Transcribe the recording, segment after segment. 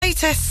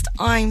latest,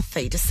 I'm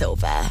Faye De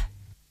Silva.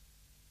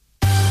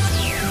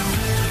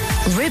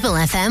 Ribble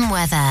FM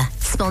weather,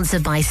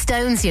 sponsored by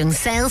Stones Young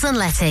Sales and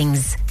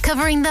Lettings,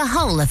 covering the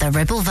whole of the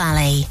Ribble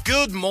Valley.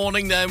 Good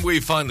morning then, we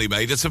finally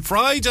made it to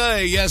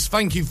Friday. Yes,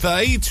 thank you,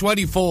 Faye.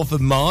 24th of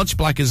March,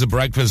 Black as a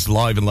Breakfast,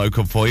 live and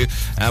local for you.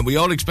 And we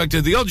all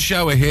expected the odd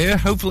shower here,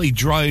 hopefully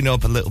drying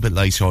up a little bit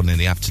later on in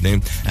the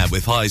afternoon,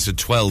 with highs at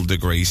 12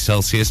 degrees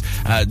Celsius.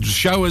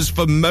 Showers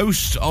for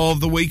most of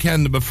the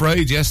weekend, I'm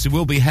afraid. Yes, it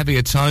will be heavy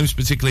at times,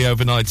 particularly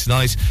overnight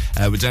tonight.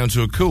 We're down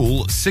to a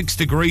cool 6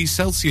 degrees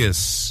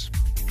Celsius.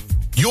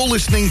 You're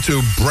listening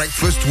to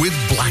Breakfast with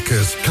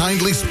Blackers,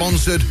 kindly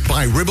sponsored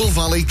by Ribble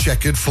Valley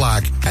Checkered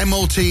Flag.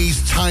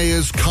 MOTs,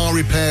 tyres, car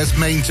repairs,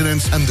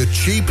 maintenance, and the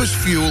cheapest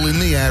fuel in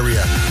the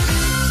area.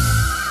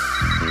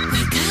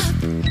 Wake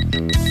up.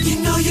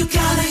 You know you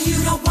gotta,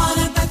 you don't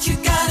wanna, but you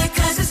gotta,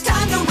 'cause it's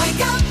time to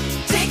wake up.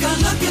 Take a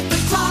look at the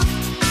clock.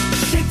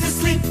 Take the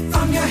sleep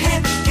from your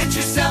head. Get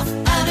yourself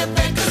out of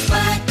bed, 'cause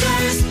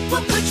Blackers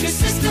will put your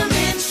system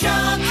in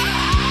shock.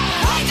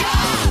 Wake up!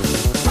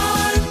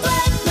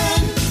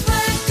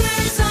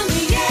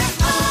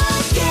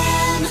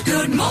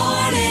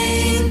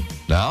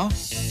 Now,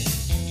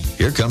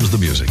 here comes the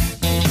music.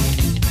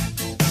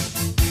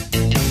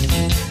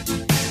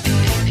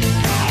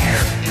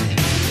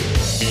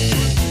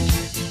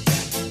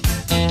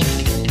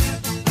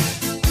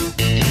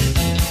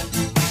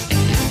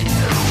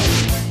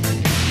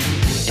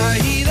 I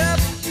heat up,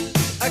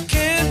 I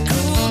can't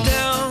cool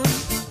down.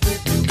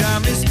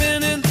 Got me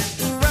spinning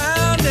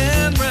round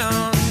and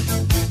round,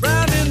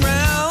 round and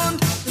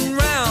round, and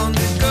round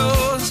it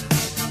goes.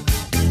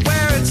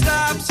 Where it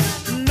stops,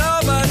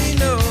 nobody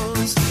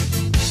knows.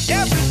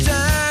 Every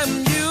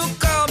time you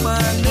call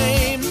my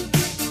name,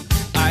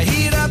 I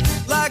heat up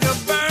like a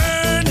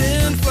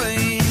burning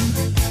flame,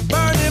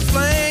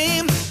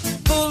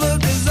 full of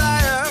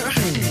desire.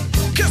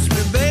 Kiss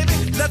me, baby,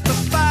 let the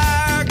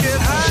fire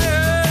get higher.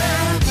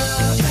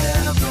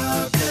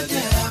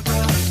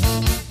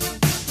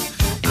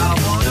 I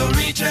wanna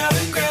reach out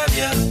and grab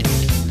you.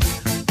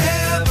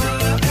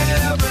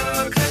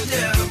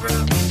 Abracadabra.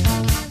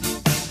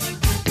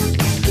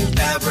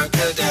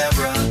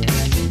 Abracadabra.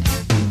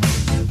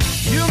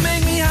 You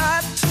make me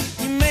hot,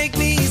 you make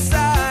me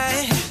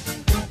sigh.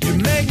 You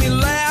make me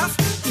laugh,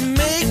 you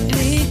make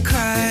me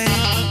cry.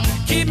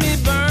 Keep me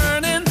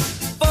burning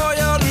for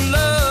your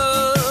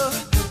love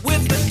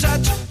with the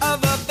touch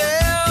of a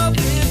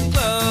velvet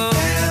glove.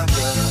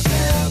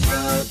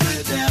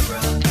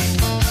 Abracadabra.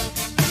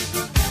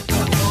 I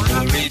wanna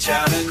reach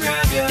out and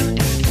grab you.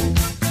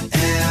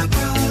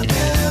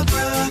 Abracadabra.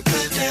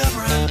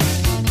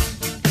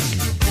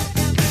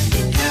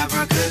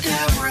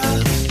 Abracadabra.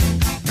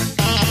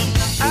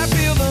 I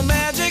feel the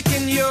magic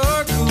in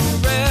your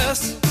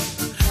caress.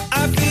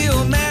 I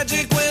feel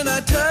magic when I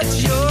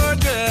touch your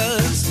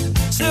dress.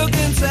 Silk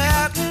and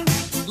satin,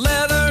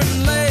 leather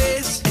and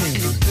lace.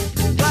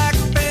 Black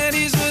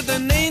panties with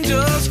an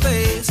angel's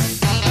face.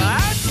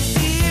 I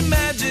see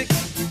magic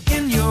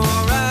in your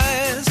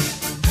eyes.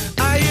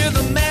 I hear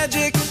the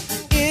magic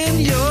in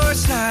your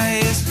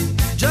sighs.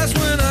 Just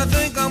when I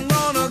think I'm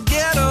gonna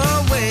get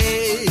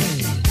away,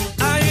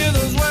 I hear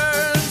those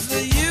words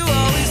that you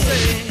always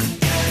say.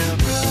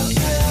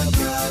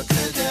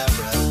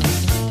 Abracadabra.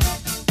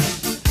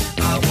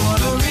 I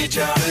wanna reach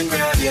out and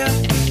grab you.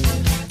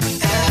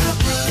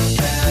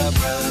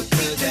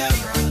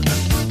 Abracadabra.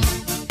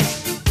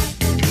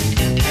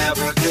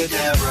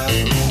 Abracadabra.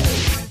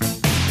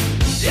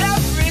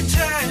 Every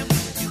time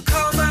you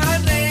call my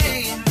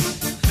name,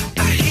 I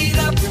heat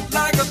up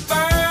like a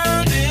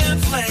burning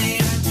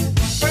flame,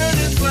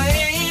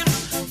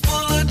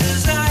 full of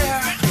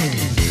desire.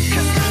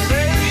 Kiss me,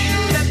 baby,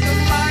 let the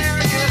fire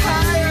get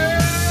higher.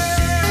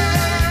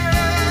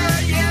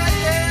 Yeah,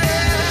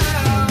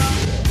 yeah.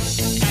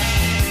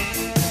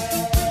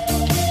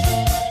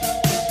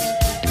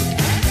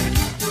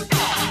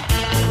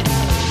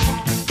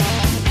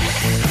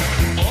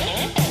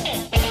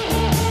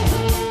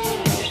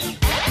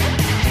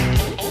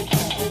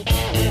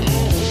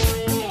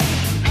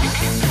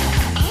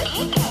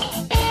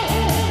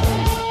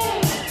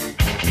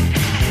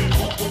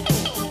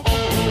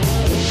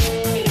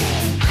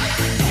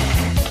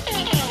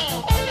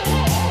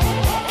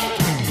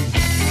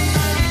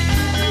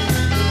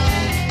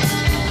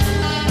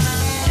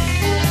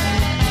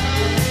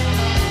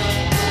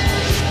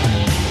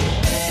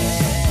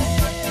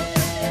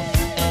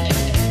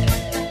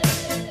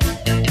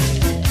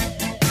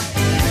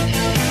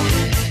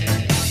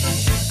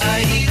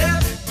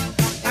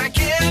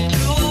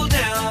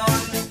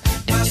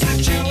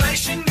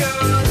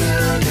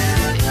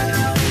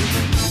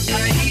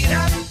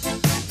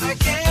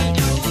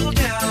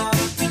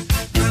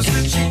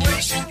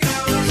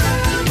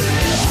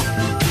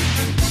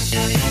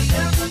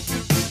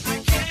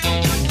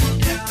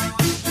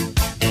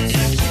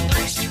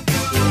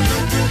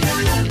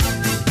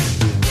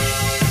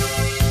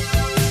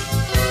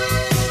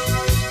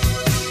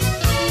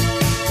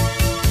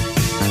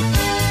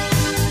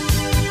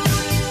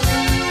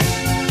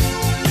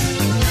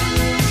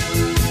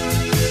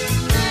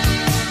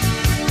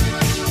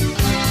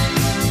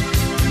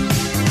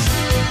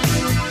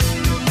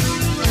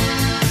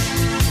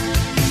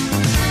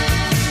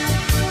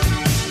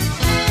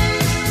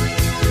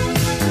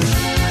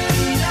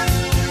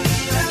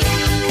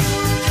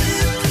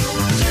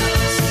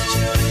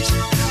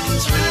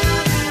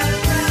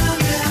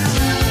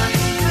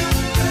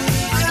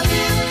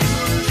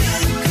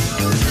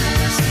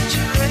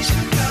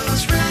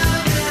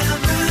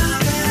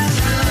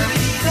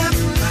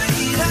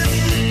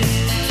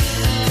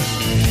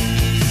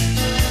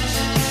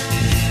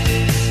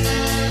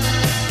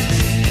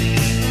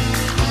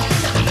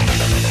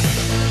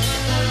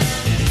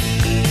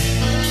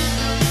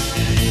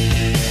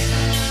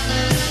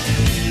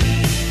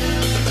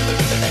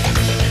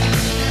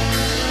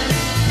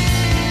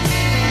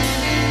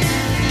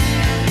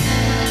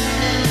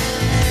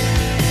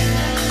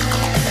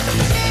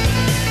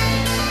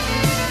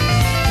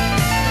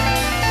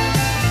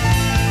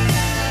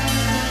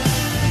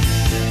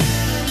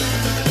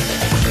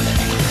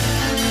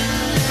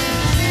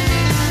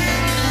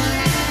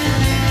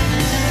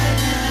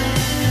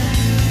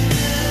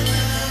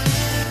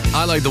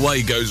 like the way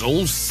it goes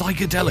all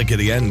psychedelic at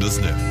the end,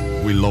 doesn't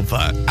it? We love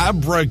that.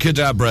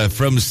 Abracadabra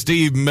from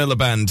Steve Miller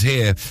Band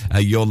here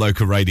at your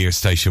local radio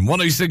station.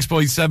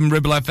 106.7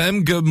 Ribble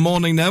FM. Good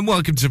morning then.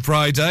 Welcome to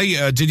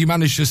Friday. Did you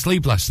manage to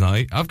sleep last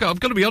night? I've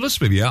got to be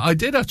honest with you. I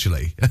did,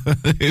 actually.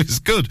 It was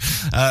good,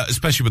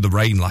 especially with the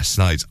rain last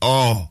night.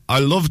 Oh, I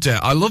loved it.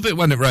 I love it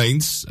when it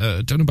rains.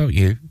 Don't know about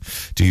you.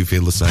 Do you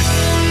feel the same?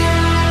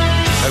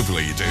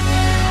 Hopefully you do.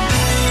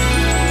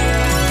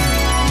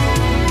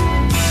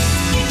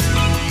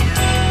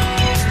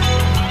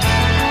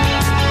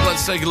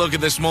 Let's take a look at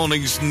this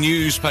morning's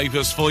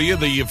newspapers for you,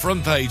 the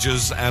front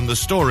pages and the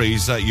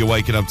stories that you're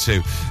waking up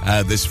to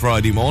this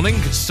Friday morning.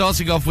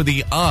 Starting off with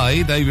the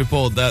Eye, they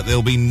report that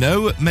there'll be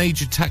no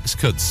major tax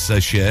cuts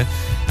this year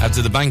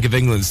after the Bank of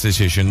England's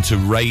decision to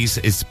raise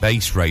its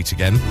base rate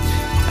again.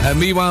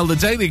 Meanwhile, the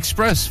Daily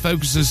Express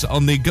focuses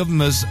on the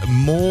government's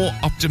more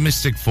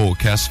optimistic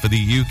forecast for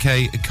the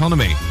UK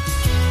economy.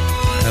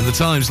 And the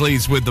Times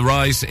leads with the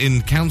rise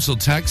in council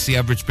tax. The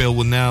average bill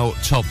will now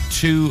top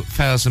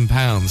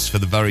 £2,000 for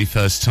the very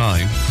first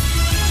time.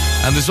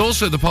 And there's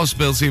also the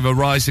possibility of a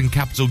rise in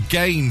capital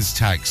gains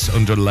tax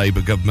under a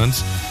Labour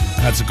government.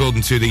 That's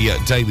according to the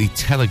Daily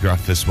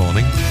Telegraph this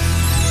morning.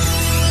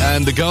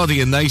 And The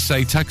Guardian, they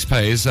say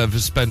taxpayers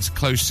have spent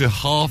close to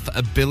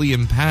 £500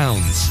 million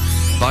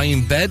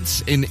buying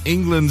beds in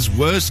England's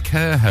worst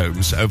care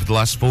homes over the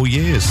last 4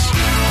 years.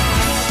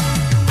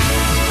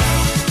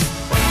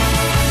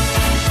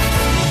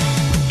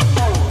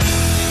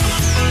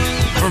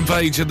 Front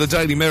page of the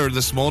Daily Mirror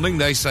this morning,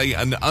 they say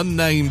an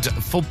unnamed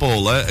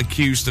footballer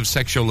accused of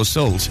sexual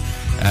assault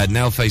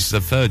now faces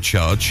a third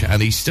charge,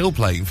 and he's still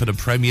playing for the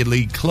Premier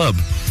League club.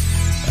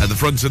 At the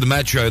front of the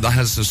Metro, that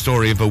has the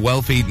story of a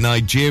wealthy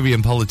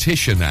Nigerian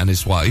politician and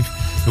his wife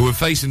who are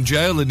facing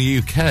jail in the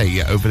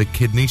UK over the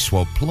kidney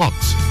swab plot.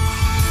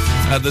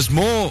 There's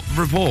more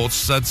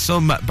reports that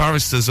some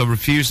barristers are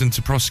refusing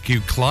to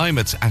prosecute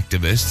climate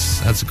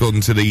activists. That's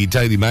according to the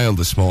Daily Mail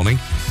this morning.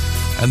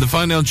 And the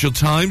Financial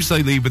Times,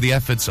 they lead with the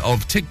efforts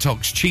of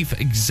TikTok's chief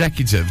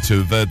executive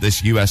to avert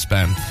this US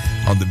ban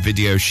on the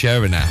video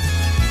sharing app.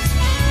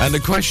 And the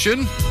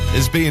question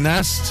is being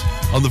asked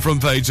on the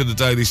front page of the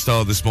Daily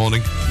Star this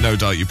morning. No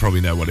doubt you probably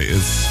know what it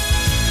is.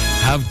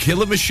 Have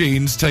killer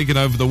machines taken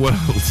over the world?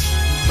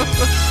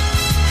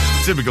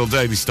 Typical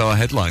Daily Star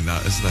headline,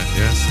 that, isn't it?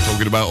 Yes,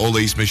 talking about all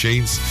these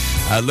machines.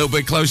 A little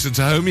bit closer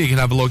to home, you can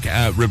have a look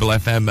at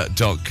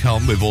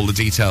ribblefm.com with all the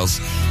details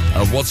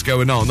of what's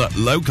going on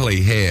locally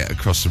here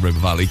across the River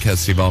Valley,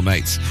 courtesy of our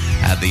mates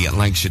at the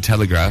Lancashire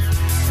Telegraph.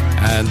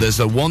 And there's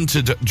a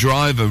wanted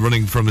driver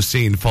running from a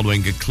scene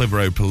following a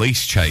Clitheroe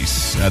police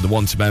chase. The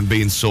wanted man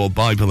being sought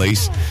by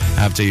police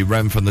after he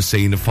ran from the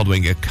scene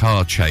following a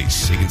car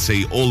chase. You can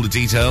see all the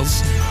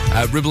details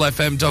at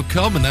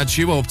ribblefm.com, and that's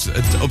you up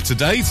to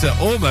date at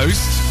almost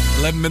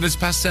 11 minutes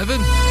past 7.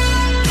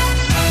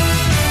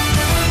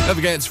 Don't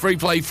forget, it's Free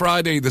Play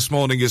Friday this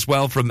morning as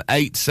well from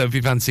 8. So if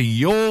you fancy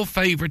your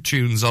favourite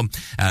tunes on,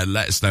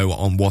 let us know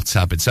on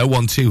WhatsApp. It's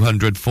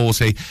 01200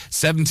 40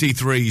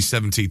 73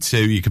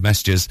 72. You can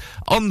message us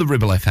on the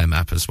Ribble FM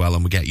app as well,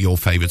 and we'll get your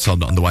favourites on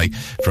the way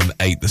from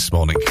 8 this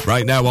morning.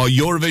 Right now, our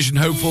Eurovision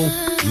hopeful,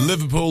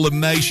 Liverpool and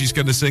May, she's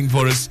going to sing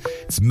for us.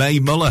 It's Mae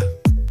Muller.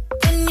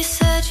 When you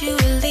said you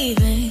were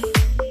leaving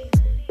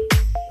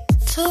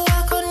to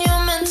work on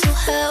your mental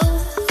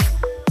health,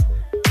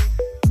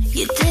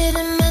 you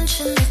didn't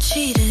mention the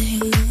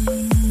cheating.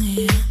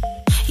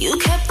 You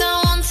kept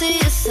that one to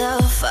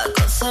yourself. I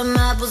got so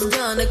mad, was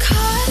gonna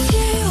cut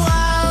you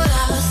out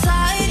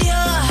outside your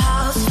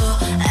house for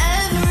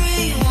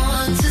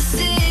everyone to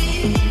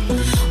see.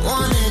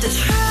 Wanted to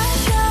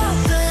trash your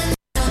bed,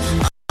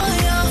 all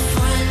your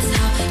friends,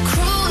 how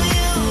cruel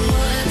you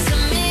were to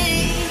me,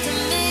 to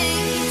me,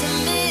 to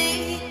me.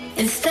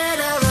 Instead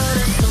I wrote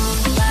a song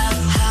about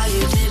how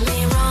you did me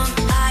wrong.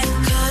 I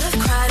could have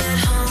cried at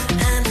home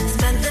and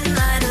spent the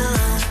night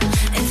alone.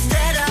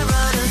 Instead I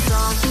wrote a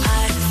song,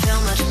 I feel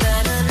much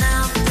better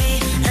now.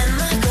 Me and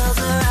my girls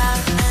are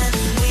out and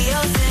we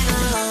all sing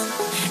along.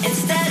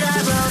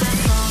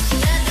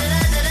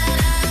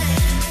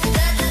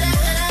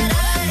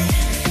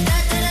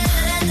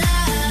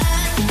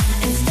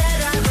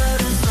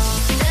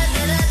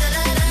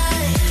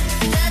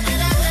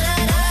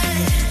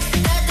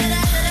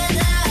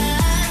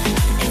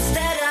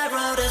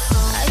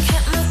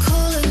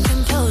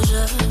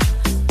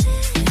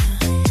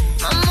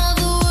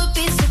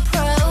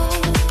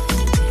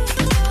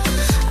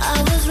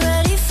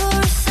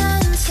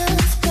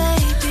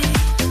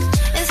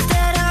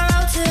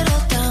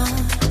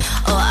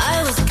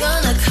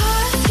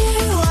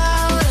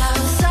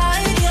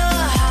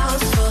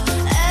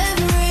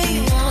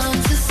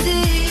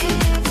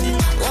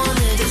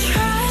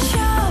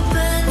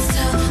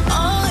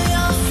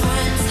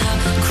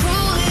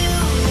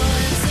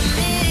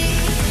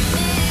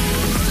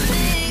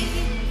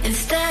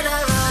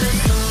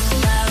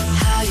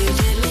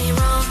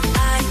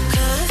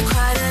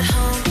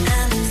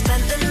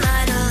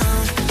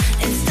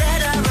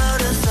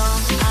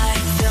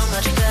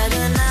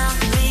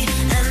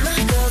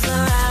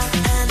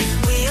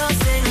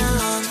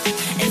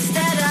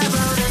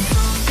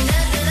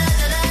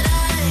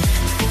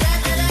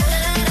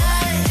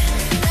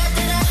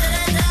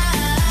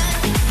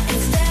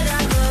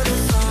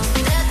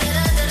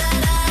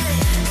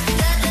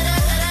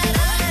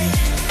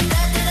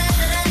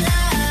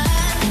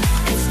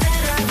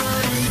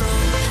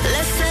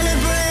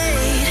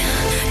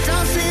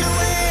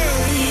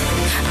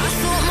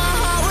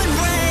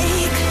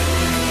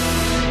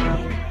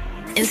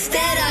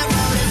 Instead, I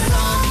wrote a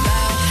song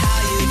about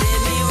how you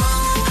did me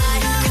wrong. I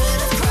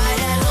could have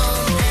cried at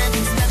home and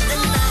spent the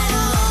night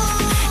alone.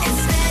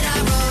 Instead,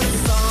 I wrote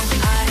a song.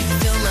 I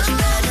feel much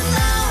better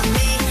now.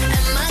 Me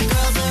and my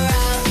girls are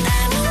out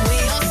and we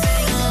all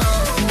sing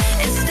along.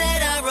 Instead,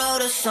 I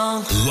wrote a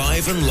song.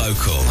 Live and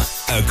local,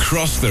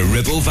 across the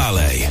Ribble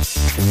Valley.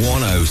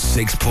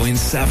 106.7.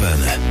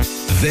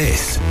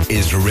 This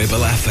is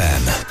Ribble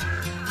FM.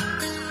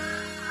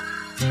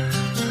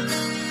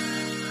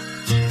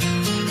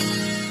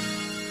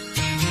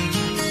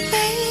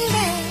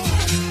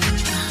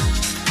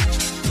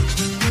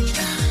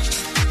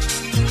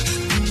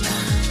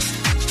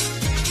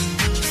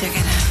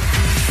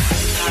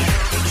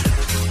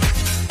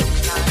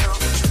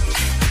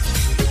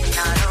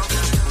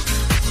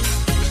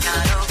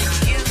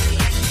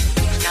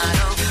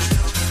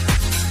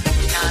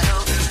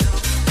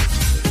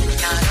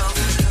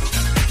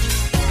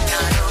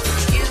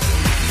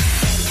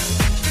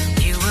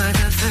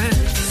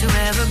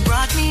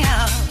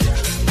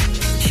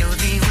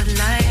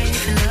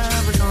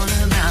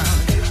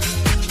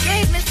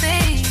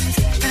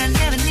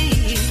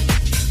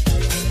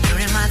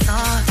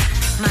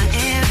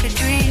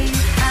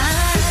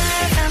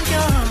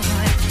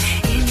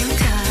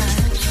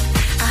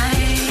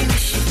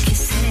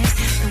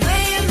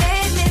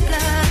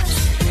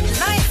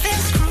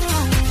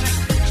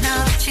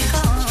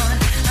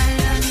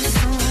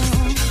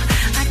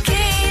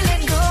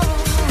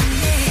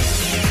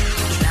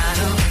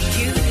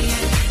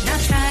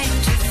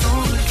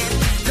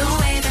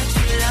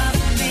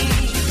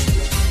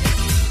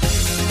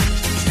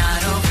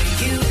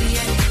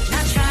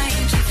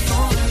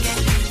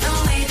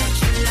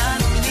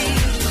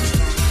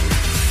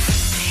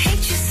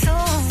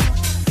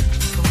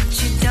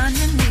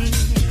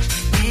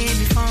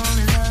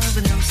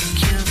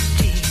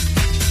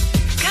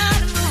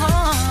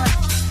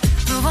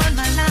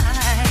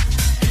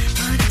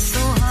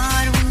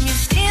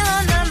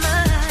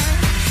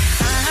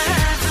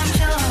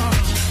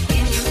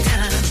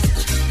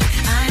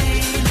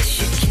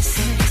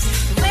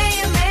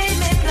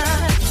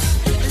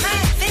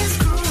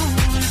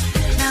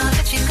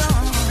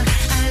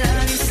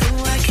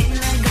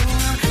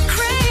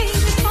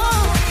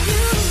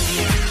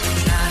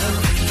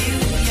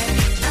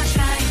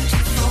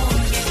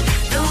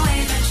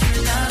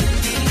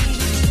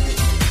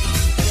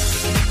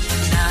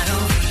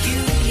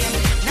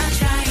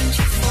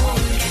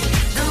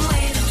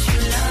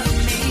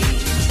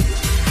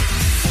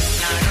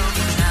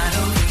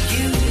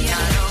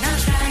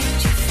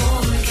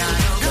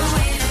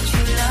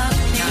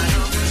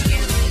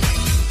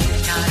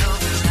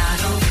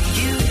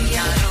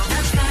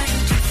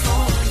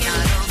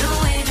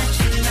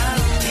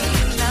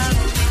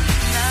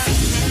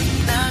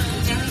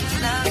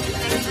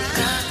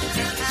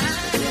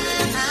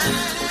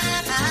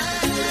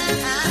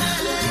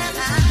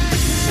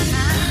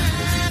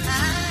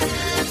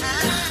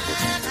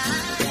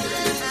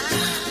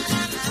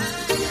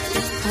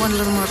 Want a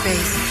little more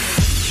bass.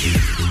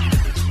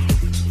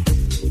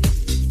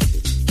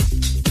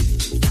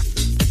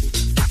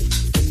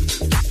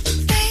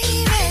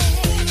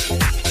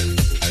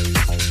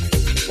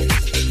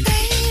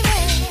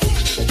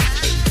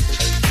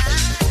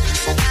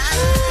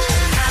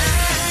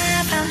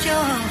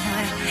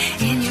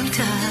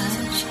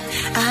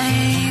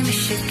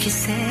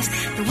 Kisses,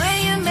 the way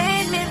you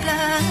made me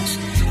blush.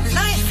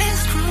 Life is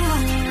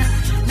cruel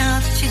now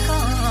that you're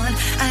gone.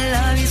 I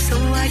love you so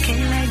I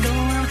can't let go.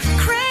 I'm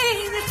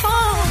crazy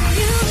for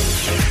you.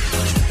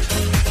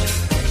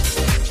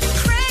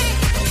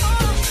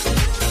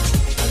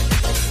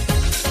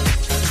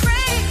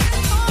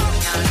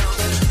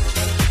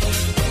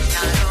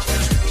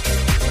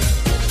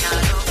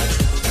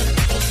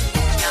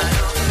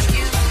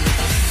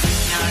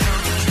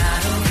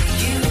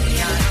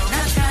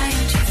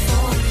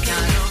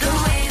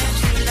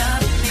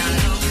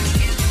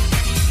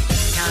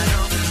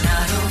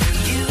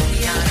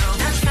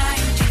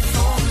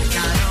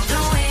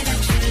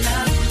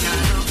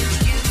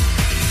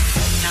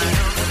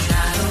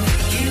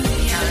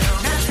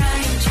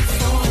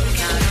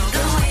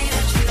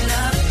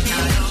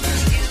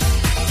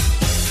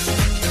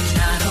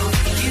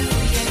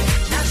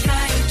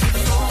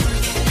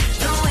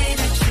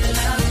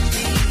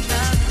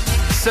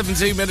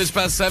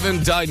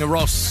 (17:07), Dinah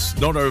Ross,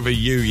 not over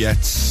you yet.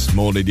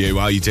 Morning, you.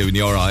 How you doing?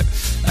 You all right?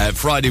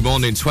 Friday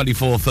morning,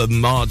 24th of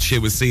March, here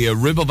was the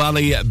Ribble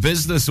Valley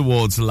Business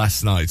Awards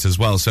last night as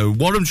well. So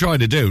what I'm trying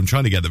to do, I'm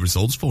trying to get the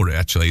results for it,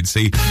 actually, and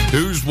see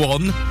who's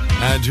won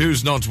and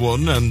who's not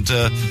won and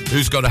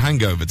who's got a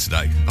hangover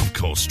today. Of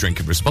course,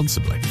 drinking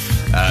responsibly.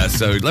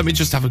 So let me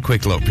just have a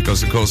quick look,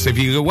 because, of course, if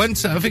you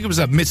went, I think it was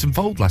at Mitten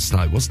Fold last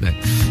night, wasn't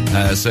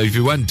it? So if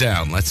you went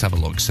down, let's have a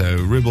look. So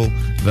Ribble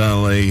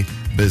Valley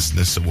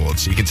Business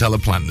Awards. You can tell I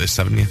planned this,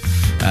 haven't you?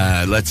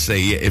 Let's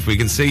see if we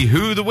can see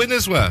who the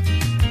winners were.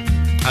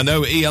 I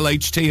know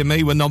ELHT and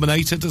me were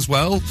nominated as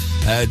well.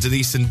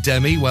 Denise and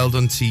Demi, well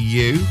done to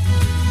you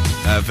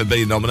for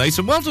being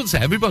nominated. Well done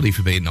to everybody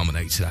for being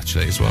nominated,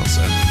 actually, as well.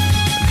 So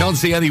Can't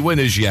see any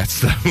winners yet,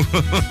 though,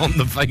 on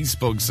the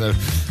Facebook, so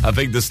I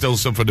think they're still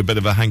suffering a bit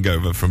of a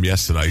hangover from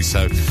yesterday.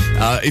 So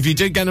if you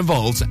did get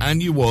involved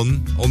and you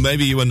won, or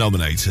maybe you were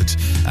nominated,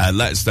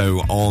 let us know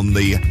on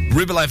the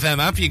Ribble FM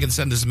app. You can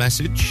send us a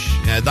message.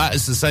 That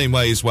is the same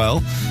way as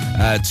well,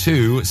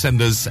 to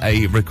send us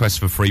a request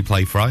for Free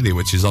Play Friday,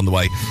 which is on the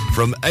way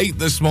from 8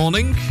 this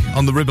morning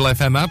on the Ribble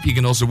FM app. You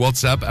can also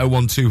WhatsApp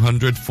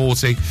 01200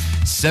 40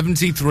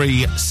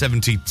 73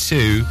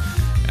 72.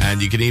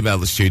 And you can email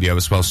the studio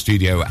as well,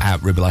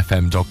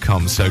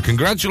 studio@ribblefm.com. So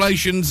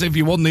congratulations if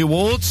you won the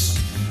awards.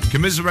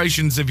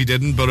 Commiserations if you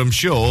didn't, but I'm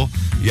sure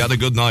you had a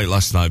good night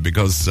last night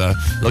because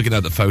looking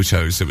at the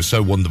photos, it was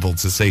so wonderful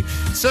to see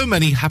so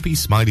many happy,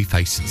 smiley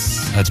faces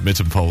at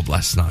Mittenfold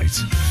last night.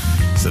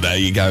 So there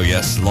you go,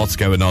 yes, lots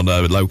going on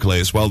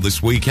locally as well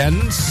this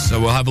weekend. So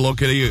we'll have a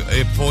look at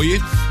it for you.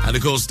 And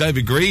of course,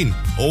 David Green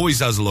always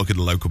has a look at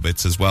the local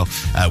bits as well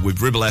with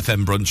Ribble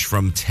FM Brunch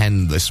from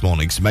 10 this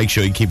morning. So make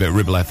sure you keep it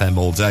Ribble FM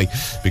all day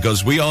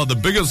because we are the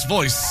biggest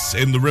voice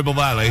in the Ribble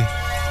Valley.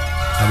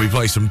 And we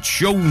play some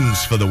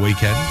tunes for the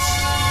weekend.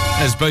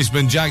 There's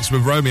Basement Jacks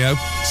with Romeo,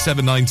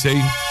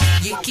 7:19.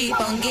 You keep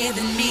on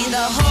giving me the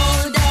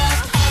hold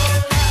up.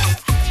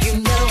 You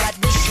know I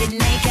wish you'd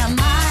make your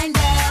mind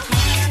up.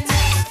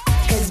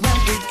 'Cause when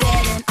we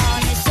getting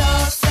on your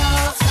so.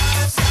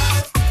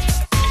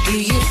 You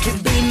used to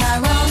be my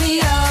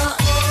Romeo.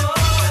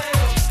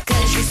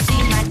 'Cause you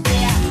see my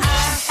dear, I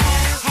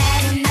have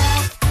had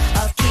enough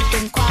of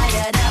keeping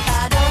quiet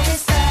about all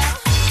this stuff.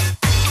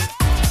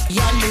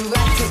 You're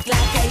neurotic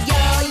like a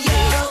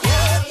yo-yo.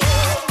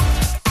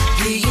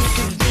 You used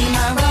to be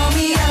my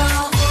Romeo.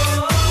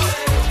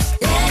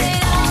 Let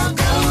it all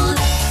go.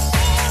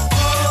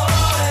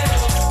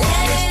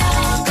 Let it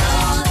all go.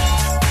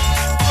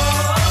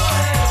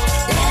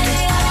 Let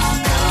it all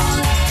go.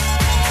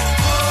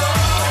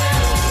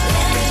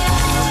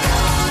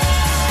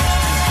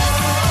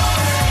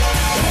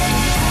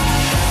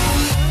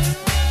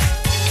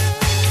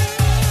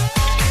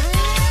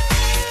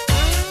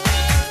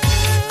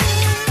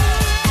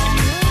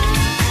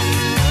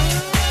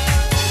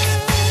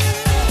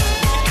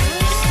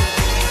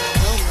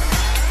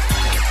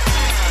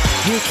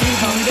 You keep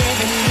on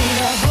giving me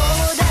the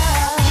hold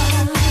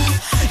up.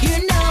 You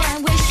know I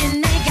wish you'd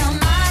make your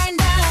mind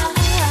up.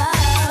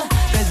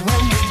 'Cause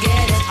when we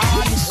get it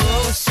on so.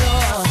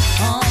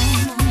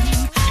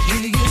 You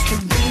used to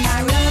be my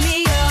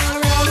Romeo.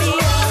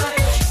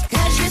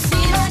 'Cause you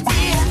see my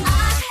dear, I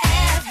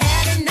have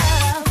had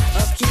enough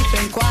of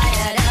keeping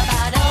quiet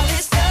about all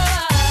this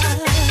stuff.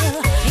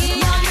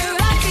 You're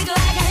neurotic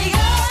like a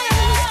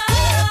yo-yo.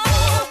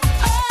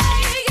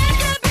 You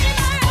used to be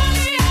my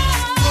Romeo.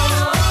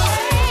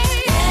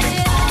 Let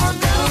it all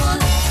go.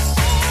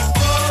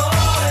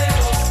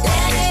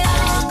 Let it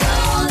all go.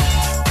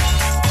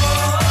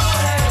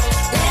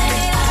 Let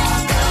it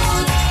all go.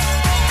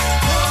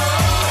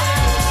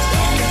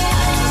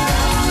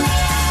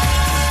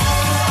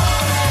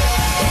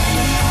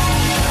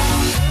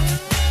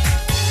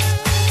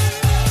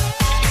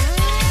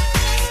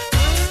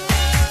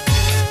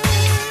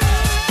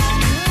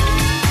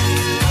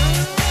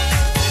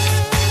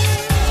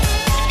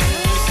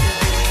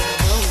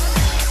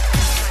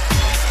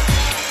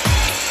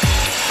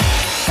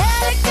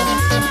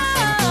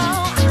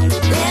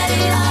 Let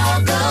it all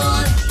go.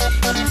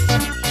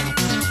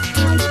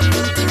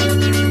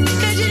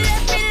 Cause you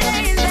left me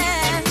laying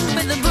there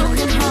with a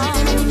broken heart.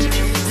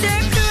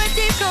 Staring through a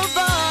disco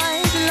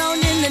voice,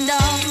 alone in the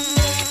dark.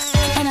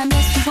 And I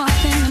miss you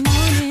up in the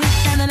morning,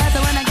 and then that's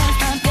when I can't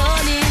stop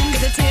yawning.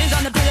 'Cause the tears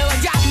on the pillow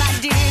and drop my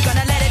tears.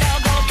 Gonna let it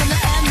all go from the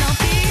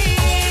MLP.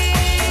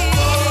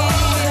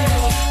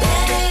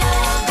 Let it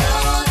all go. Let it all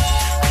go.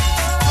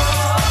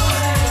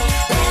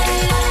 Let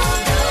it all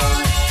go.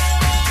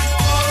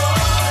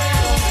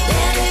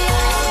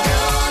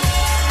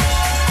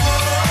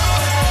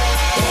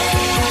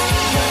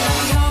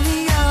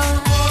 Romeo,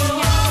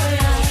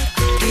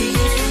 you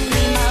used to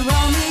be my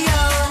Romeo.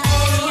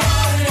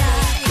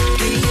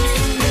 You used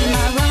to be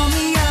my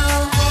Romeo.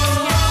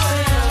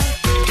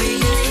 You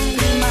used to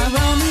be my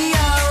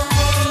Romeo.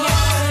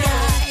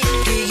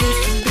 You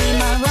used to be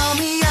my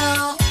Romeo.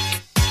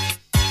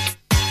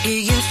 You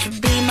used to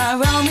be my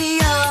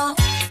Romeo.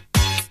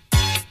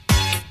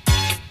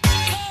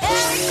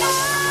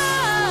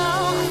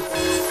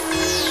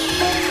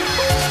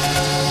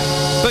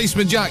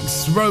 Basement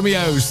Jacks,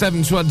 Romeo,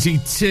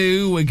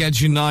 7:22. We'll get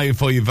Shania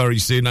for you very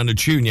soon, and a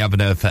tune you haven't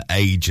heard for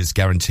ages,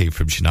 guaranteed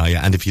from Shania.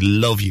 And if you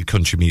love your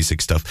country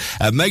music stuff,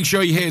 make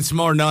sure you're here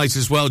tomorrow night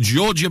as well.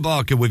 Georgia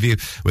Barker with you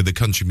with the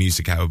country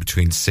music hour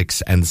between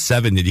 6 and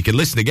 7. And you can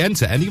listen again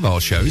to any of our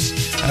shows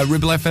at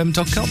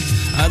ribblefm.com.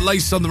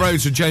 Laced on the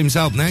Roads with James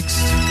Help next.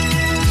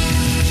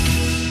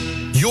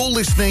 You're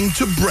listening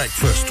to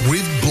Breakfast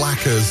with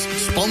Blackers,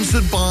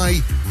 sponsored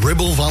by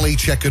Ribble Valley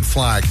Checkered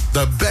Flag,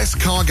 the best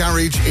car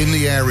garage in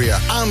the area,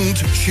 and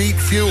cheap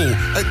fuel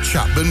at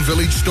Chapman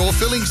Village Store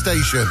Filling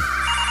Station.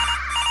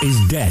 Is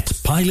debt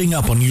piling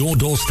up on your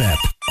doorstep?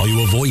 Are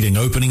you avoiding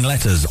opening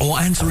letters or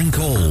answering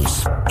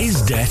calls?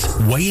 Is debt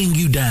weighing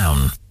you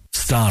down?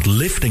 Start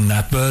lifting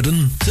that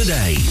burden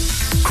today.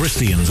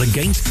 Christians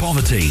Against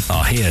Poverty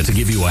are here to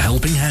give you a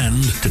helping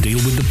hand to deal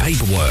with the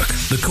paperwork,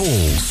 the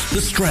calls,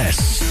 the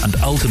stress, and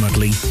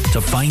ultimately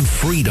to find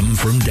freedom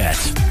from debt.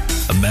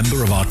 A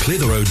member of our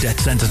Clitheroe Debt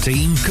Centre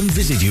team can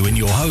visit you in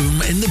your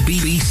home in the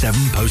BB7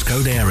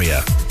 postcode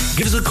area.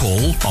 Give us a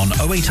call on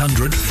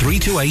 0800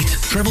 328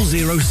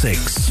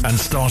 0006 and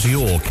start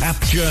your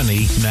CAP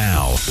journey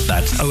now.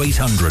 That's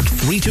 0800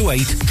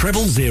 328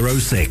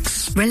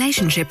 0006.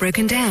 Relationship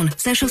broken down.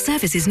 Social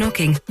services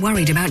knocking.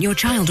 Worried about your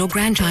child or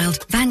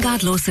grandchild.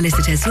 Vanguard Law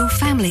Solicitors, your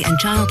family and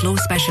child law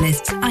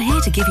specialists, are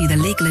here to give you the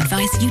legal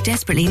advice you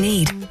desperately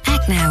need.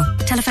 Act now.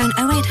 Telephone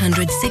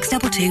 0800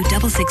 622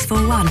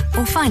 6641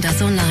 or find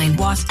us online.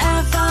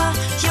 Whatever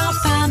your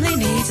family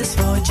needs us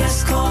for,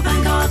 just call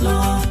Vanguard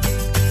Law.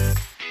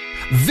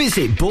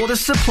 Visit Border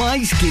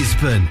Supplies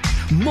Gisborne.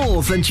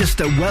 More than just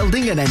a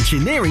welding and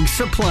engineering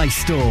supply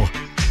store.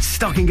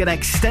 Stocking an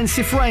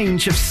extensive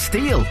range of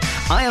steel,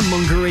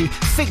 ironmongery,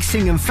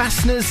 fixing and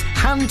fasteners,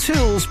 hand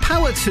tools,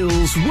 power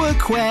tools,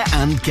 workwear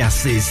and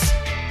gases.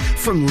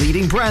 From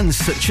leading brands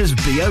such as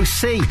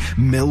BOC,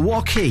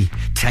 Milwaukee,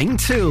 Tang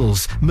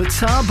Tools,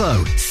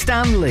 Metabo,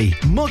 Stanley,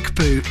 Muck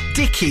Boot,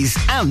 Dickies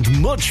and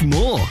much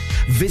more.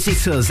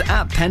 Visit us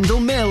at Pendle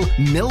Mill,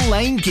 Mill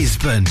Lane,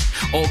 Gisborne,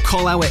 or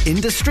call our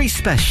industry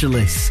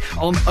specialists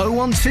on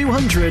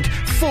 01200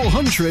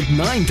 400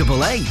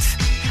 988.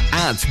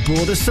 At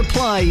Border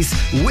Supplies,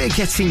 we're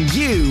getting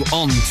you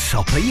on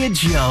top of your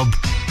job.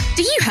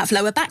 Do you have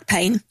lower back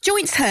pain,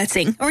 joints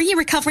hurting, or are you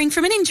recovering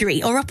from an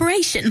injury or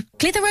operation?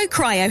 Clitheroe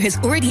Cryo has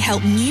already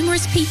helped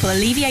numerous people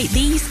alleviate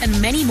these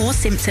and many more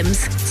symptoms.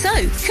 So,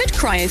 could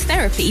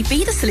cryotherapy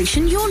be the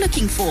solution you're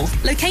looking for?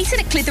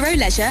 Located at Clitheroe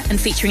Leisure and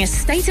featuring a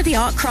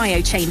state-of-the-art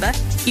cryo chamber,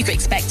 you can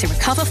expect to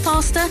recover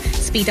faster,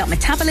 speed up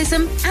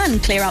metabolism,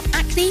 and clear up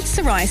acne,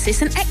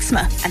 psoriasis, and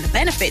eczema. And the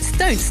benefits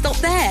don't stop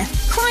there.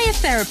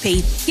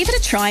 Cryotherapy. Give it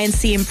a try and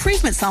see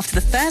improvements after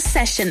the first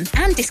session,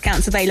 and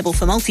discounts available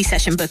for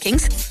multi-session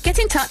bookings. Get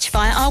in touch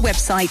via our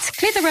website,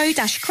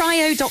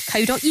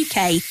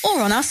 clitheroe-cryo.co.uk,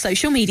 or on our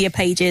social media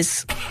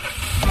pages.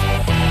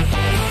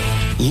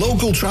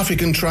 Local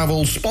Traffic and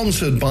Travel,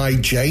 sponsored by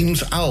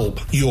James Alp,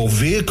 your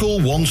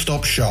vehicle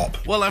one-stop shop.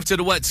 Well, after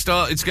the wet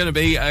start, it's going to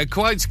be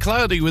quite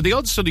cloudy with the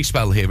odd sunny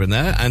spell here and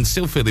there, and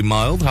still feeling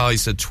mild.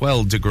 Highs at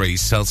 12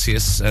 degrees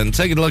Celsius. And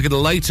taking a look at the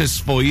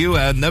latest for you,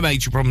 no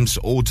major problems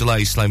or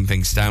delays slowing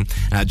things down.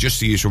 Just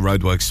the usual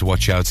roadworks to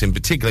watch out, in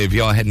particular if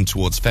you are heading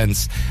towards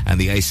Fence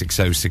and the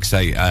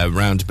A6068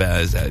 round...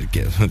 I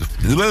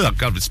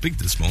can't speak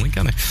this morning,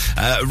 can I?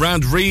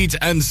 Around Reed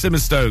and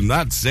Simmerstone.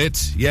 That's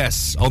it.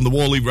 Yes, on the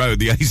Worley Road,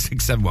 the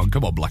A671.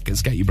 Come on,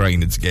 Blackers, get your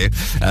brain into gear.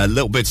 A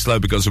little bit slow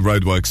because of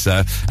roadworks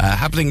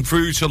happening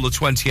through till the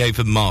 28th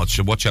of March.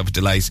 So watch out for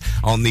delays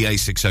on the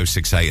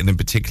A6068 and in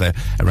particular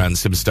around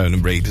Simmerstone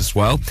and Reed as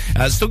well.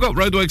 Still got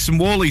roadworks in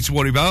Worley to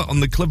worry about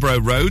on the Clitheroe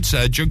Road,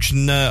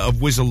 junction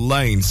of Wizzle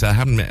Lane. So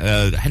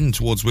heading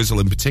towards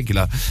Wizzle in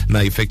particular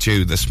may affect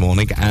you this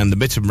morning, and the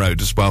Mitton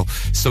Road as well.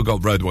 Still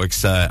got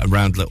roadworks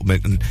around Little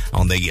Mitton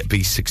on the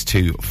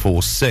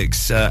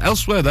B6246.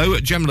 Elsewhere though,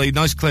 generally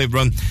nice clear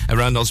run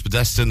around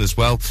Osbodeston as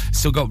well.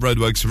 Still got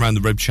roadworks around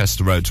the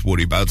Ribchester Road to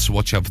worry about, so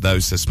watch out for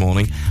those this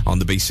morning on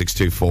the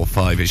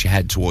B6245 as you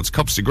head towards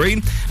Copster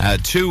Green.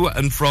 To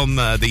and from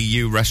the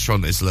U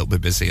restaurant is a little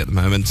bit busy at the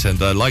moment, and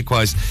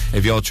likewise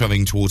if you're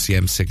travelling towards the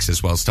M6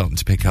 as well, starting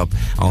to pick up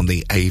on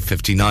the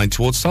A59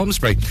 towards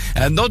Salisbury.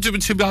 Not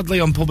doing too badly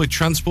on public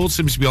transport,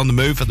 seems to be on the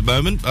move at the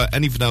moment.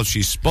 Anything else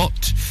you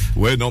spot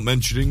we're not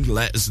mentioning,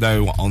 let us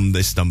know on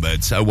this number.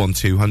 It's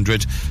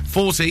 01200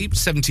 40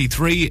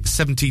 73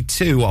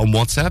 72 on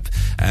WhatsApp,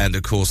 and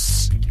of course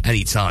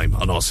anytime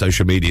on our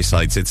social media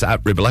sites. It's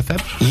at Ribble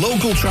FM.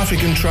 Local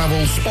Traffic and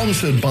Travel,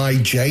 sponsored by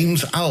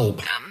James Alp.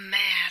 I'm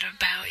mad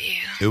about you.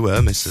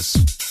 Who missus?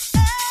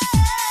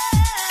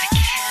 I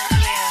can't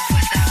live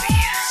without you.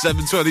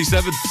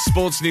 7:27.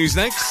 Sports news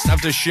next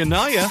after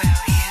Shania.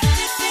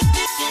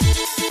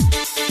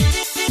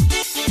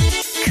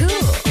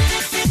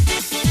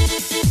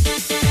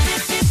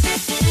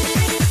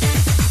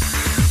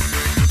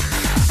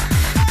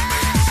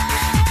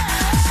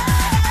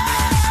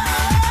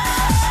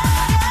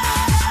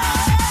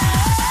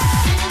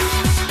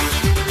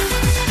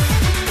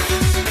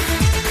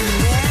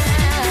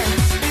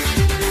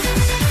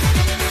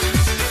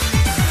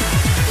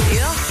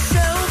 You're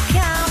so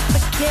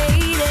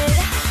complicated.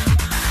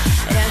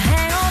 You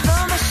hang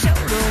over my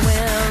shoulder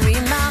when I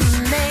read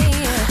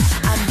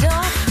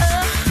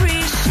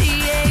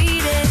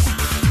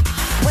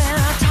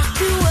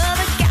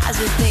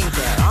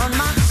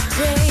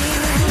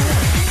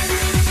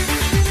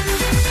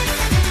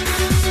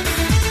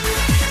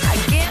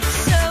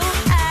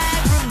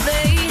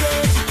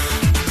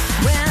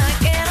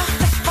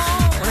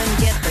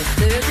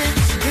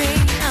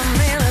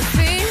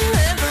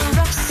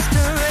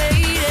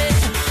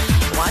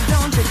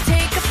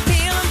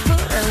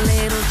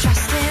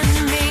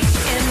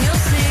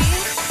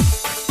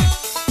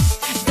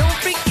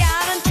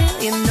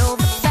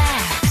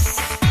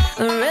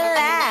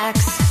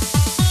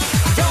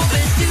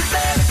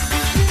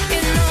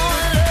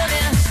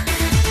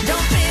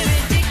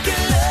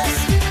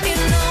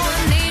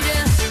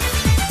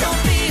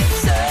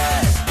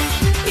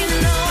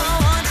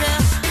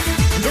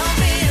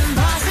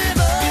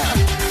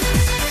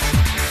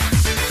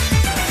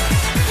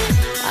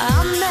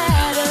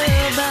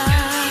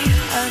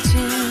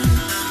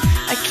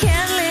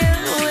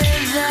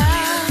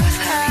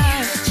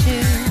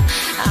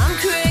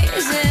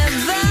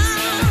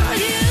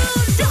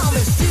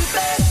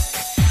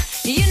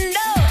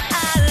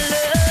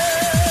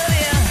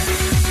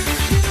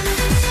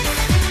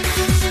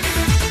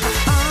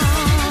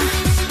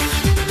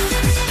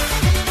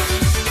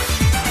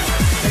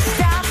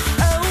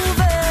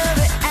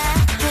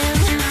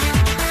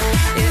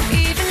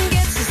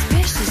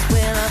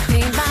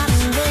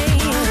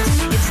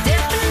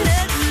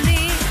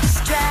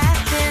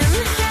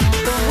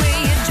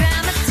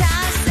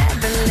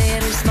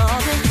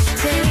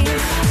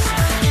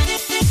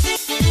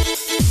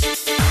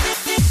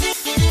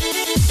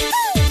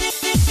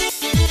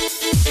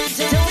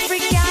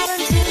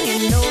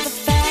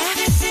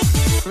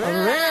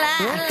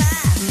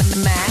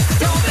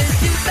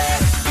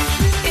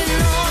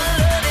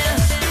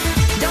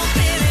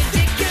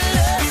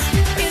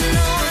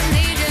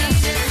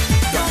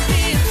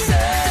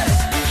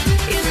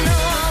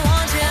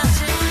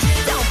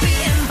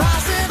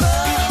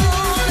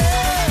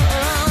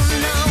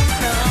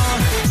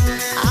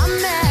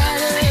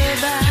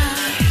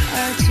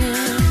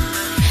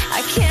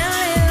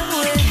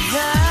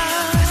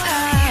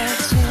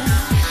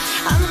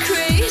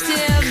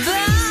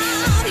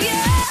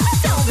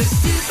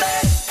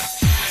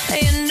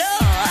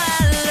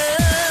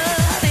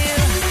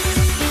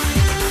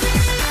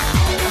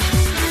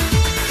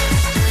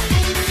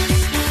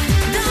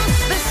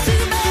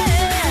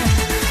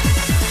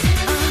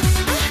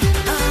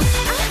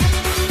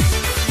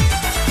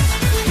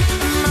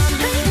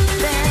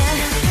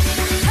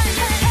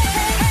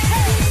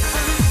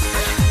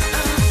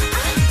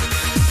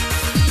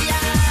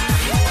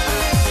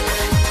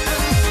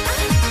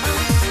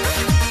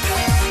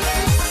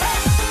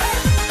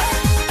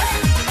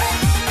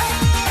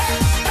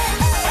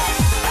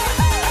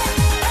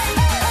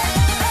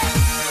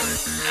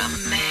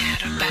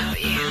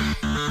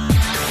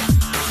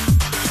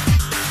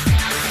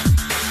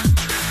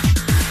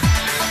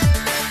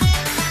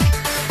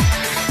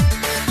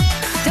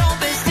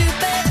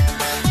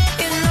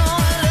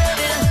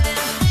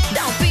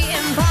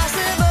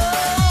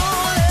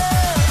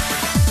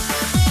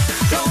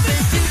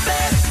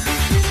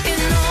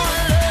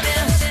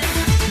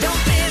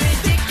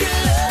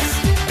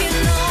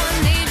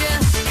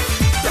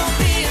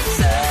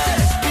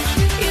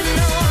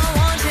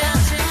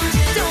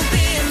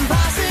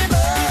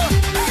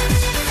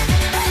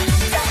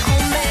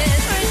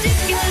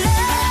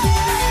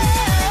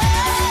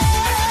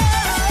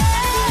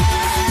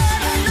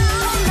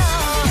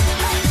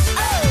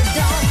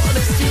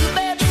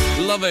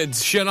Beloved,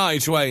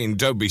 Shania Twain,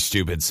 Don't Be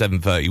Stupid,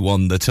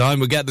 7:31 the time.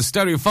 We'll get the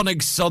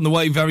Stereophonics on the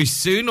way very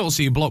soon.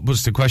 Also, your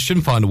blockbuster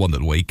question, final one of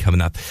the week,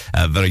 coming up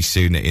very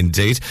soon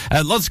indeed.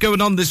 Lots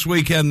going on this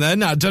weekend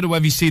then. I don't know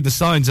whether you see the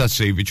signs,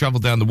 actually. If you travel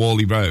down the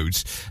Whalley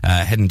Roads,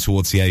 heading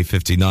towards the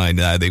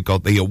A59, they've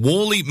got the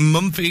Whalley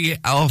Mumphy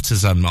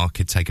Artisan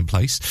Market taking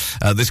place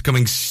this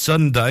coming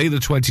Sunday, the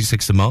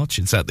 26th of March.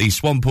 It's at the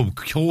Swan Pub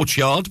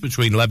Courtyard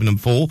between 11 and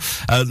 4.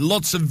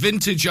 Lots of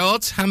vintage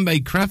art,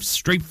 handmade crafts,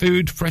 street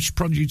food, fresh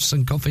produce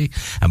and coffee,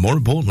 and more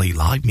importantly,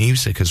 live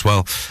music as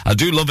well. I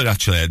do love it,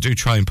 actually. I do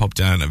try and pop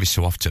down every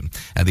so often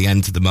at the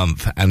end of the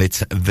month, and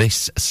it's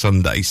this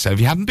Sunday. So if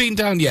you haven't been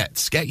down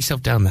yet, get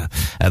yourself down there.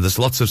 There's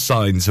lots of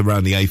signs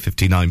around the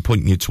A59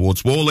 pointing you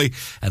towards Whalley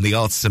and the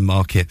Artisan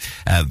Market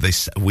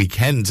this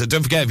weekend.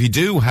 Don't forget, if you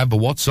do have a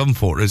what's on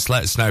for us,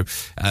 let us know.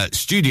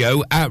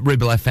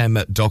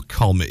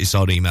 studio@ribblefm.com is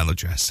our email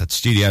address. That's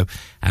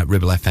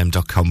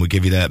studio@ribblefm.com. We'll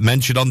give you the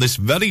mention on this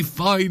very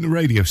fine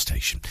radio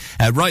station.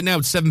 Right now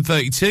it's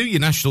 7:32, your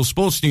national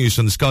sports news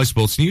from the Sky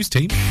Sports News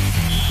team.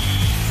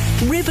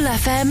 Ribble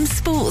FM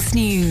Sports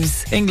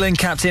News. England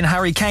captain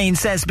Harry Kane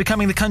says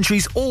becoming the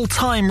country's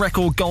all-time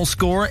record goal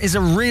scorer is a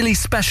really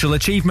special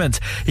achievement.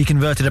 He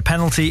converted a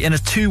penalty in a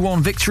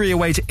 2-1 victory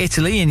away to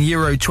Italy in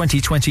Euro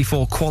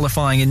 2024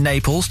 qualifying in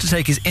Naples to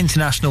take his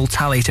international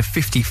tally to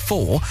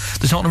 54.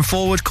 The Tottenham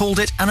forward called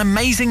it an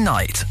amazing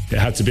night. It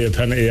had to be a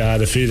penalty. I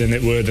had a feeling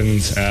it would, and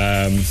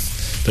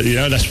but you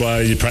know, that's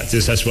why you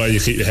practice, that's why you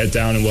keep your head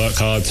down and work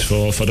hard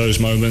for those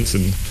moments,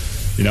 and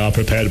you know, I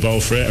prepared well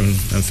for it and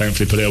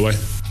thankfully put it away.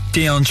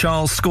 Dion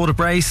Charles scored a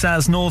brace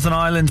as Northern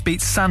Ireland beat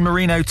San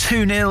Marino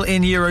 2-0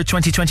 in Euro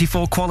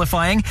 2024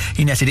 qualifying.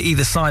 He netted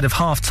either side of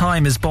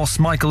half-time as boss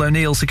Michael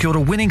O'Neill secured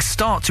a winning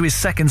start to his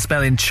second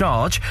spell in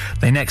charge.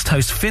 They next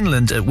host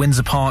Finland at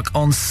Windsor Park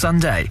on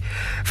Sunday.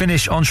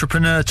 Finnish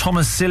entrepreneur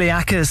Thomas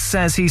Ziliakas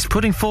says he's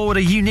putting forward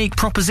a unique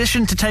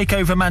proposition to take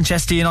over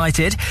Manchester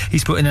United.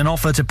 He's put in an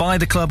offer to buy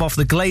the club off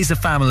the Glazer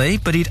family,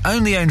 but he'd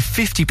only own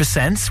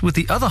 50%, with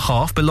the other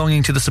half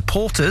belonging to the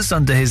supporters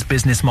under his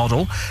business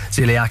model.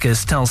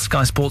 Ziliakas tells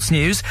Sky Sports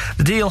News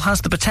the deal has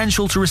the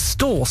potential to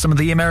restore some of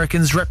the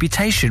Americans'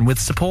 reputation with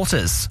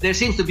supporters. There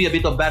seems to be a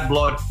bit of bad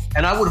blood,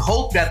 and I would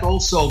hope that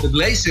also the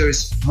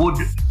Glazers would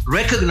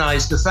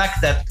recognize the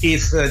fact that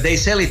if they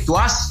sell it to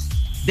us,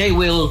 they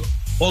will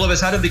all of a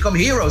sudden become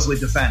heroes with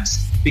the fans,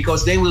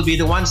 because they will be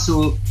the ones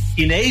who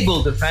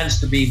enable the fans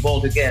to be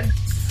involved again.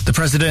 The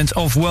president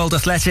of World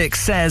Athletics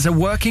says a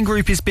working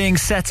group is being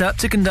set up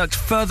to conduct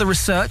further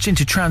research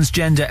into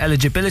transgender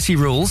eligibility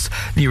rules.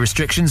 New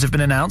restrictions have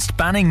been announced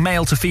banning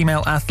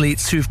male-to-female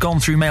athletes who've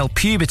gone through male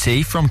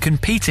puberty from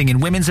competing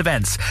in women's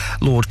events.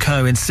 Lord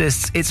Coe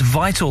insists it's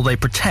vital they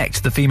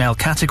protect the female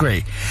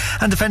category.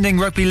 And defending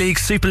Rugby League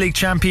Super League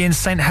champions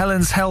St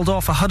Helens held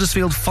off a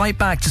Huddersfield fight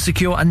back to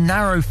secure a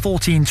narrow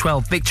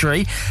 14-12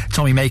 victory.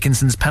 Tommy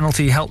Makinson's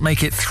penalty helped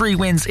make it 3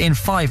 wins in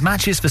 5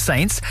 matches for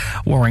Saints.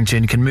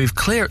 Warrington can move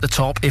clear at the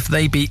top if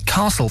they beat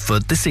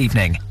Castleford this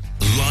evening.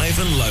 Live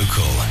and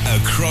local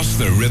across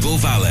the Ribble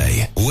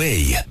Valley.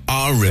 We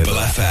are Ribble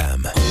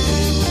FM.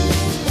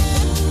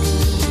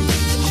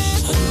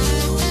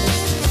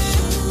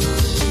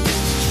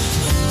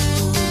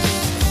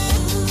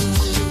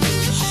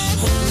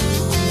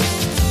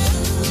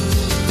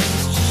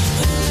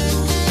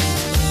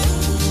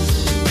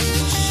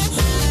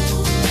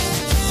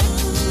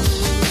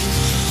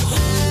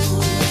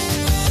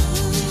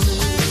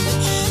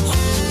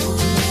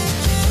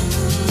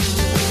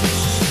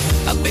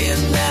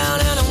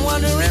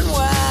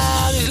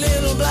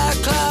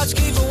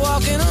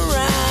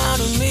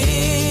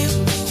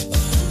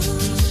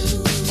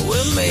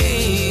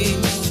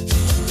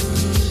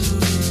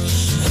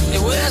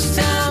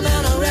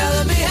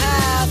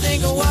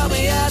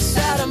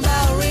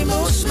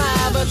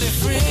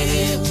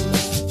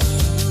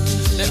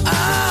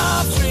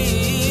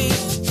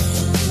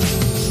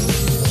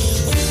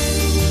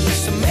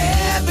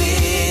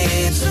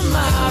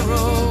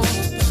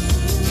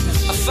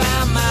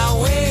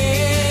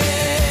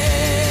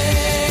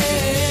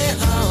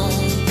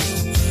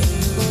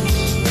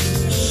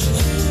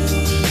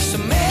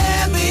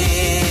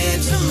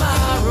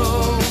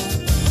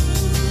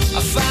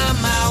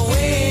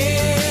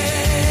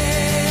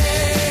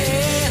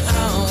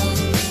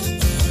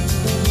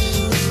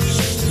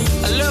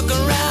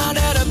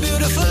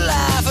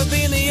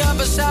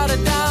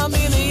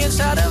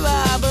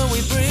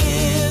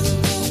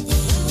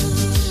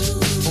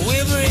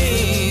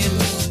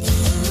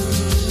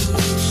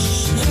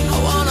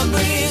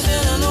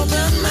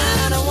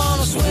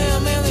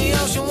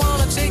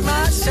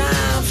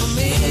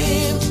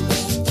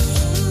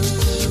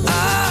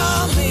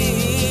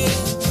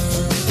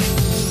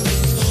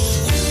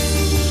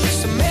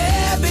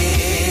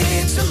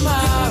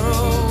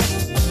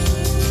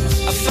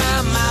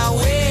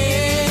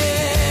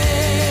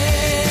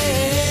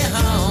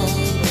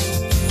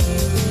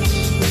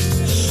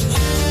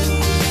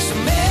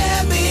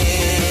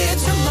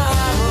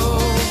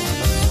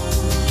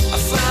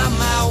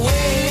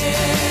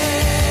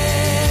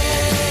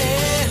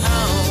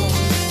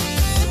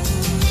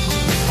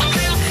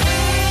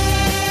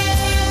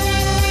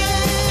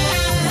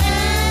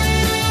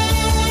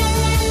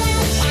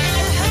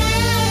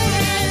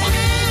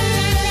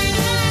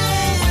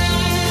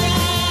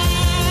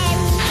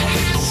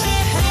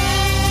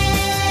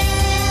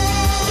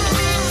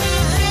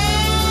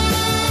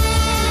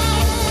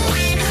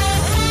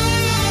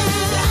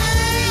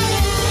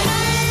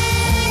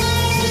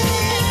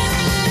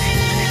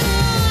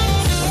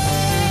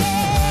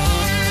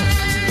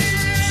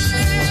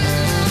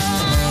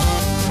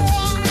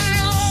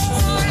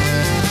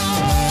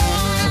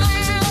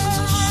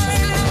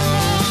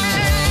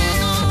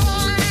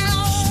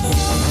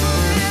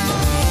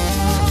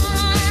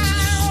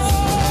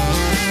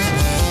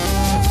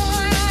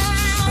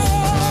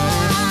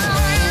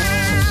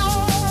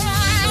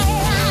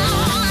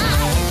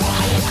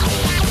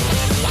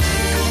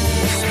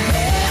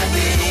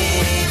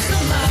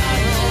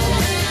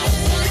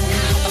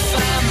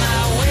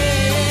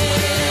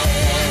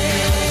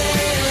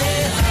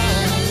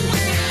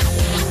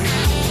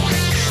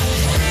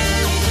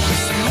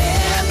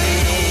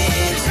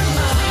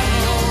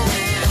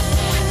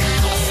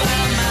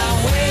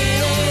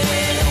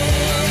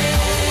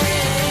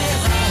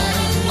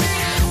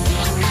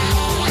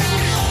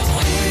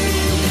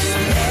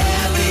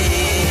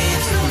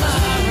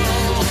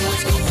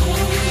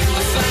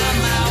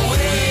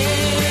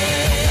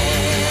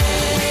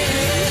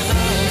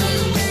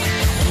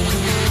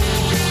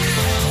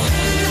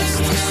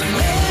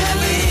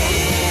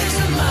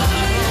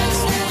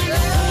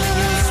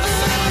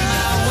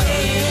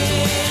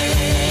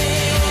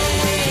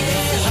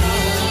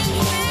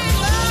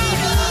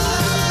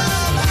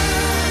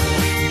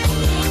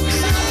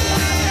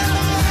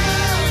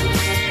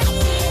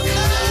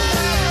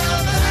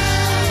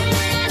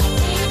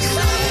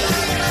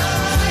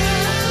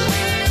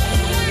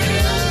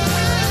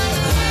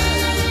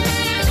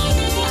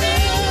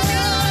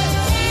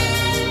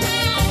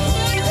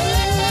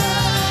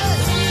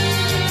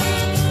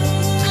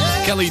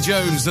 Kelly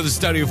Jones and the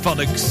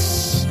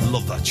Stereophonics.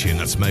 Love that tune.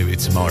 That's maybe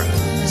tomorrow.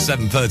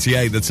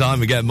 7:38 the time.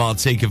 We get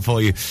Martika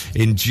for you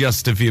in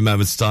just a few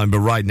moments' time. But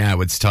right now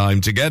it's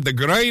time to get the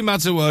grey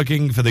matter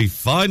working for the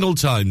final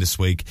time this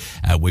week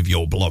with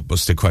your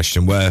blockbuster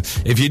question, where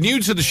if you're new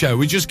to the show,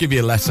 we just give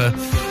you a letter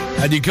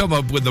and you come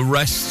up with the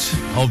rest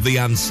of the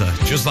answer,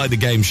 just like the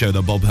game show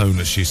that Bob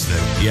Honus used to do,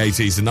 the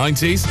 80s and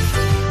 90s.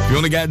 If you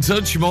want to get in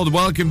touch, you're more than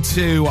welcome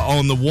to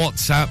on the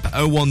WhatsApp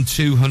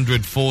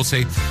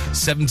 01240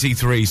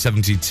 73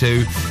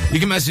 72. You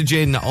can message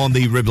in on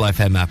the Ribble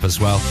FM app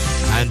as well.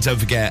 And don't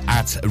forget,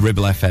 at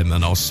Ribble FM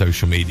and our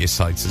social media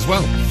sites as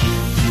well.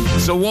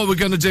 So what we're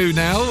going to do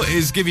now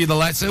is give you the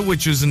letter,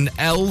 which is an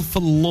L for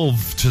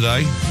love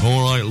today.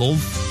 All right,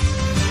 love.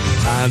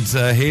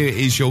 And here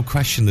is your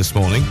question this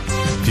morning.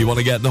 If you want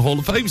to get in the Hall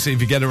of Fame, see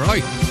if you get it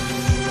right.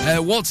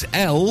 What's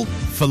L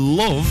for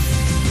love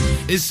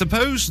is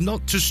supposed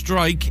not to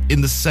strike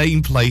in the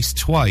same place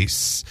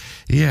twice?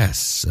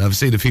 Yes, I've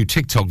seen a few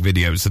TikTok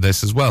videos of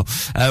this as well.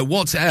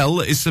 What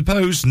L is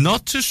supposed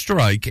not to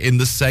strike in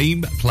the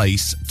same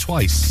place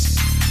twice?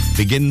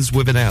 Begins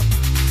with an L.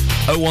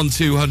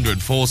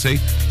 01240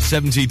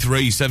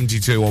 73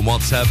 72 on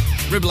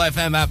WhatsApp. Ribble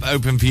FM app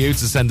open for you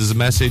to send us a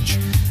message,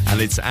 and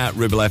it's at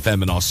Ribble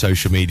FM and our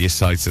social media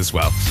sites as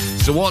well.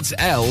 So what's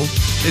L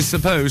is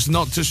supposed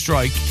not to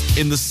strike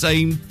in the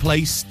same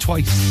place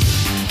twice?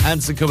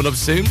 Answer coming up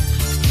soon.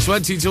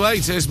 20 to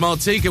 8 is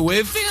Martika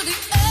with...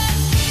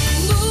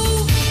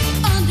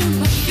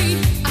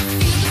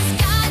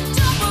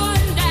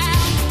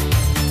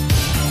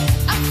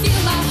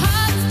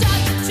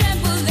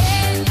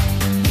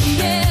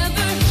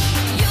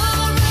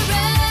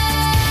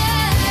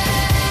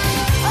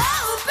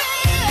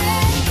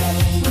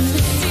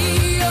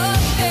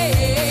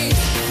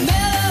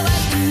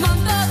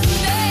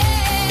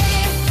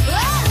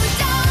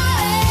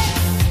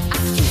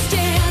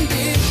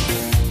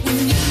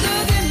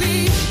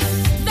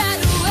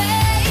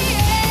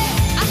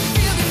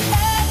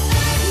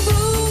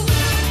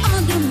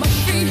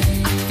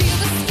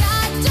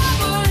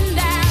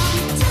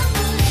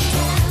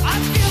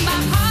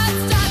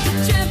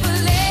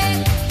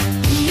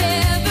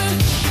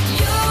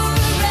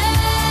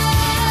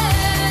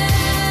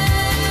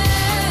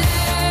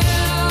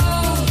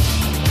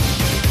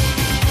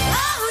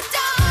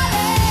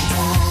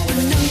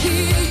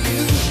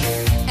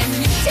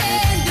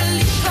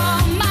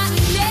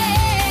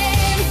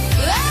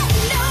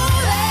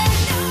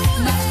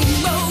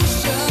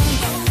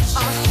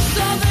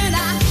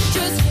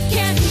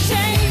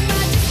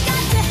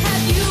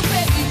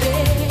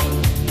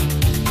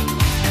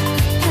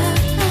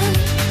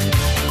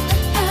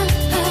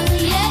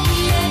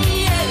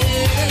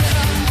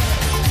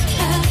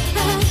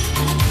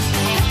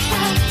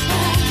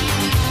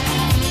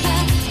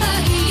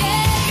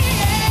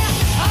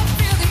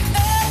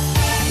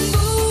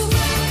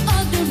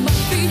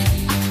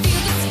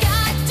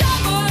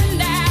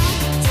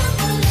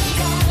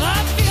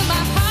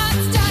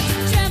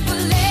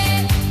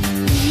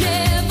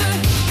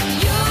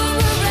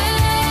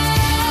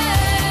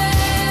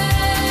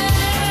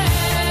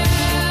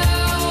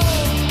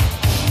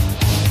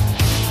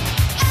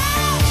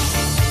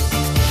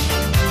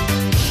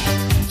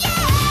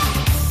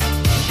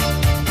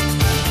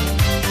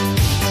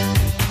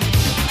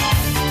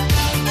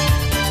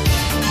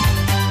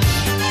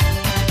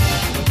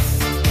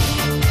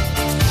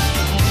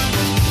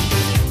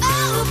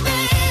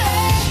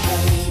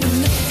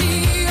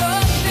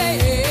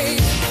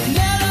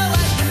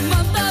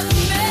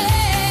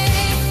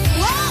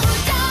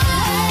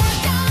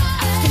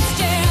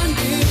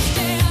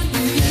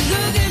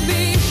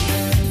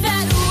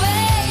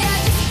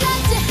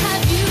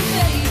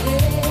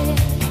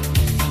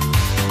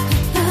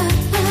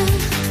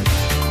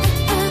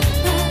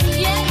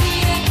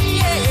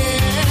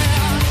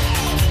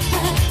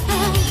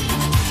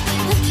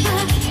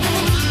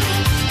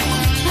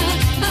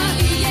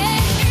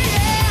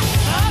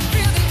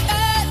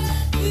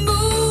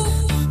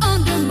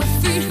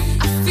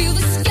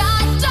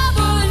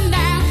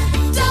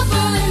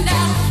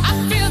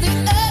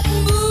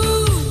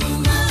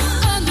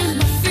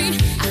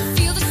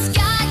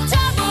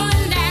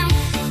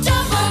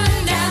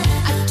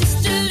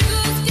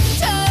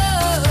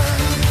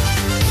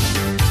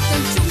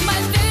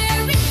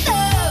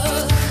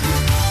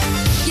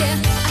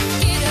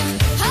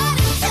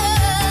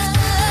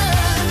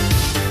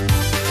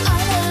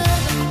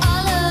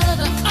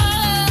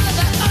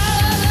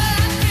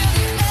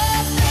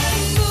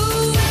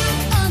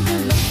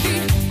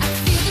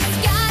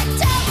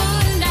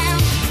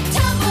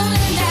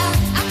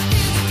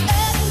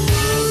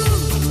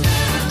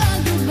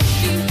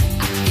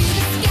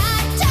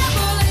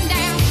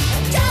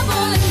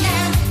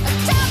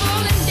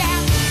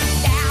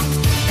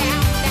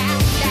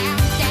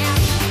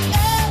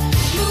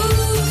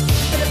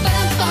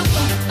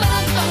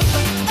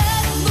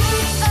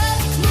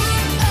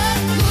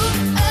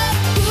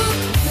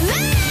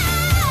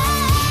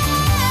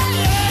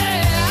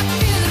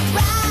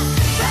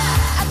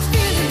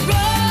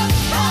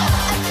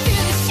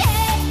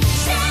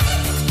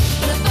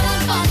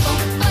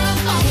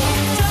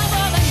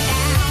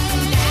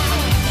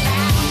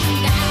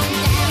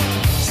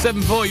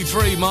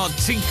 7:43,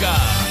 Martika.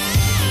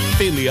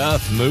 Feel the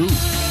earth move.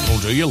 Or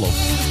do you, love?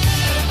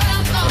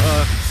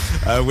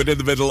 We're in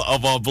the middle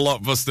of our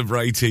blockbuster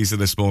break teaser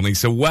this morning,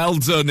 so well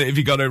done if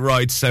you got it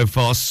right so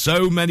far.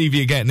 So many of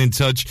you getting in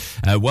touch.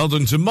 Well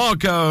done to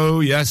Marco.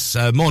 Yes,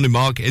 morning,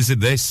 Mark. Is it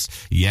this?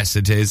 Yes,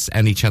 it is.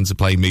 Any chance of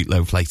playing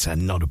Meatloaf later?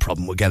 Not a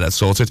problem. We'll get that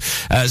sorted.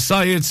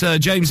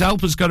 Syed James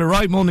Alper's got it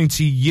right. Morning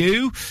to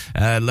you.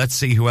 Let's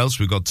see who else.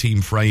 We've got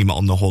Team Frame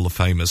on the Hall of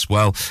Fame as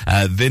well.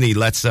 Vinny,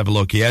 let's have a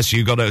look. Yes,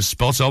 you got a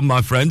spot on,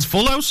 my friends.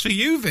 Full house for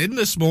you, Vin,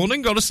 this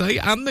morning, got to say,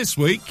 and this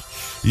week.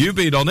 You've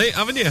been on it,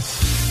 haven't you?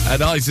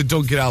 And Isaac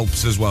Duncan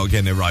Alps as well,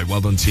 getting it right.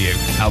 Well done to you.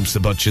 Alps the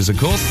Butchers, of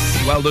course.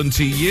 Well done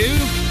to you.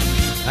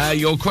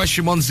 Your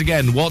question once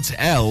again, what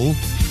L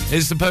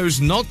is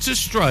supposed not to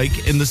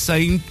strike in the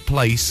same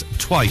place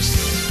twice?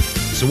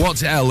 So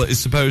what L is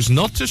supposed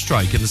not to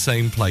strike in the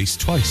same place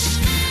twice?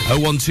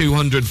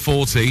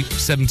 01240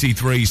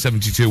 73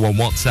 72 on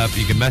WhatsApp.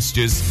 You can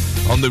message us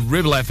on the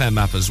Ribble FM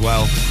app as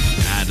well.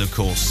 And, of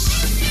course,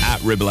 at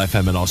Ribble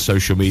FM and our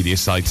social media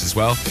sites as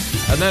well.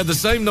 And they're the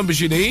same numbers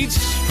you need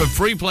for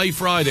Free Play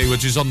Friday,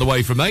 which is on the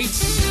way from 8.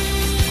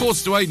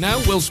 7:45 now.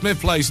 Will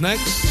Smith plays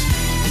next.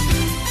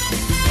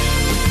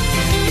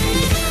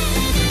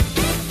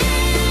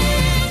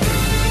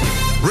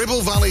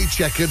 Ribble Valley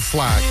Checkered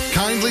Flag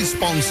kindly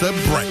sponsor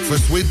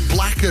Breakfast with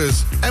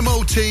Blackers.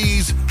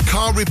 MOTs,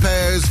 car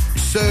repairs,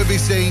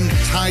 servicing,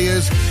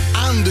 tyres,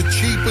 and the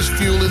cheapest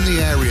fuel in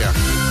the area.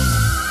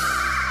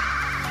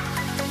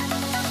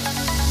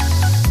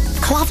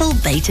 Clavel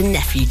Bait and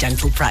Nephew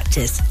Dental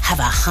Practice have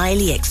a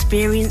highly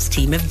experienced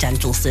team of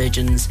dental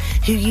surgeons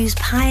who use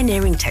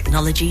pioneering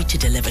technology to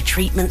deliver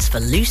treatments for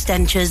loose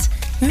dentures,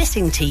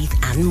 missing teeth,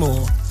 and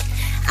more.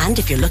 And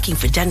if you're looking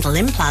for dental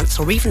implants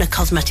or even a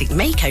cosmetic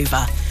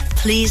makeover,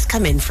 please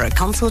come in for a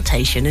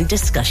consultation and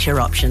discuss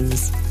your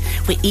options.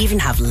 We even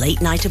have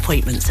late night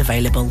appointments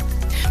available.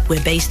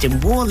 We're based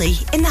in Worley,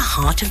 in the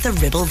heart of the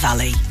Ribble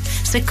Valley.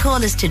 So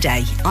call us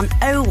today on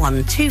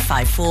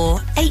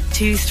 01254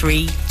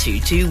 823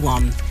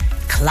 221.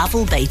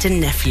 Clavel Bait and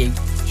Nephew.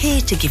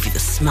 Here to give you the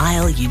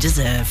smile you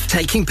deserve.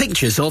 Taking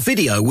pictures or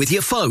video with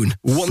your phone?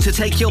 Want to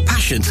take your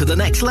passion to the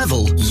next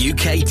level?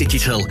 UK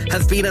Digital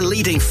have been a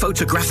leading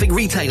photographic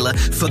retailer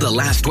for the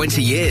last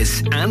 20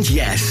 years. And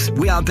yes,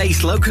 we are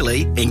based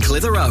locally in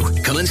Clitheroe.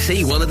 Come and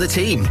see one of the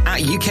team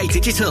at UK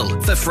Digital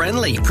for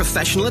friendly,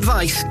 professional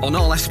advice on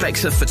all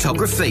aspects of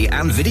photography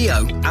and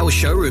video. Our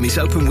showroom is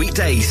open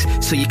weekdays,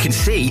 so you can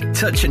see,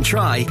 touch and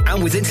try.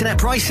 And with internet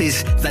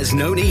prices, there's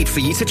no need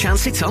for you to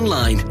chance it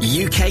online.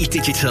 UK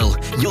Digital,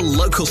 your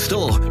local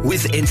store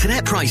with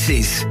internet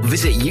prices.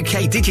 Visit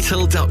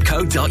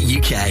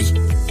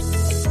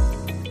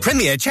ukdigital.co.uk.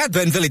 Premier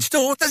Chatburn Village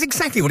Store does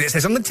exactly what it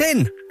says on the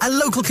tin. A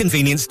local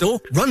convenience store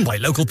run by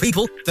local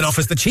people that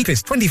offers the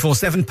cheapest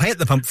 24/7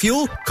 pay-at-the-pump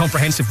fuel,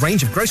 comprehensive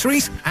range of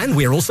groceries, and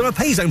we're also a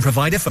pay zone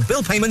provider for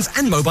bill payments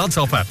and mobile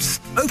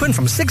top-ups. Open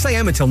from 6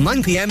 a.m. until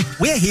 9 p.m,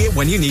 we're here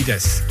when you need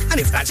us. And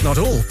if that's not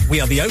all,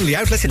 we are the only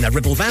outlet in the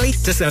Ribble Valley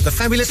to serve the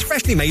fabulous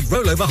freshly made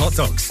rollover hot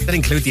dogs that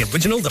include the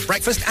original, the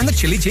breakfast, and the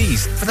chili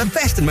cheese for the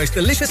best and most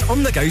delicious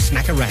on-the-go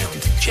snack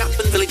around.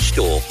 Chatburn Village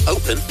Store,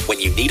 open when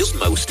you need us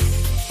most.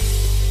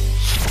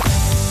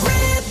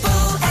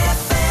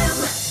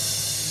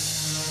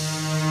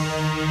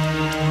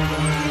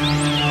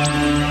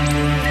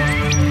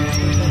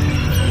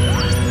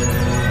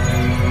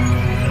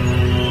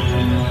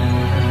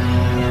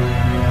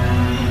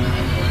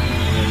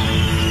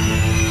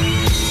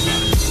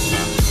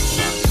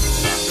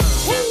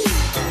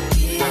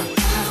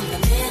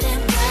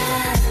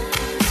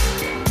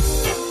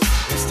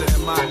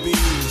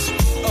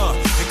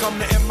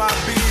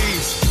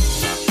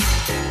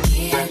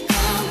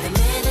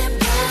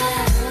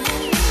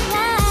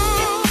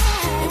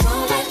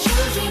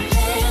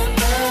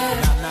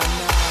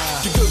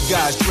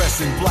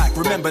 Dressed in black,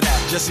 remember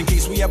that, just in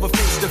case we ever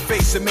face to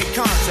face and make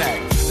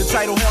contact. The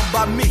title held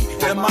by me,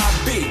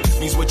 MIB,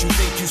 means what you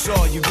think you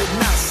saw, you did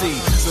not see.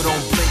 So don't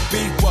blink,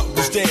 be what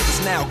was dead is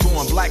now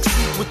gone. Black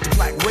suit with the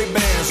black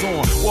Ray-Bans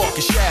on, walk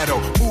in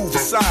shadow, move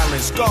in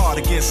silence, guard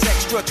against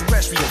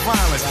extraterrestrial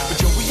violence. But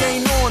yo, we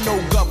ain't on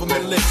no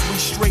government list, we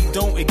straight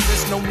don't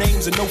exist, no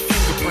names and no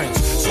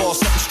fingerprints. Saw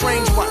something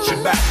strange, watch your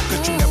back,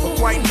 cause you never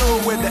quite know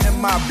where the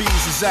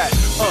MIBs is at.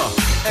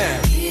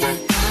 And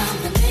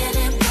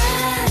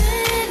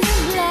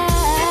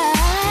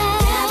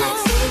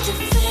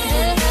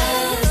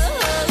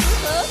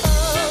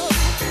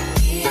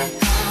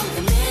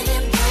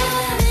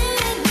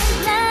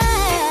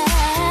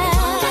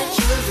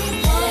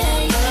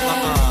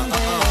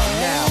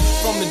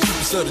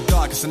brightest of the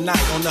darkest of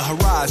night on the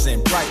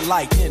horizon. Bright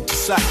light into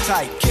sight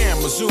tight.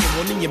 Camera zoom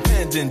on the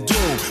impending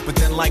doom. But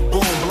then like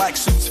boom, black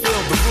suits fill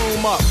the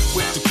room up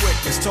with the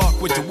quickness.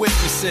 Talk with the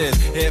witnesses.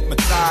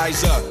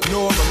 Hypnotizer,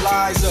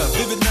 normalizer.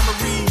 Vivid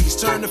memories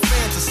turn to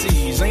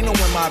fantasies. Ain't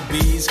knowing my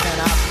bees, can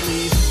I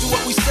please? Do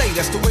what we say,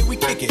 that's the way we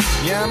kick it.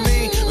 Yeah, I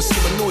mean, or see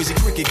a noisy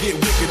cricket get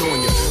wicked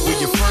on you. We're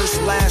your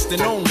first, last,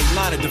 and only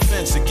line of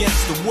defense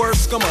against the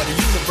worst scum of the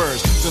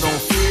universe. So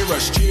don't fear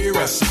us, cheer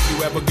us. If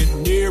you ever get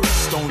near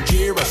us, don't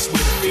jeer us. We're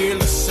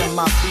fearless. And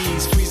my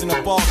bees freezing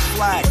up all the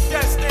flag. What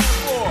that stand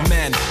for?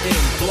 Men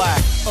in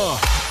black.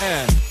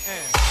 And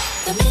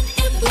the men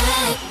in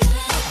black.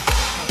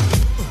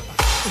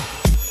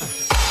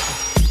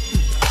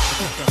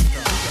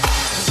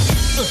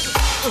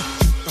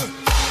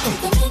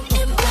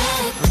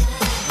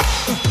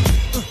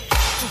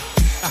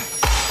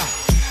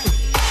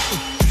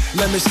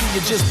 let me see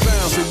you just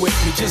bounce it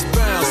with me, just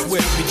bounce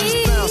with me,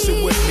 just bounce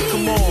it with me.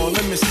 Come on,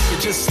 let me see you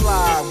just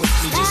slide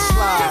with me, just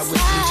slide with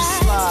me, just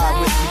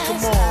slide with me.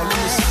 Come on, let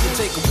me see you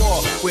take a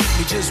walk with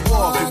me, just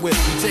walk it with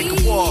me, take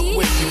a walk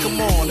with me. Come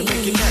on, and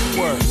make your neck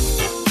work.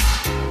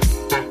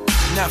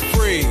 Now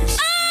freeze.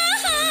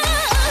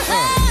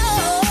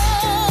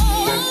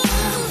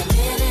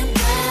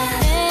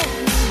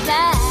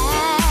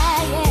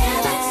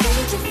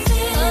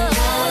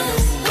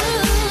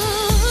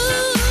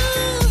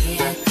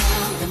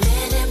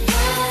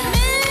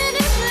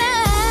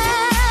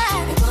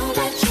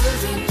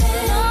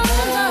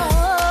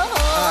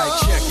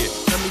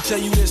 Tell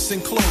you this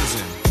in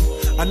closing.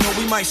 I know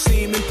we might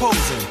seem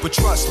imposing, but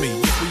trust me,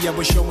 if we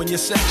ever show in your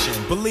section,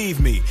 believe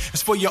me,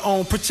 it's for your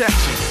own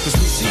protection. Cause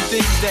we see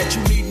things that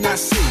you need not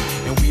see,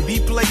 and we be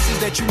places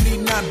that you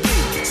need not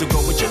be. So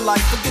go with your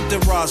life, forget the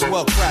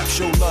Roswell crap,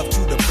 show love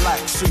to the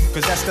black suit,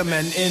 cause that's the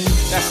men in,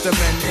 that's the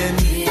men in.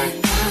 Here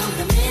come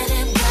the men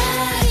in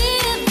black.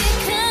 Here they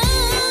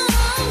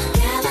come.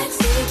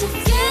 Galaxy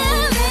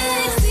defenders.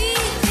 Galaxy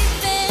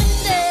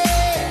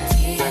defenders.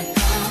 Here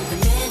come the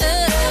men in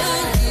black.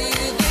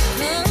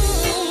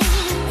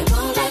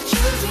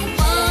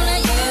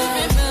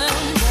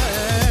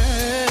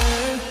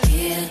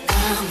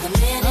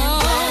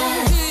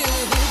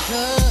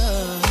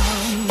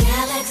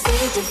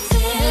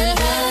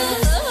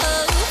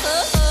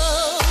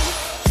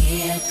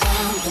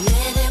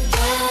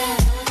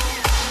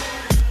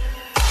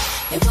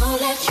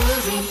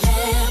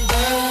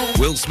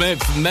 Will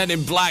Smith, Men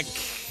in Black,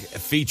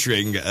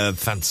 featuring a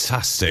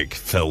fantastic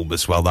film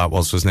as well. That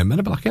was, wasn't it? Men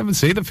in Black. I haven't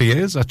seen it for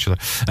years, actually.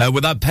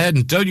 With that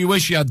pen. Don't you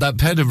wish you had that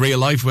pen in real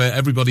life where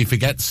everybody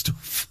forgets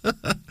stuff?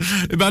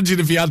 Imagine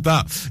if you had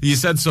that. You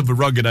said something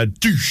wrong and then,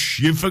 douche,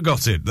 you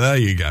forgot it. There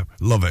you go.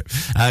 Love it.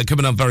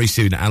 Coming up very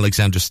soon,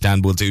 Alexandra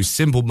Stan will do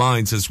Simple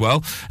Minds as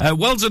well.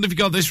 Well done if you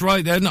got this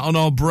right then on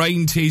our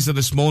brain teaser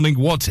this morning.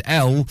 What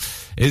L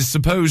is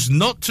supposed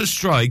not to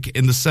strike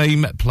in the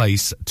same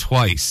place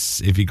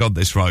twice? If you got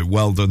this right,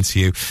 well done to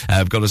you.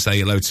 I've got to say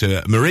hello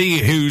to Marie,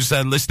 who's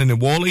listening in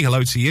Whalley.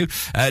 Hello to you.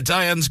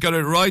 Diane's got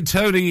it right.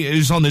 Tony,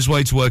 who's on his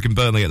way to work in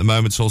Burnley at the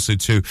moment. Also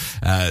to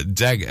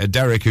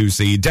Derek, who's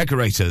the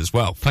decorator as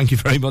well. Thank you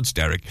very much,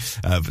 Derek,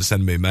 for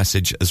sending me a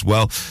message as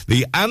well.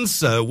 The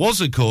answer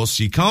was, of course,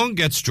 you can't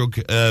get struck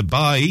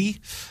by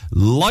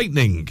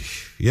lightning.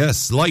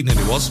 Yes, lightning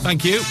it was.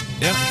 Thank you.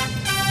 Yeah.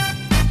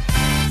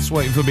 Just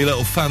waiting for me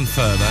little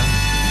fanfare there.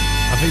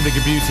 I think the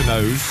computer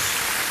knows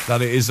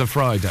that it is a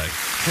Friday.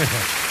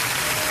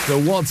 So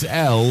what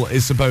L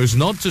is supposed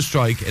not to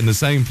strike in the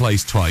same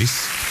place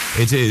twice?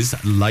 It is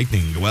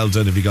lightning. Well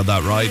done if you got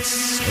that right.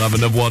 We'll have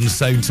another one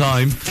same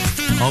time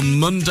on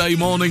Monday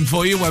morning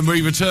for you when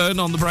we return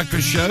on The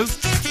Breakfast Show.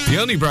 The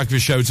only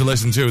breakfast show to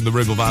listen to in the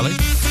Ribble Valley.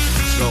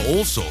 It's got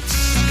all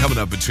sorts coming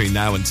up between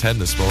now and 10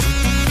 this morning.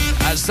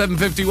 At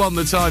 7:51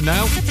 the time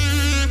now.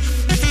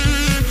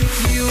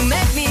 You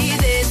make me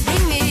this,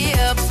 bring me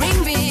up,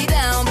 bring me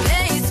down,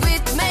 play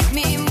sweet, make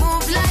me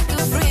move like a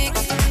freak.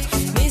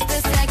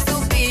 Mr.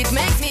 Saxo beat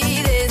makes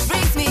me this,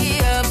 brings me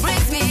up,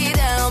 brings me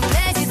down,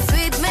 play it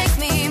sweet, makes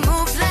me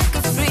move like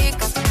a freak.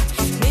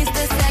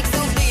 Mr.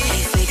 Saxo beat.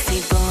 Hey,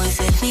 sexy boy,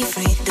 set me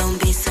free, don't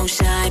be so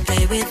shy,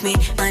 play with me,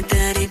 my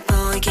dirty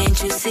boy,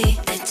 can't you see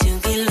that you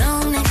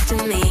belong next to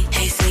me?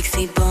 Hey,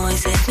 sexy boy,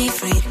 set me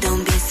free,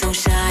 don't be so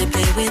shy,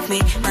 play with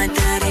me, my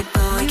dirty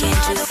boy,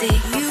 can't you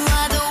see? You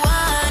are the one.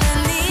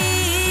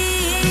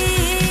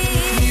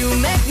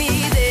 Make me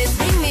this,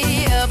 bring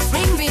me up,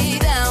 bring me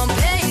down,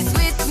 play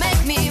sweet,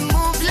 make me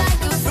move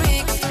like a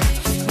freak.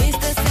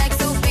 Mr.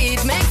 Saxo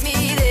beat makes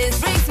me this,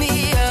 brings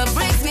me up,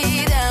 brings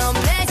me down,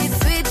 play it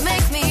sweet,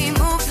 makes me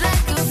move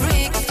like a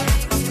freak.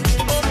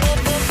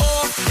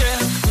 Oh,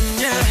 yeah,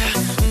 yeah,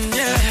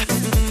 yeah,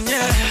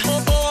 yeah.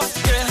 Oh,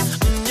 yeah,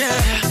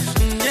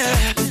 yeah,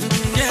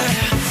 yeah.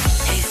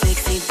 Hey,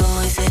 sexy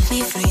boy, set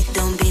me free,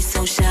 don't be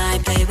so shy,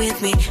 play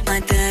with me, my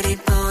dirty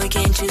boy,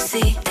 can't you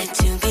see that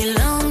you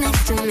belong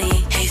next to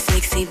me? Hey,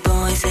 sexy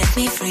boy, set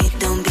me free,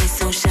 don't be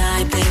so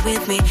shy, play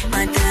with me,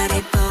 my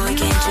dirty boy,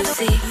 can't you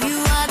see?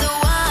 You are the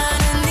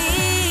one I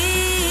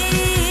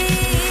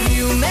need.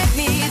 You make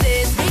me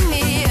this, bring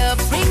me up,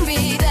 bring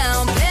me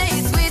down,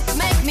 play sweet,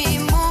 make me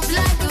move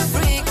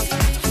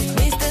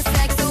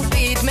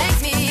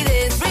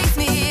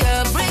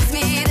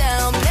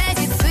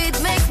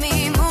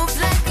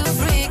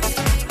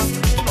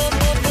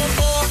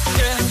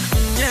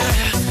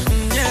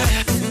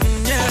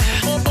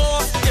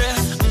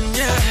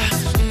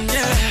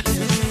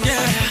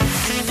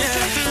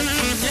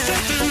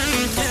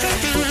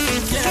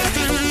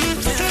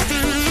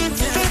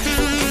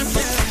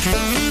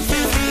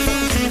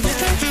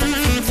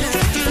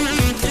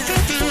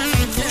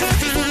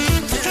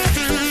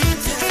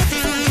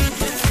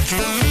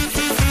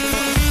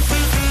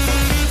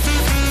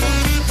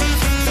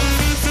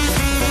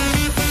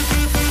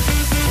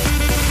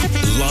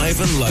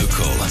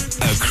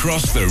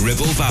across the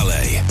Ribble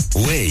Valley.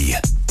 We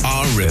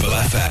are Ribble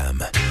FM.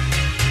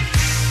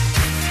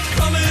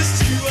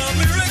 Promised you a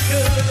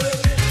miracle.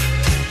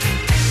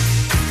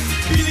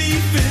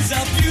 Belief is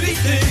a beauty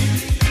thing.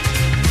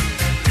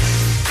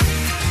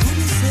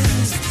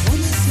 Promises,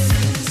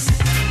 promises.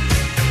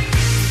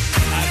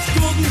 As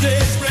golden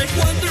days break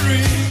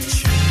wondering.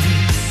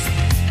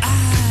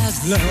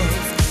 As love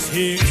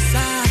takes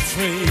our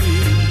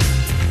train.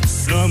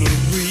 Summer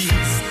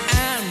breeze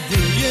and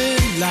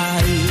brilliant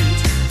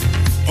light.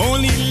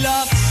 Only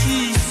love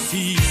she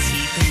sees,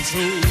 he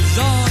controls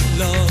all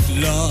love.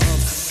 Love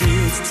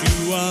sails to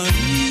a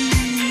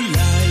new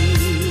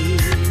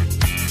life.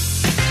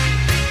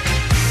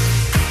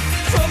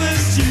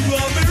 Promised you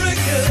a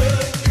miracle.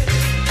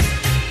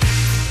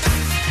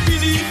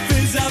 Belief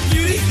is a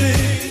beauty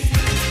thing.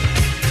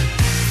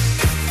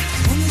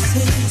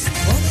 Promises,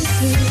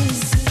 promises.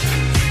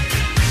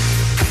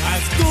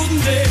 As golden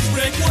days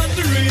break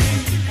wondering.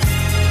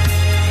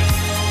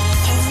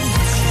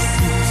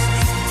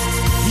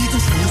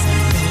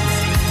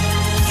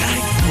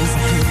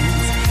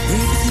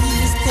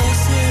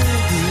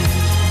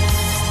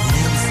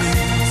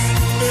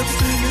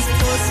 Everything is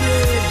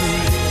possible.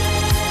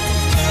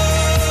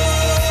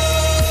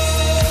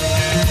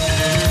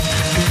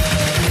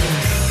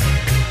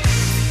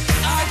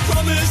 I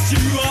promised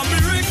you a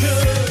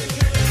miracle.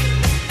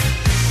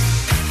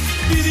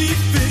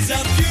 Belief is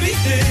a beauty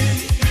thing.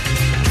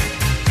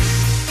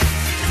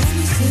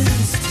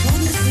 Promises,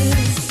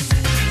 promises.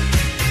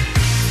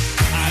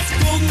 As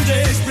golden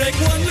days break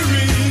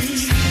wondering.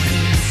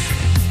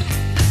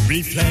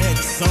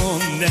 Reflects on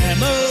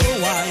them a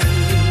while.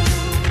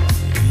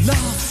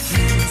 Love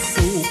sleeps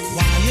so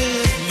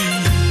quietly,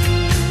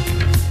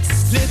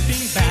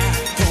 slipping back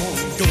on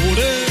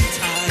golden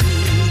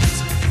tides,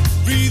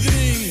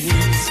 breathing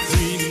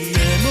windscreen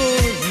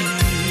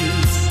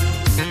memories.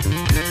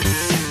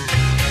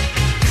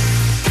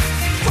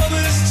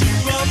 Promised you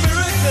a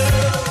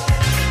miracle.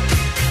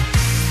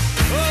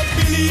 A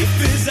belief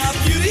is a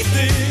beauty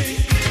thing.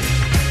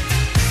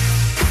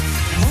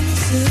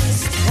 Promises,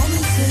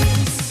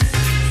 promises.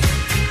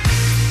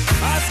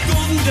 As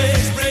golden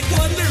days break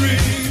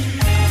wondering.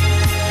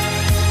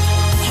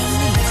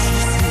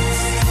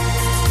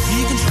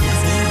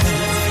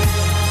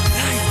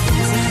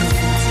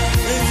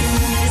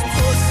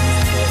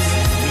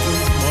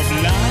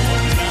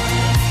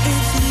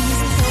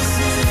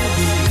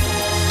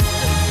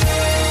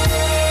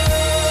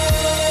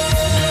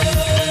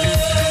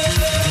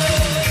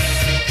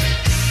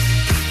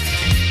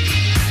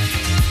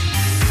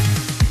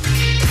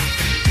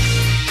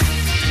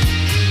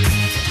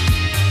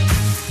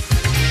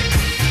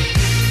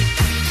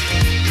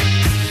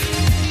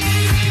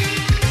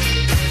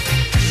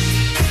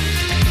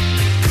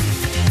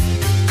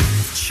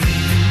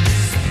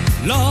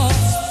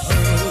 Lost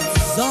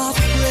pearls of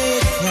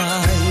great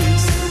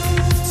price.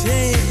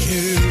 Take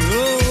care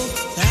of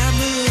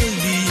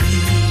family.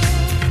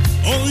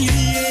 Only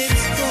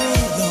it's for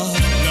love,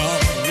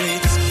 love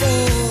waits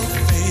for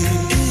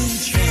fame.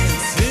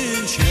 In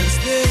chance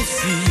they'll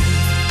see.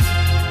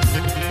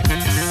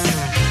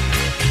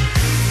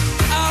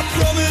 I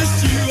promised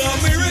you a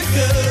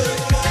miracle.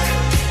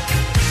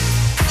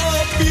 A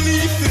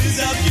belief is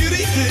a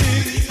beauty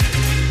thing.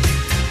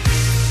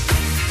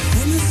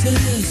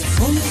 Promises,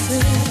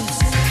 promises.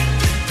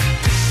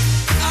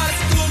 As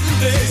golden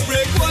days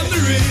break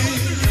wondering.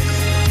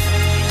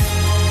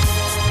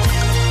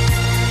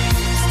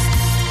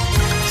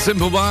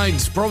 Simple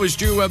Minds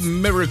promised you a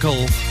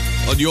miracle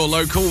on your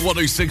local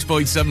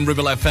 106.7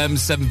 Ribble FM,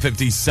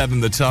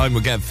 7:57 the time.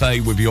 We'll get Faye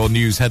with your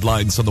news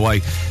headlines on the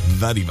way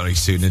very, very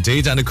soon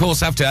indeed. And of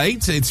course, after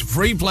 8, it's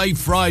Free Play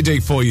Friday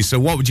for you. So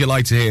what would you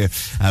like to hear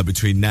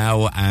between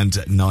now and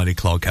 9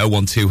 o'clock?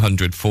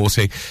 01200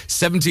 40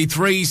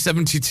 73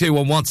 72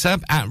 on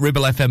WhatsApp, at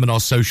Ribble FM and our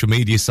social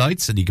media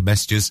sites. And you can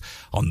message us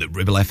on the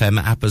Ribble FM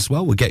app as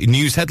well. We'll get your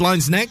news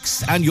headlines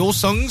next and your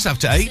songs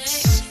after 8.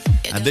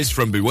 And this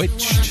from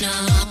Bewitched.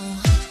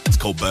 It's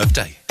called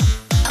Birthday.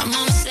 I'm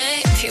gonna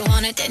say if you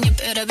want it, then you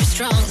better be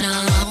strong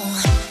now.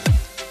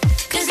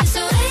 'Cause it's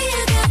the way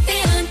you got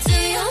me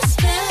under your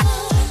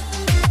spell.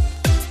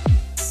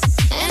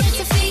 And it's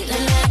a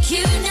feeling like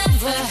you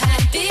never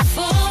had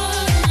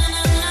before.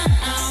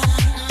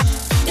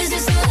 This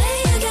is the way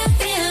you got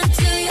me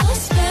under your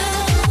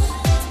spell.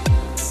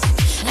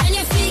 And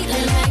you're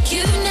feeling like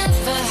you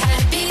never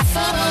had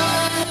before.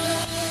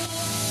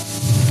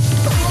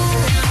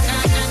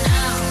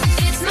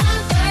 It's my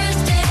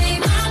birthday,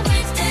 my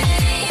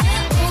birthday.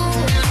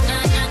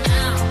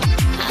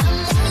 I'm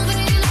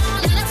moving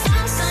on and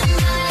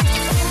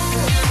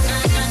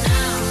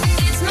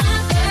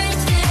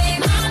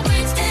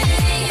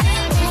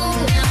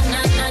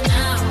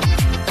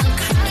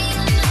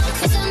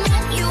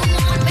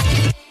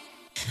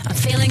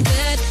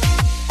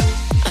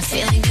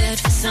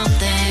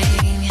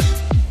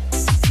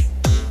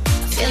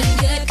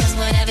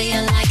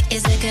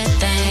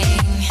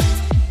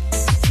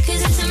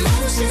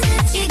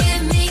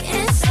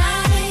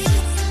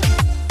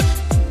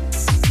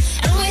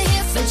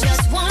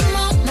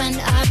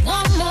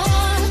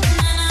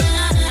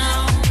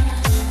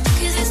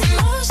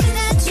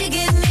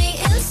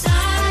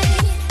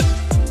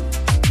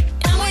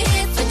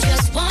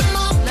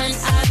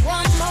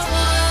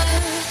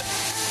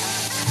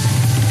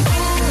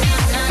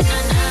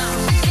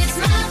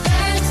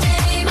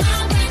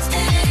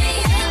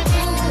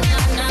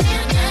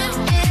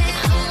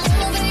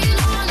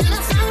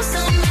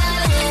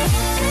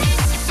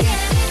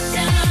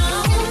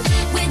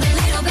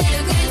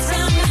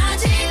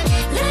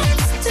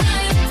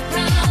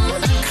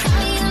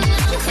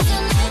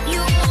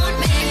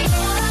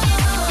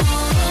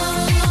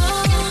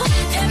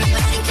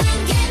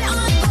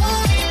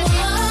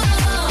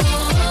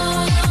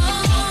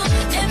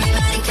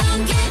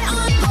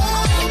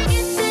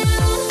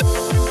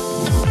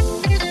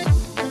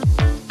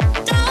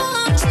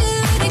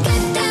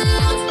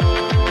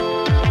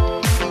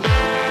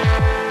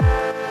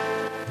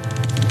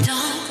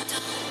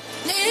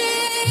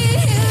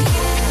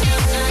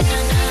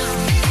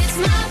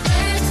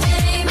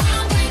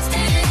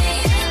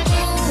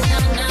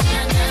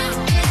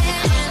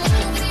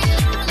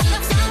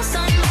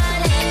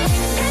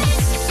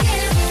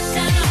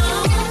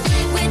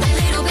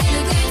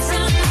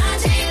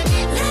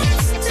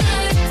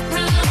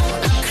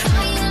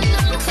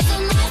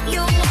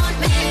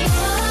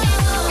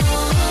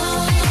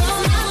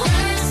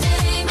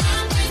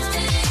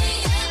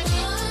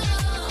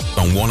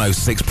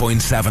 106.7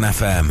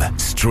 FM,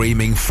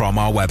 streaming from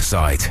our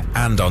website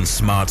and on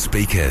smart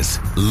speakers.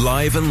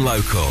 Live and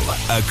local,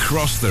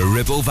 across the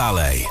Ribble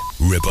Valley.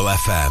 Ribble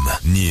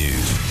FM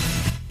News.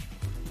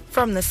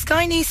 From the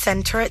Sky News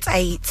Centre at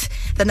 8.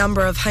 The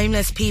number of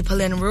homeless people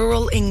in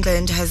rural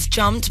England has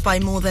jumped by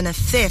more than a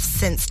fifth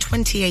since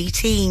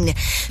 2018.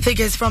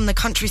 Figures from the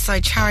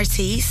countryside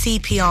charity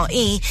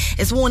CPRE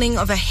is warning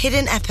of a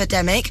hidden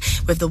epidemic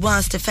with the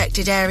worst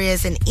affected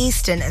areas in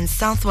eastern and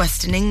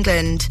southwestern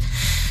England.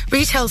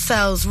 Retail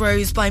sales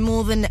rose by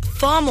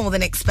far more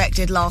than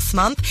expected last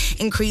month,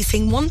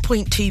 increasing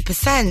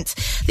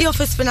 1.2%. The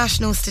Office for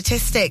National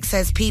Statistics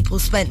says people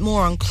spent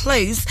more on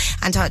clothes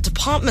and at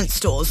department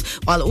stores,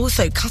 while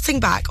also cutting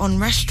back on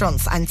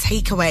restaurants and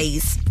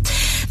takeaways.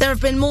 There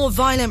have been more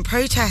violent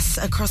protests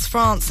across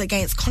France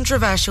against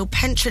controversial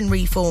pension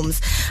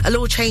reforms. A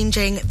law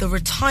changing the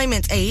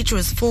retirement age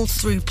was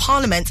forced through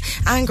Parliament,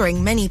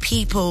 angering many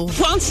people.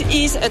 France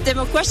is a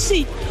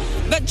democracy,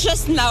 but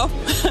just now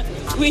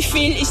we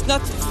feel it's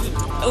not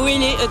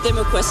really a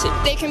democracy.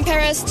 They compare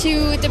us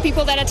to the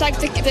people that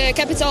attacked the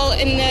Capitol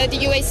in the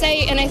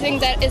USA, and I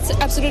think that it's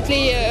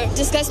absolutely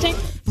disgusting.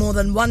 More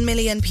than 1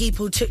 million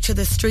people took to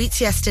the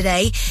streets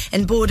yesterday.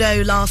 In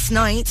Bordeaux last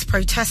night,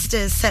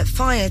 protesters set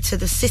fire to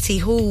the City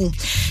Hall.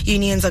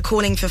 Unions are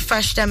calling for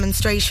fresh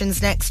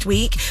demonstrations next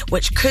week,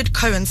 which could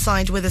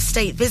coincide with a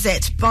state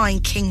visit by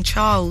King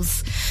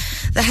Charles.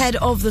 The head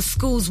of the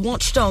school's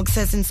watchdog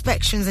says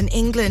inspections in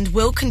England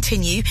will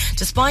continue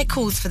despite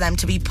calls for them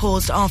to be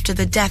paused after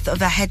the death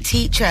of a head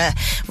teacher.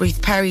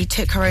 Ruth Perry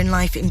took her own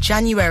life in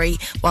January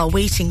while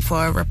waiting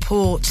for a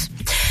report.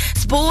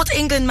 Sport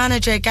England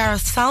manager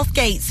Gareth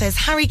Southgate says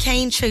Harry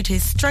Kane showed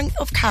his strength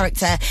of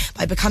character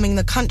by becoming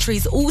the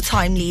country's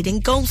all-time leading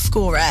goal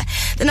scorer.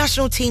 The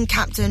national team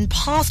captain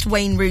passed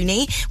Wayne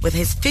Rooney with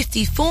his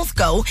 54th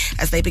goal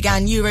as they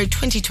began Euro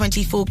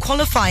 2024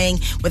 qualifying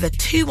with a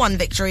 2-1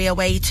 victory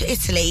away to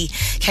Italy.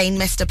 Kane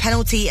missed a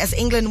penalty as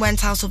England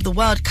went out of the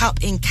World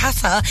Cup in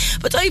Qatar,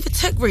 but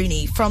overtook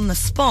Rooney from the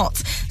spot.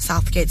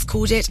 Southgate's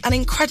called it an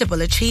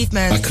incredible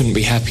achievement. I couldn't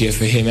be happier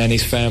for him and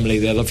his family.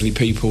 They're lovely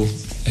people.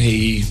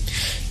 He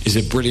is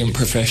a brilliant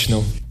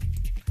professional.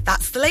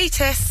 That's the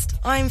latest.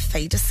 I'm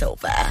Faye De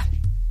Silva.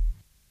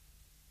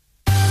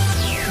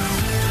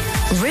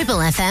 Ribble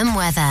FM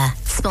weather,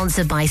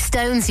 sponsored by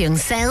Stones Young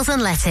Sales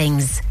and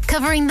Lettings,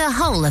 covering the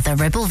whole of the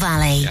Ribble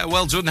Valley. Yeah,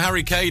 well done,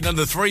 Harry Kane and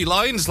the 3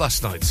 Lions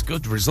last night. It's a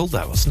good result,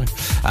 that, wasn't it?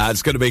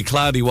 It's going to be a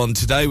cloudy one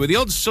today with the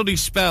odd sunny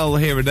spell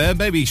here and there,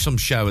 maybe some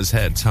showers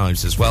here at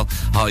times as well.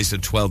 Highs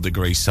of 12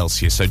 degrees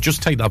Celsius, so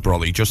just take that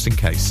brolly just in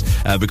case,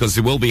 because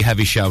there will be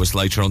heavy showers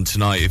later on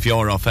tonight. If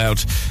you're off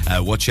out,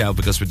 watch out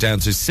because we're down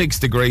to 6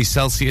 degrees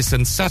Celsius,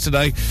 and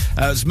Saturday,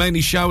 it's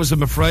mainly showers,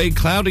 I'm afraid.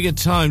 Cloudy at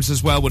times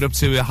as well, with up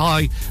to a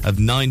high of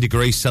 9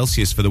 degrees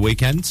Celsius for the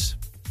weekend.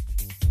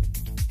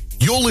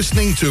 You're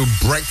listening to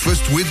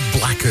Breakfast with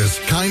Blackers,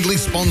 kindly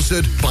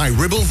sponsored by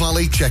Ribble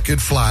Valley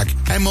Checkered Flag.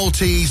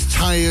 MOTs,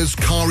 tyres,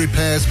 car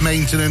repairs,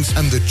 maintenance,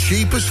 and the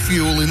cheapest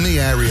fuel in the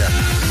area.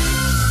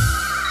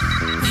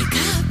 Wake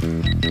up.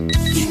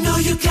 You know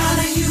you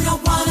gotta, you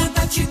don't wanna,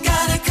 but you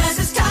gotta, 'cause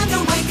it's time to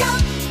wake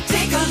up.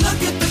 Take a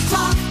look at the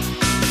clock.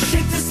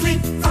 Shake the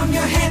sleep from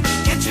your head.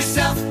 Get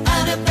yourself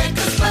out of bed,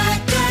 'cause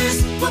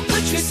Blackers will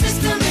put your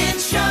system in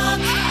shock.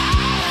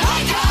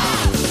 Wake up!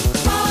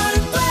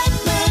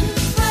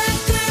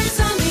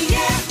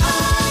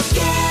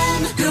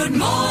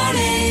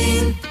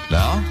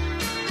 Now,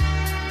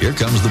 here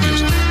comes the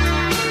music.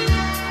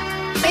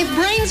 If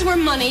brains were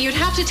money, you'd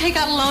have to take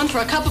out a loan for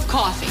a cup of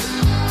coffee.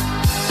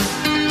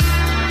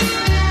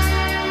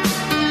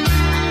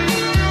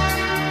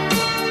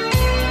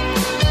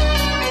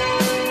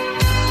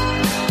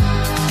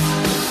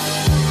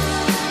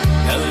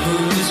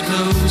 Heaven is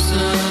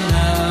closer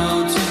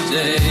now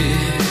today.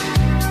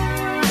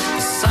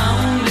 The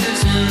sound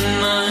is in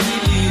my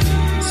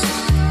ears.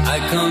 I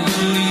can't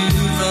believe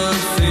the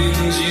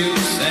things you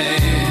say.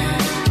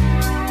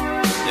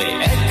 They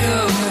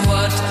echo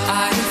what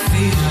I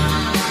feel,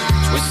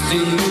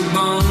 twisting the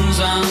bones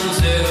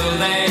until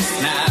they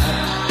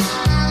snap.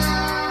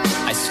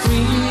 I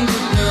scream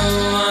but no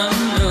one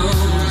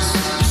knows.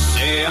 You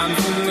say I'm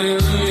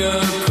familiar,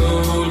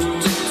 cold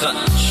to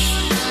touch,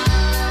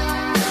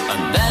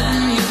 and then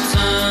you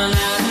turn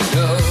and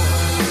go.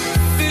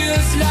 Feel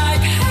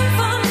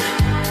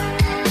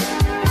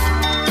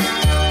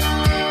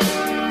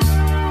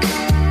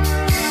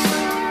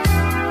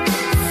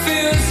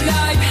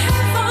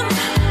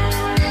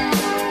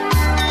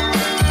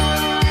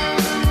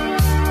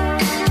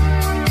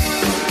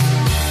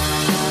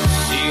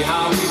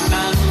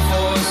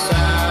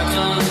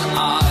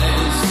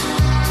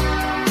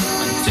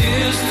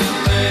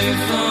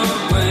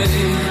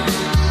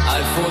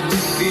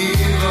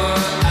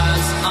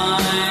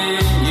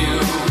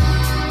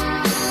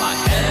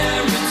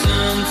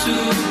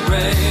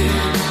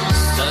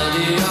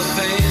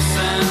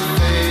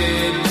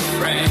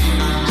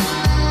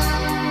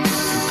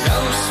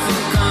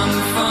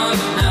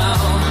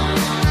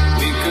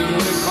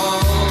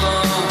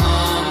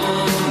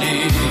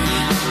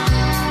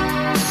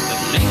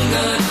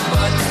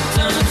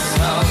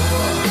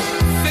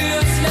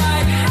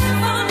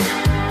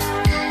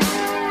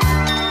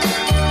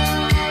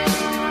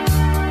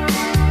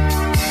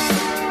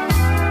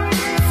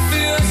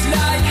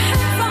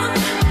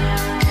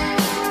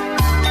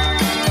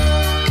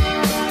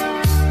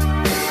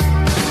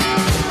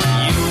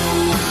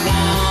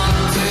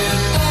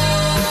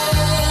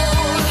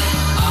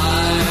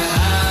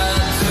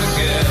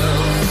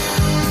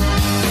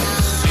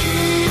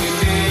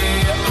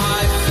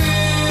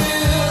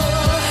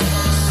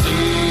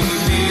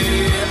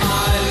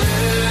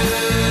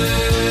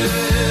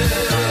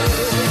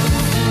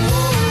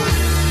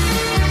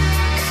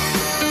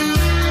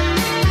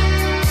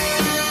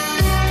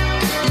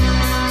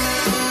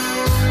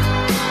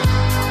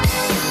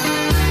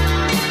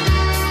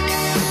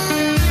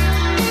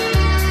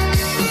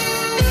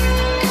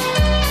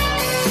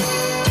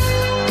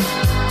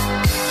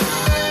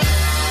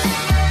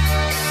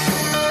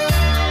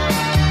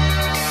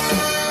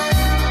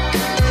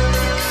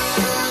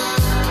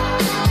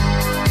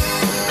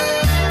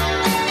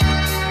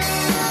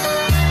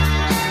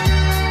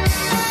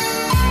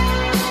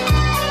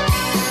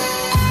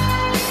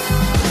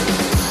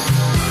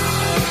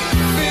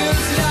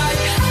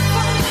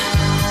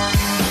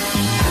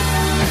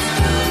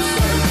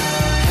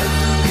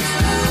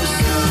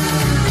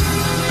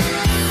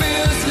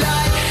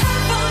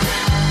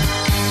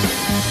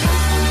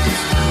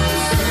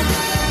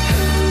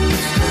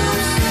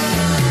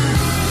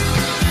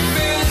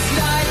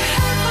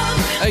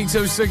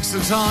 8:06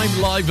 the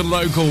time, live and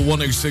local,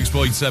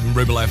 106.7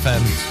 Ribble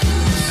FM.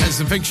 It's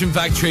the Fiction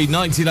Factory,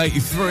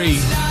 1983.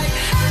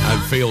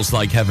 And Feels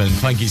Like Heaven.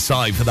 Thank you,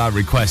 Si, for that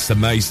request.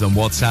 Amazing on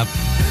WhatsApp.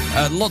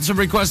 Lots of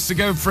requests to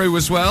go through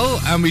as well.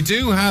 And we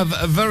do have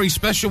a very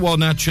special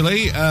one,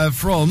 actually,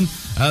 from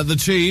the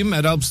team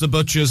at Alps the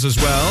Butchers as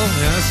well.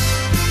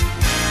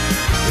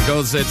 Yes.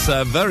 Because it's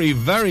a very,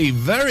 very,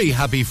 very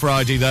happy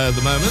Friday there at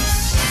the moment.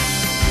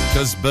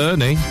 Because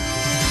Bernie...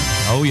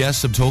 Oh,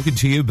 yes, I'm talking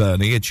to you,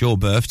 Bernie. It's your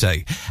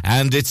birthday.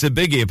 And it's a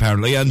biggie,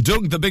 apparently. And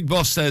Doug, the big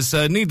boss, says,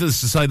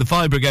 needless to say, the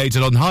fire brigade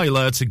are on high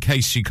alert in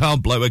case you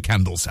can't blow her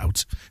candles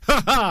out.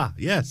 Ha ha!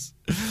 Yes.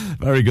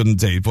 Very good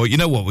indeed. But you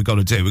know what we've got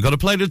to do? We've got to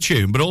play the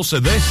tune, but also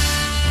this.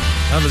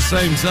 At the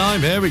same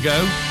time, here we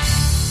go.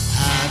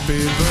 Happy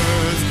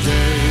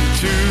birthday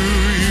to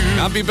you.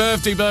 Happy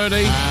birthday,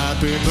 Bernie.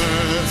 Happy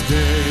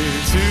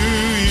birthday to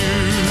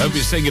you. Hope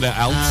you're singing it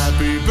out.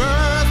 Happy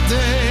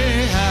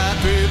birthday,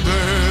 happy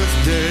birthday.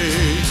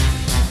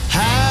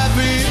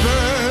 Happy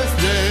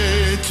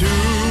birthday to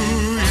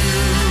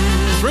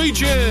you. 3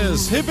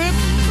 cheers. Hip hip.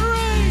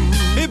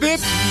 Hooray. Hip hip.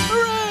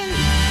 Hooray.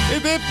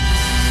 Hip hip.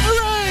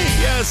 Hooray.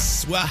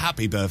 Yes. Well,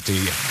 happy birthday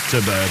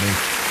to Bernie.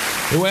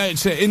 Who,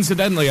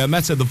 incidentally, I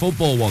met her at the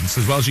football once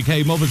as well. She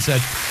came up and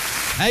said,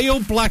 "Hey,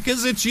 old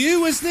Blackers, it's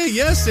you, isn't it?"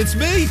 "Yes, it's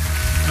me."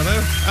 I know.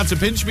 I had to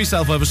pinch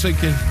myself. I was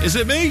thinking, is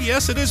it me?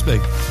 Yes, it is me.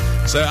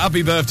 So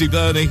happy birthday,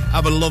 Bernie.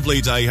 Have a lovely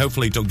day.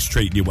 Hopefully Doug's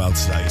treating you well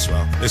today as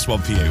well. This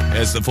one for you.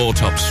 Here's the Four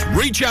Tops.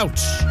 Reach out.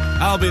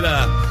 I'll be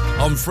there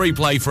on Free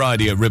Play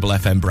Friday at Ribble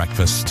FM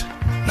Breakfast.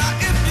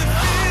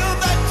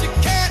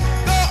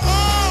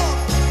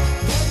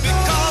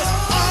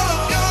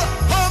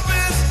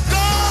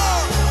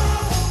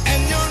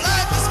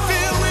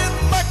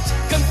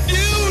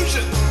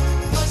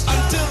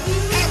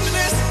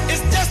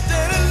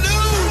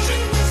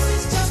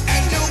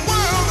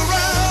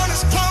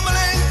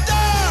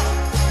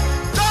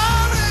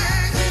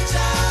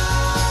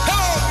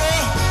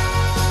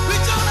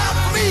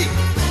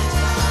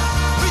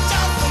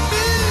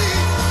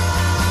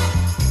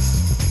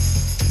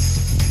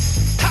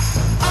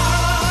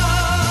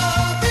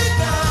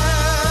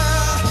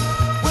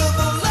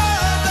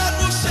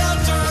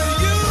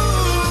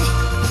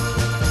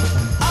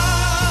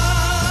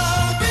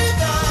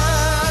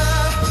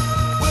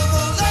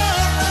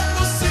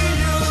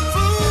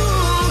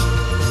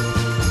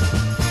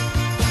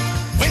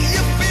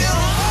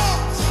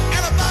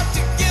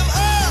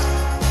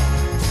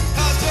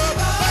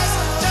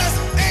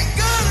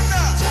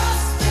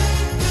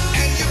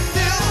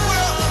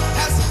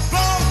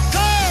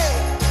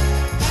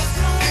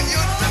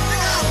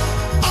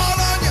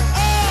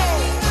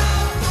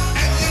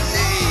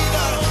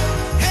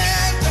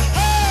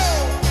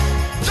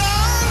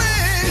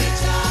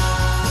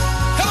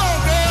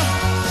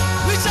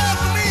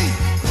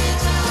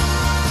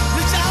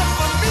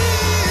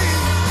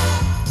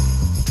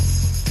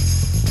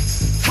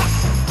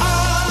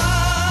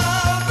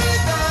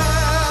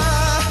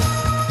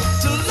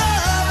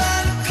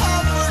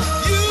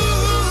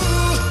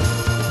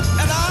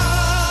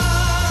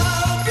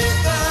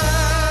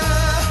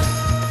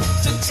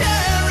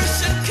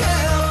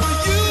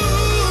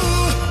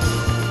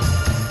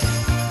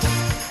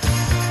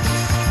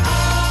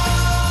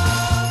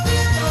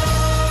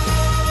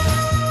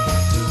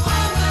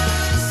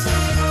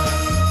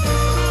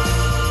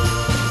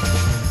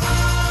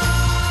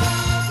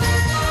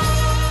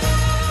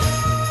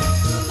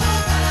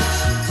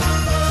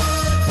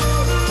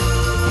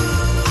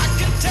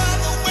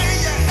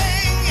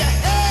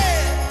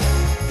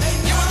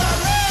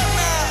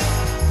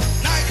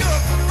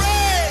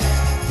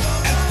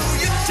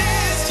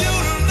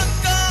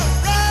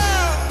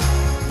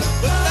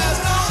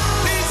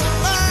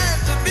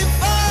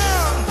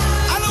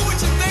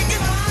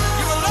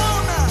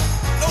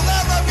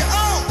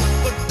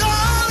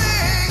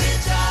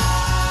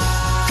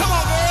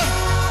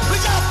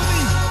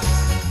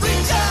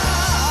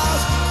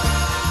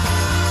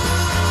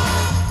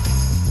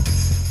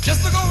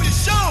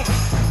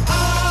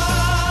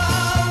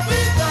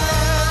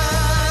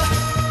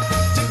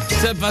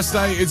 Past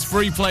 8, it's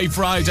Free Play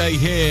Friday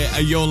here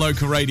at your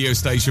local radio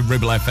station,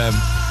 Ribble FM.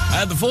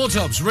 At the Four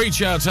Tops,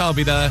 reach out, I'll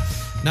be there.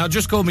 Now,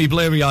 just call me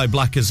Bleary-Eyed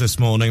Blackers this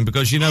morning,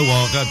 because you know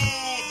what?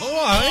 All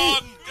right.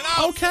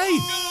 Okay.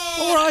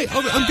 All right.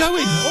 I'm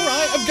going. All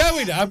right.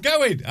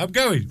 I'm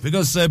going.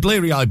 Because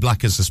Bleary-Eyed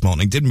Blackers this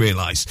morning, didn't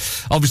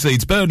realise. Obviously,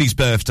 it's Bernie's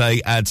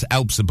birthday at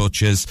Alps the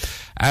Butchers.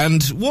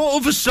 And what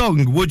other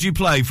song would you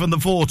play from the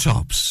Four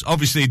Tops?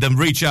 Obviously, then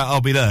reach out,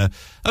 I'll be there.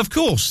 Of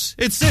course,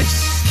 it's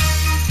this.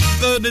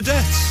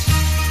 Bernadette.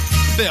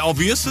 A bit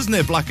obvious, isn't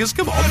it, Blackers?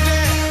 Come on.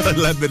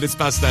 11 minutes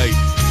past 8.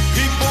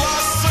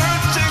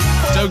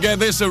 Don't get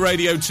this at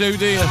Radio 2,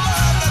 do you? And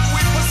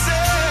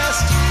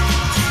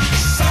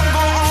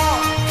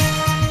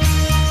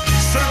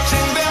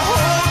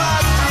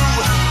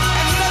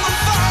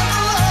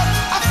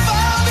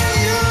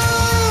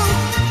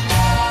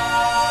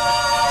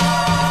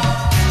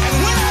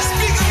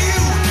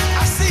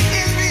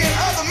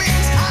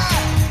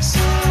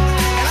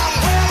I'm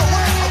well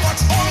aware of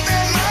what's on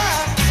their mind.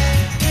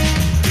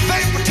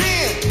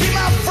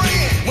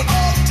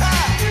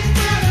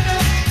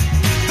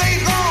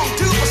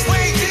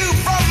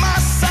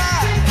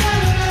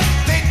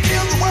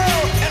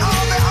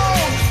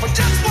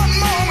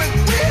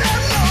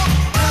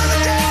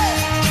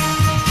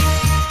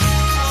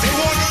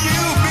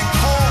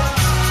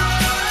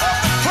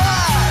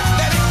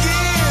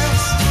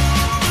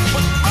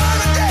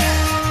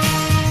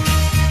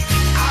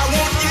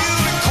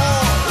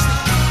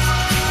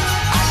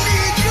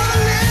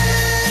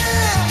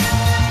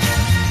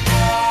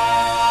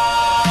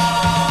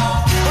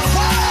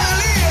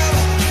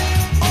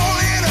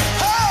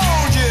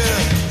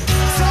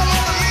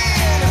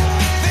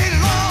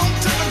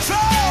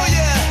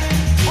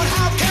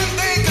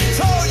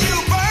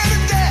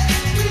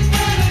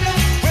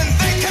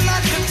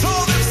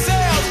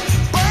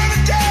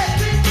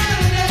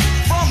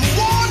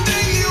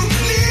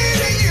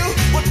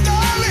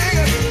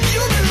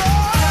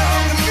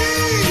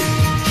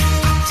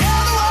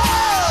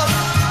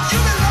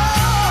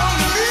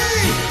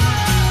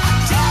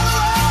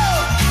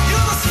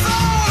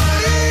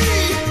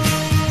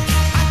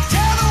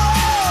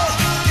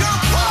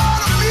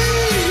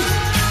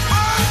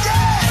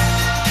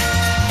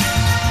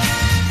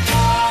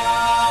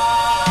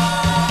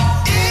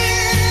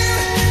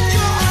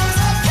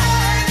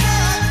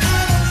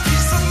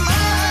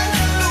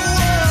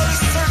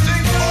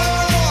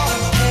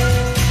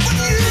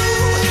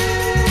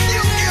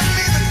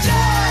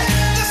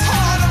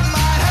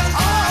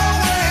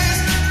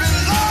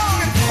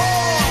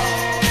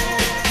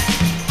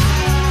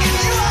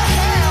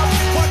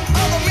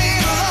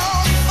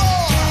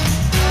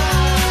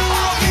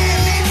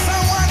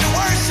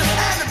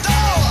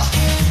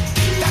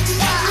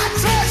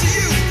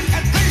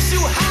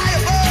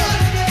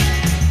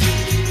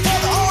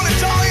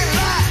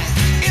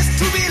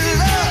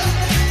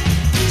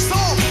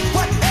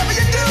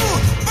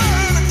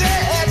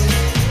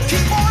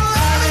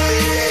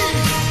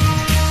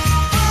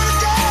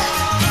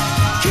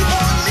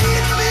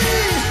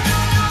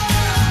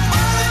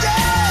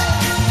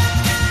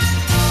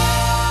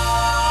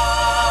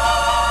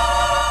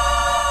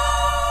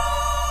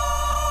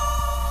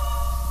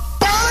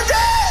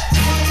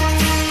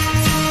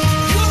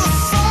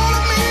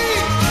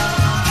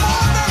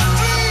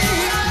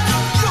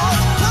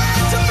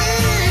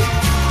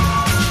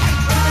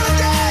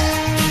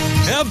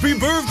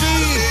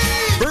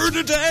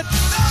 Bernadette.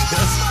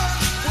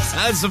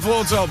 That's the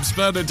Four Tops,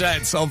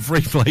 Bernadette's on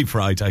Free Play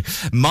Friday.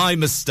 My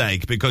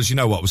mistake, because you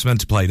know what, I was meant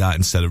to play that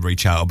instead of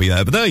Reach Out, I'll be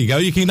there. But there you go,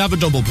 you can have a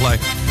double play,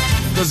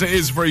 because it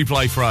is Free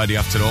Play Friday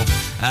after all.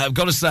 I've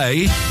got to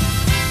say,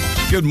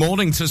 good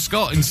morning to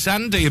Scott and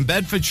Sandy in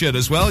Bedfordshire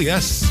as well.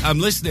 Yes, I'm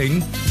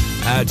listening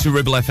to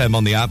Ribble FM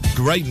on the app.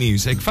 Great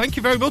music. Thank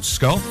you very much,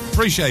 Scott.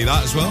 Appreciate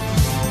that as well.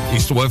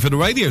 Used to work for the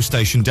radio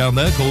station down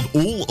there called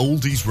All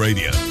Oldies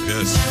Radio.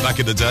 Yes, back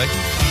in the day.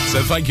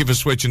 So thank you for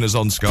switching us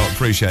on, Scott.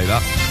 Appreciate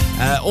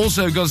that.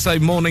 Also, got to say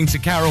morning to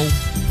Carol.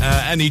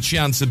 Any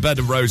chance of Bed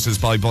of Roses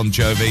by Bon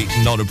Jovi?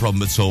 Not a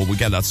problem at all. We'll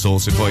get that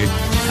sorted for you.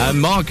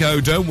 And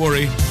Marco, don't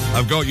worry.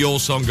 I've got your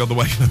song on the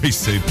way very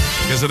soon,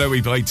 because I know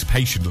he waits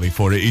patiently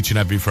for it each and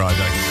every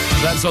Friday.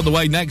 That's on the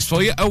way next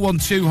for you.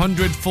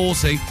 01200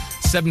 40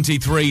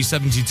 73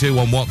 72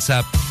 on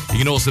WhatsApp. You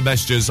can also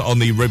message us on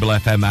the Ribble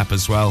FM app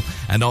as well.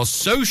 And our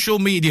social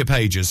media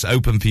pages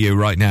open for you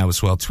right now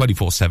as well,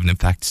 24/7. In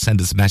fact,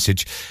 send us a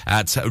message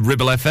at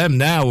Ribble FM.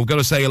 Now, we've got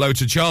to say hello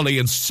to Charlie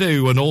and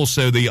Sue and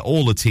also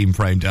all the team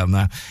frame down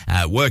there,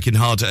 working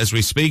hard as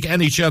we speak.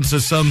 Any chance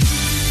of some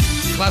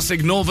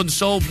classic Northern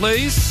Soul,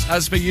 please,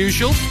 as per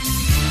usual?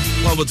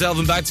 Well, we'll delve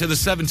them back to the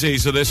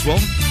 70s for this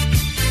one.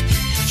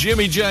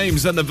 Jimmy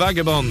James and the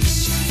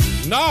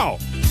Vagabonds. No!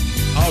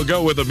 I'll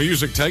go where the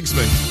music takes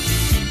me.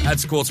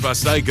 That's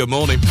 8:15. Good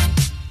morning.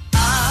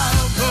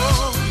 I'll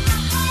go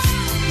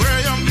where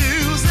your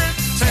music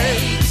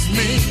takes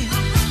me,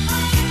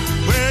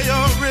 where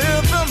your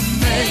rhythm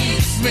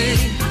makes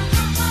me.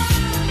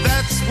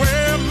 That's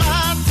where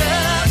my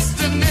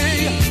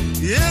destiny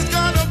is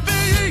gonna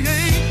be,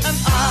 and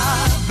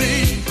I'll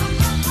be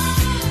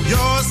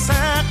your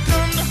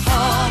second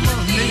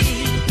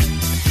harmony.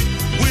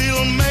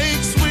 We'll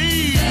make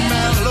sweet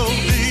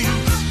melodies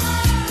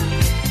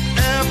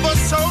ever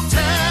so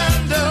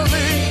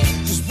tenderly,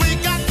 'cause we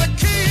got the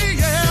key,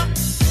 yeah.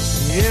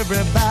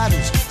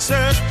 Everybody's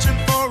searching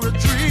for a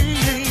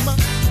dream,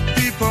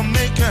 people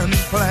making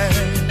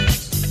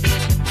plans.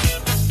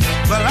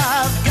 Well,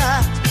 I've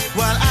got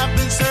what I've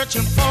been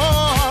searching for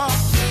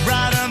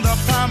right in the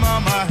palm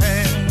of my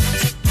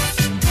hands.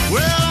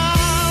 Well,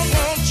 I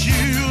want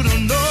you to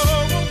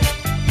know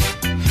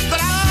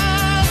that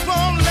I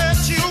won't let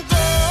you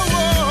go.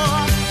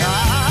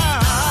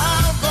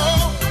 I'll go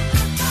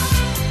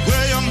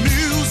where your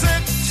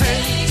music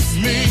takes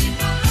me,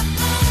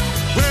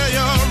 where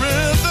your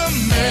rhythm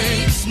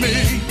makes me.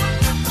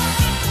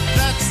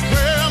 That's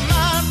where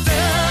my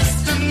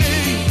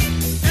destiny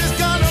is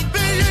gonna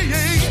be,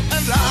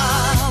 and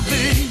I'll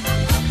be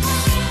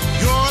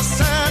your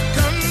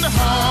second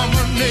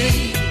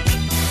harmony.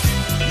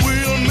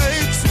 We'll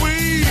make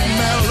sweet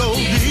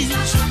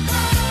melodies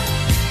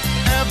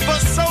ever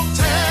so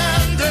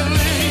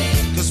tenderly,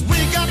 'cause we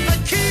got the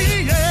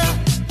key, yeah.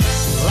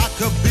 Like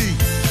a bee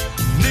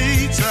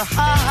needs a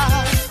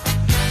hive,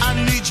 I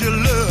need your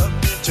love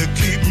to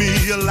keep me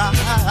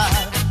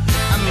alive.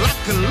 And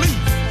like a leaf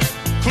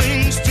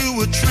clings to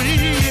a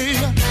tree,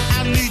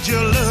 I need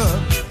your love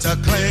to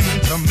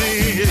cling to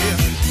me.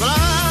 But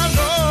I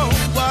know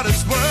what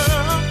it's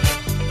worth.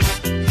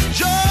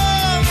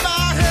 You're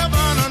my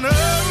heaven on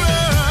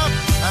earth,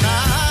 and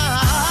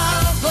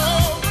I'll go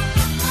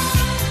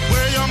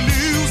where your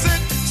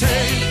music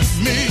takes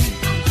me,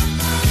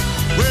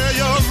 where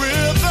your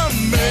rhythm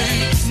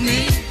makes me.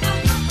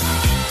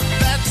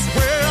 That's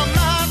where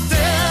my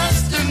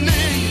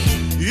destiny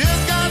is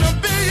gonna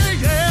be,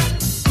 yeah.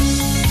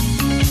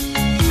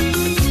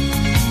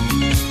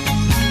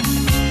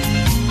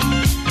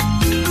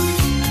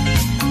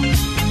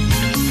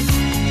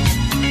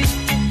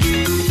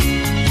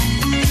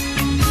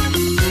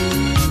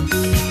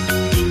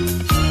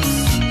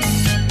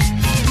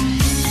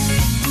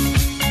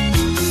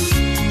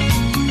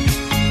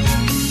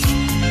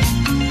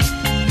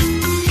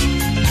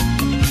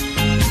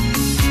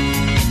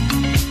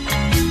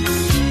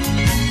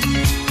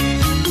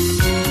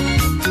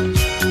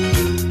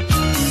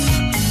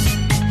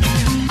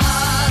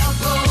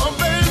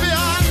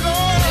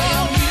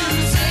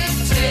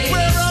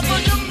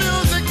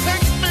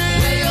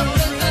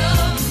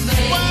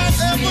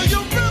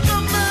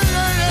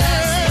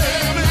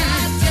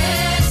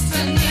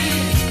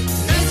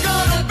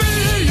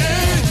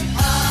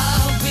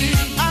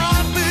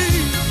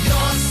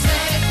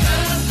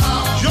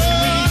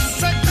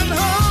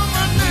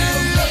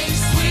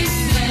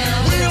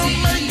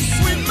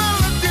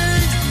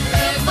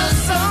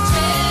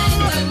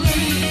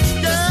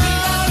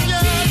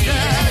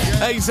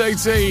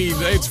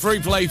 It's Free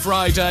Play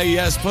Friday.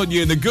 Yes, putting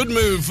you in the good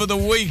mood for the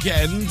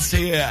weekend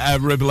here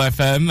at Ribble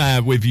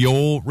FM with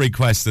your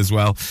request as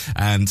well.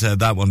 And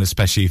that one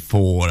especially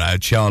for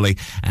Charlie.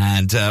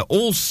 And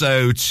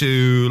also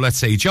to, let's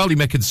see, Charlie,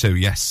 Mick and Sue,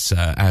 yes,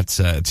 at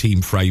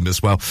Team Frame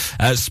as well.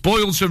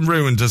 Spoiled and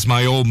ruined, as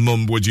my old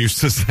mum would used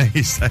to say,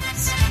 he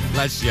says.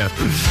 Bless you.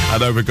 I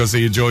know, because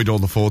he enjoyed all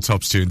the Four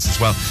Tops tunes as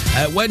well.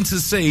 Went to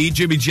see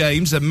Jimmy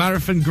James at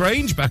Marthorne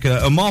Grange back in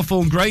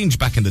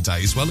the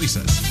day as well, he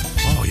says.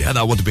 Oh, yeah,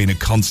 that would have been a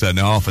concert and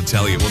a half, I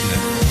tell you, wouldn't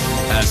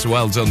it? So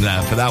well done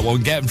there for that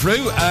one. Getting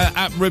through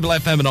at Ribble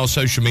FM and our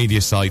social media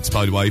sites,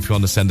 by the way, if you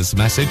want to send us a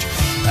message.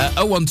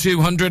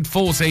 01200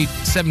 40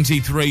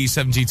 73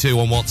 72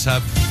 on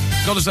WhatsApp.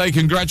 Got to say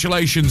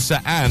congratulations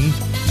to Anne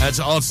at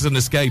Artisan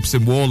Escapes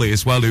in Worley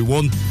as well, who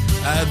won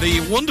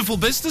the Wonderful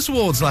Business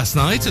Awards last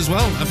night as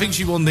well. I think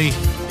she won the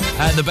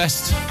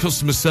best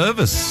customer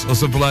service or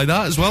something like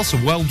that as well. So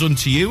well done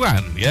to you,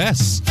 Anne.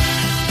 Yes.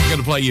 I'm going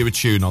to play you a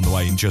tune on the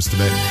way in just a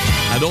bit.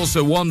 And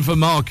also one for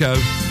Marco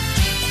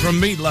from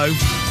Meatloaf.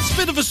 It's a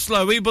bit of a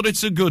slowie, but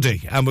it's a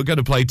goodie. And we're going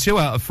to play 2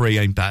 out of 3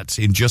 Ain't Bad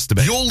in just a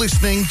bit. You're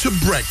listening to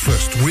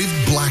Breakfast with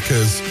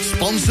Blackers,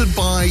 sponsored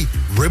by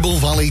Ribble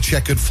Valley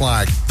Checkered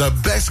Flag, the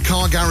best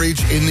car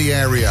garage in the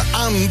area,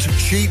 and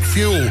cheap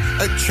fuel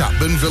at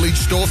Chapman Village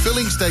Store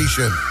Filling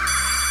Station.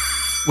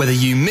 Whether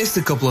you missed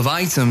a couple of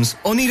items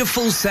or need a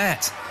full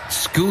set,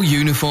 school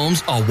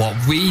uniforms are what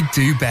we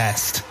do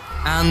best.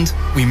 And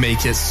we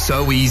make it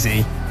so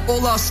easy.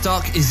 All our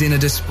stock is in a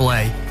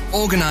display,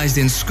 organised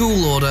in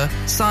school order,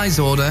 size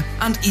order,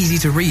 and easy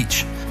to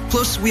reach.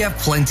 Plus, we have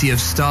plenty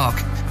of stock.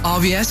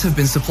 RVS have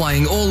been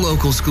supplying all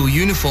local school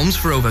uniforms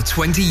for over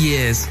 20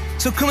 years.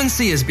 So come and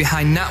see us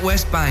behind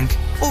NatWest Bank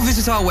or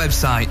visit our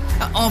website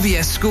at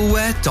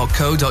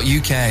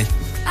rvsschoolwear.co.uk.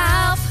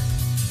 Help,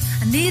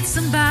 I need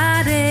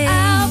somebody.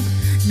 Help,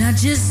 not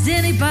just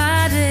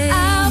anybody.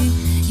 Help,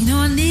 you know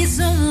I need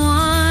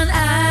someone.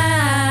 Help.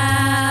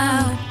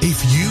 If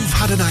you've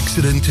had an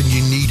accident and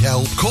you need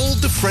help, call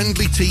the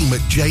friendly team at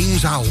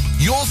James Alp.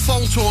 Your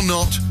fault or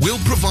not, we'll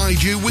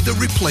provide you with a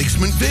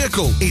replacement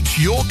vehicle. It's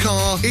your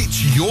car,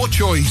 it's your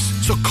choice.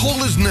 So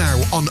call us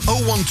now on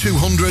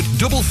 01200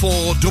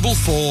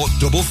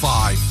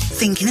 444455.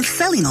 Thinking of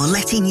selling or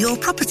letting your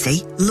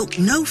property? Look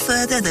no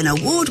further than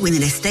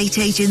award-winning estate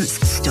agents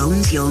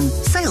Stones Young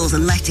Sales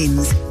and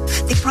Lettings.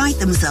 They pride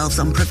themselves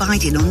on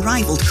providing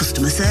unrivaled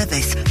customer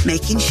service,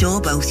 making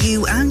sure both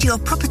you and your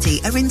property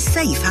are in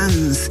safe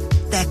hands.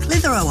 Their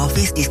Clitheroe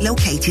office is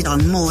located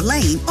on Moor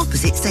Lane,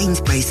 opposite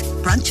Sainsbury's.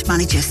 Branch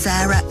manager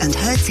Sarah and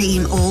her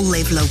team all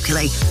live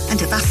locally and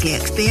are vastly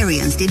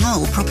experienced in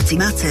all property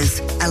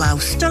matters. Allow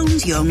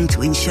Stones Young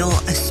to ensure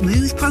a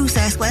smooth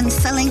process when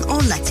selling or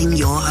letting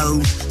your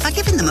home by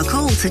giving them a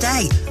call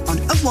today on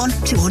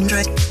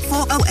 01200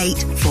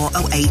 408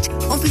 408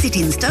 or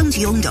visiting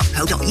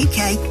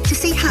stonesyoung.co.uk to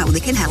see how they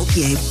can help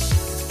you.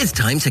 It's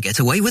time to get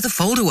away with a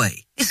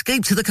foldaway.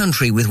 Escape to the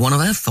country with one of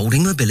our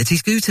folding mobility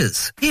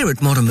scooters. Here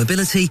at Modern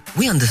Mobility,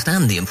 we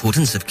understand the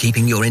importance of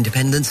keeping your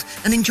independence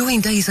and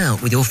enjoying days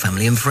out with your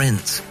family and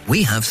friends.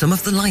 We have some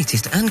of the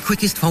lightest and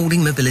quickest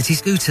folding mobility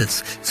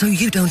scooters, so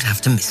you don't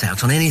have to miss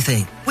out on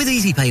anything. With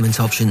easy payment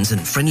options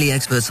and friendly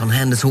experts on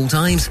hand at all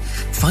times,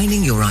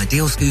 finding your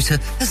ideal scooter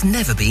has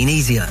never been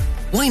easier.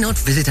 Why not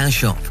visit our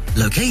shop,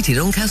 located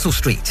on Castle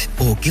Street,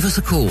 or give us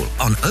a call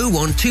on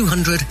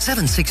 01200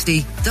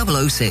 760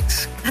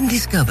 006 and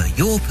discover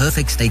your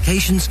perfect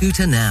staycation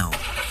scooter now.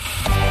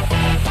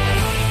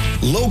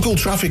 Local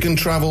Traffic and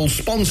Travel,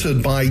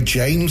 sponsored by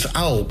James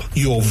Alp,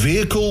 your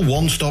vehicle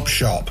one-stop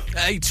shop.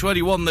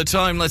 8:21 the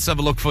time. Let's have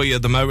a look for you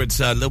at the moment.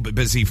 A little bit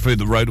busy through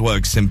the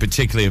roadworks, and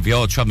particularly if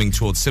you're travelling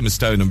towards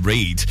Simmerstone and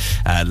Reed.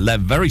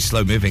 Very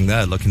slow moving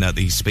there, looking at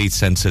the speed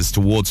sensors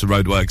towards the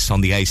roadworks on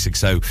the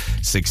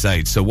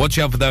A6068. So watch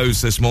out for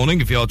those this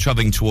morning if you're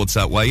travelling towards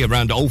that way.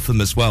 Around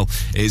Altham as well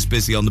is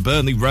busy on the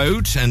Burnley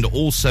Road, and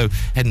also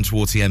heading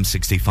towards the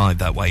M65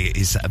 that way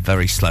is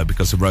very slow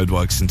because of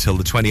roadworks until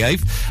the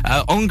 28th.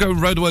 Ongoing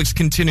roadworks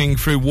continuing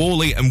through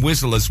Worley and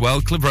Wizzle as well.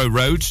 Clitheroe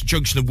Road,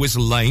 junction of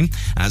Wizzle Lane,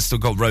 and still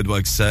got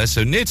roadworks there.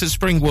 So near to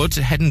Springwood,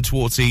 heading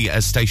towards the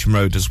Station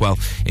Road as well,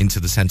 into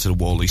the centre of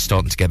Worley,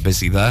 starting to get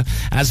busy there.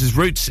 As is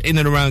routes in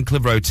and around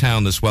Clitheroe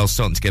Town as well,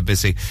 starting to get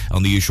busy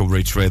on the usual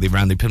routes really,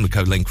 around the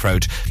Pimlico Link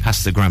Road,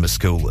 past the Grammar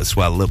School as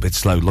well. A little bit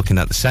slow looking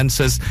at the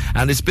sensors.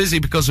 And it's busy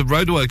because of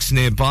roadworks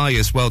nearby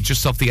as well,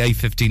 just off the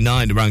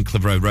A59 around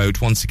Clitheroe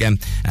Road. Once again,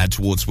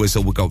 towards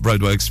Wizzle, we've got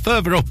roadworks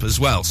further up as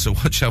well, so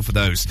watch out for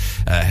those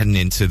heading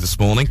into this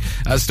morning.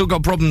 Still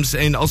got problems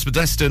in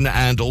Osbodeston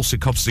and also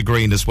Copster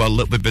Green as well. A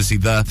little bit busy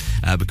there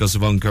because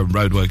of ongoing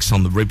roadworks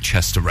on the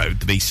Ribchester Road,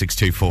 the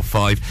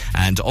B6245,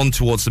 and on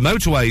towards the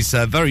motorways.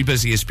 Very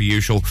busy as per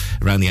usual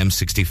around the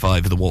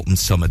M65 of the Walton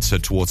Summit, so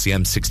towards the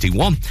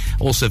M61.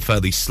 Also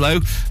fairly slow.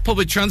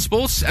 Public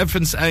transport,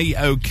 everything's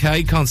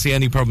A-OK. Can't see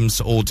any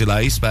problems or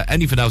delays, but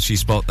anything else you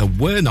spot that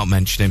we're not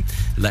mentioning,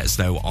 let us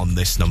know on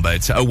this number.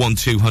 It's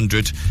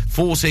 01200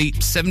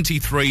 40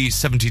 73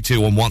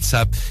 72 on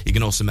WhatsApp. You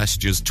can also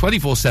message us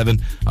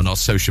 24/7 on our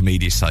social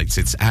media sites.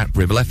 It's at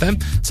Ribble FM.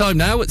 Time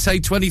now, it's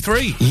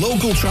 8:23.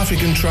 Local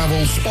Traffic and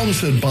Travel,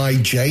 sponsored by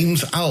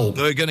James Alp.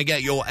 We're going to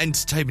get your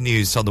entertainment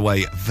news on the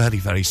way very,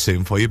 very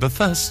soon for you. But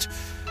first,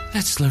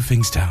 let's slow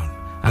things down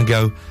and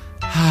go,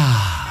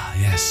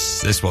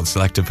 yes, this one's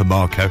selected for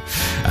Marco.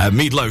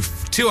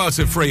 Meatloaf, 2 out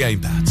of 3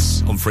 Ain't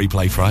Bads on Free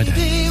Play Friday.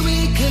 Maybe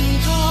we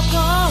can talk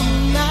all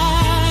night.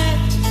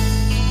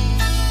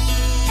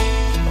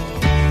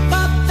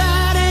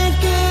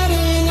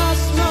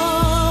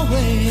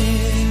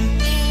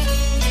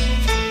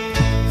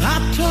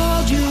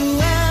 Told you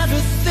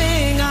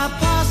everything I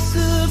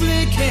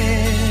possibly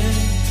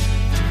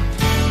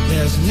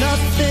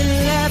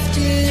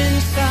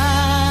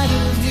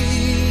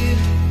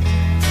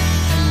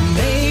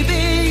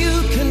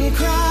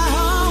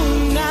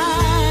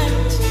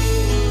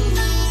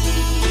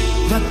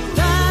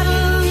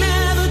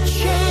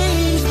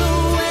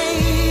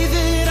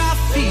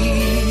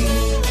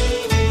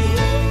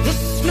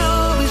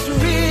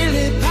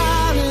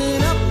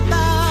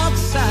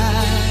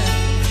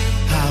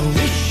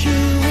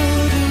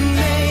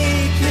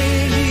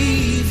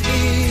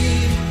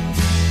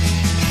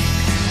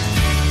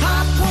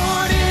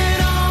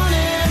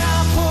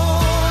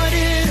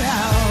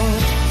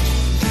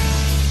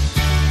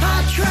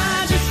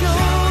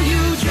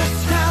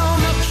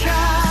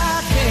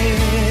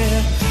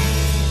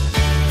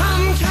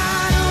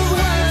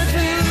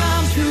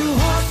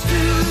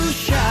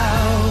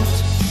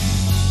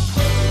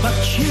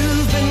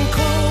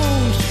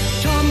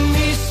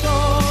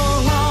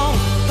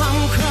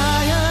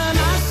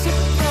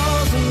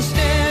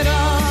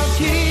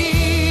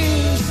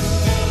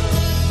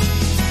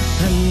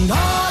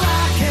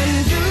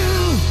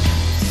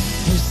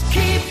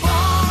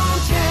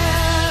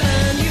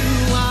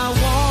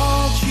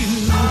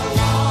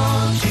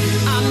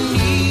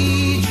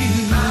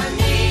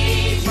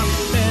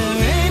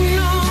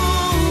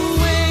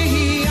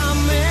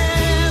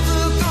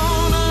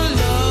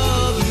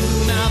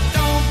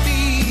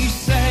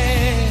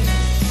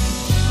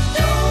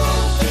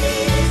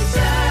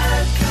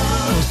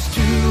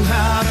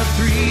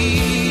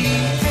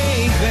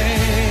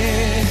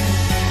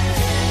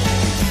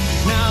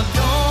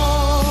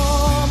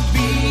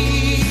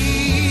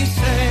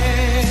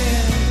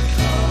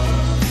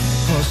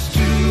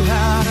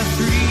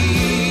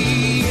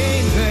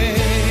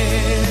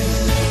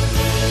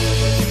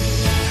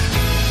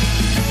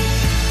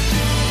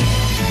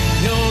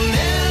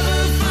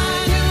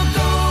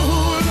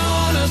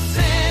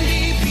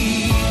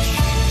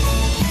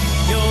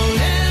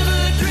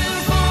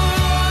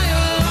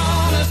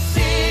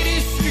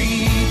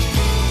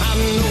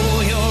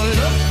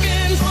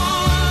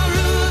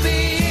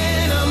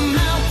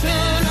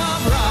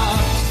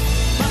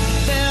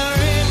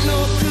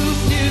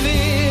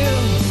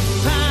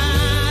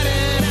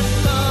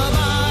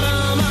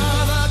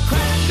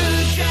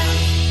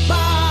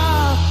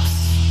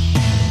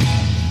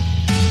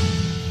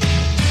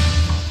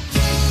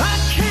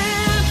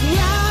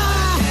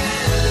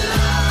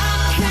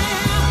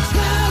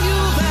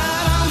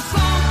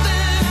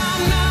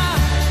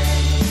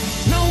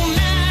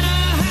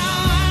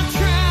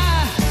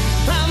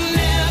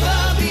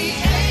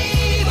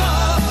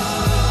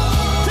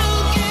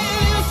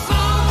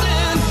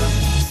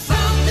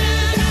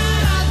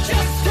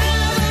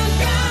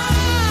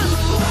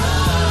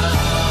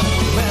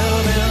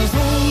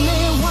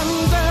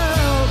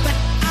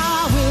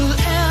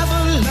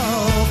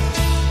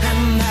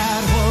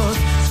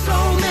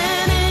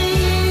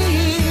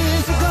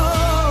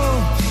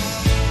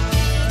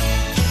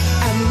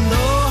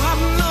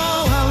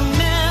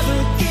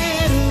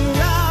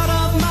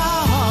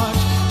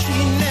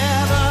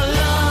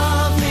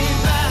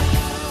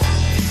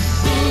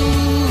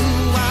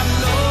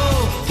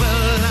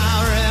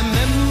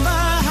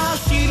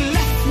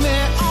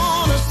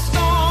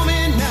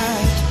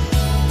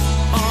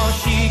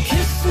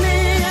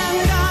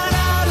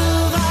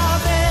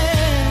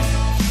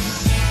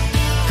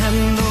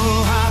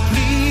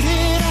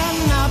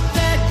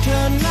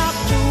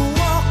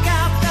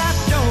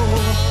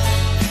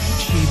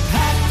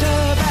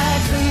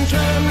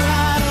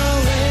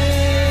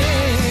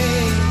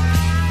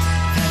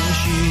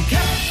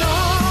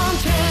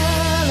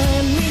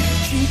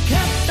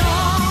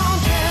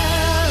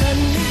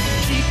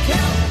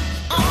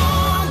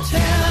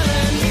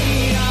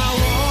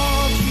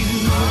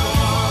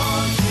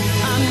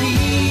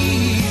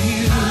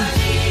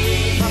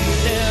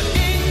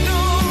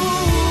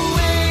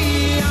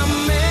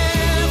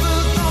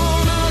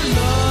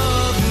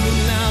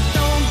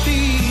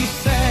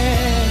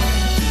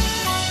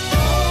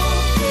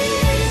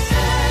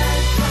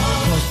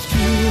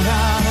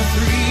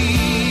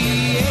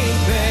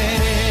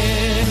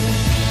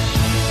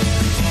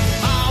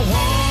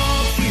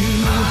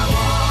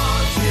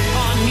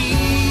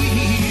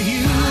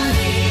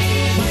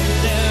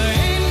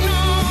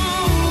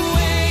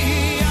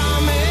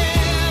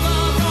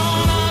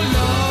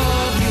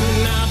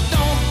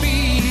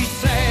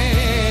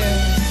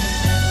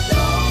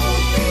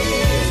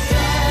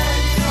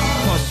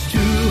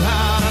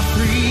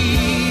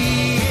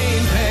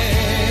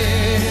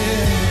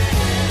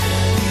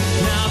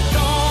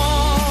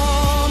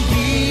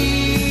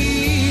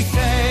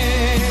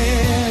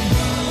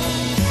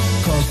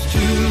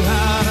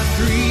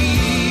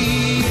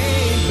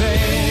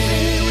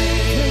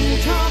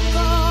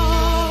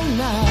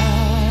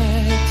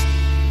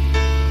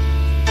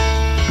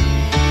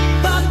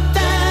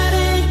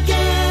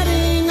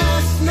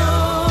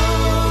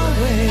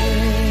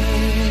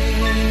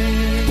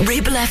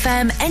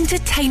FM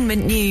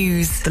entertainment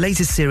news. The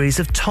latest series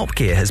of Top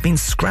Gear has been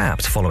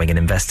scrapped following an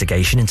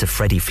investigation into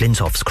Freddie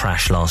Flintoff's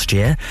crash last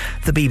year.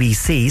 The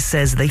BBC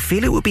says they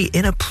feel it would be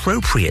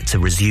inappropriate to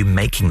resume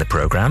making the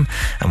programme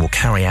and will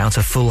carry out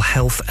a full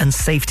health and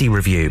safety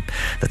review.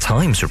 The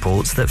Times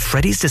reports that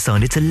Freddie's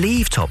decided to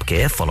leave Top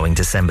Gear following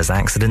December's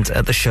accident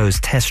at the show's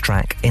test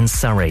track in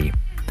Surrey.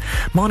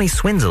 Marnie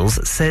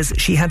Swindles says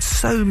she had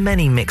so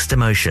many mixed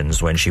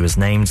emotions when she was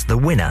named the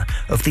winner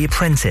of The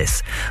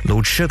Apprentice.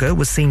 Lord Sugar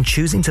was seen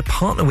choosing to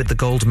partner with the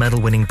gold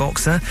medal winning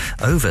boxer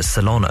over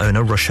salon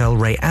owner Rochelle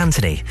Ray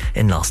Anthony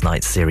in last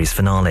night's series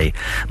finale.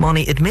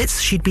 Marnie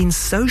admits she'd been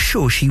so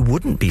sure she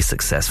wouldn't be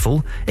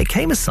successful, it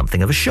came as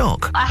something of a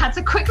shock. I had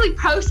to quickly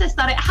process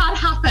that it had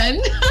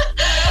happened.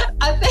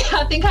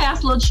 I think I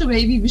asked Lord Sugar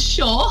if he was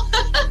sure.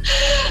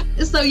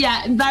 So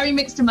yeah, very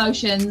mixed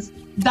emotions.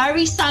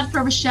 Very sad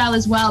for Rochelle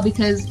as well,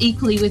 because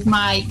equally with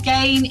my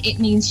gain, it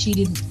means she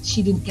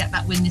didn't get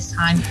that win this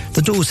time.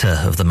 The daughter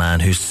of the man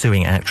who's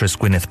suing actress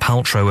Gwyneth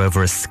Paltrow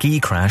over a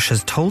ski crash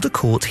has told a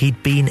court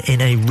he'd been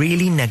in a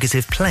really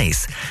negative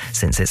place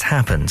since it's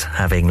happened,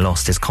 having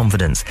lost his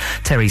confidence.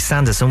 Terry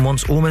Sanderson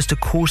wants almost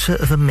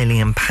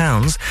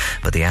 £250,000,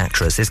 but the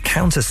actress is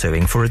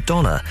countersuing for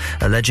 $1,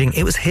 alleging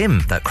it was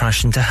him that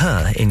crashed into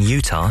her in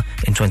Utah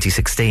in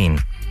 2016.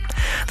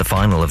 The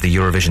final of the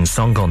Eurovision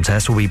Song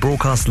Contest will be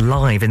broadcast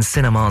live in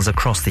cinemas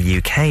across the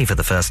UK for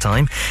the first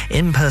time.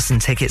 In-person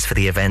tickets for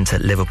the event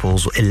at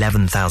Liverpool's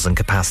 11,000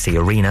 capacity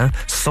arena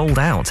sold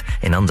out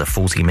in under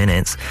 40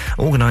 minutes.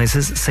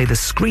 Organisers say the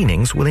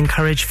screenings will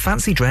encourage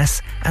fancy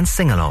dress and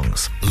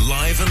sing-alongs.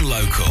 Live and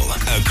local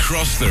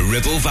across the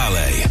Ribble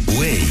Valley.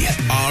 We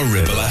are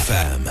Ribble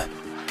FM.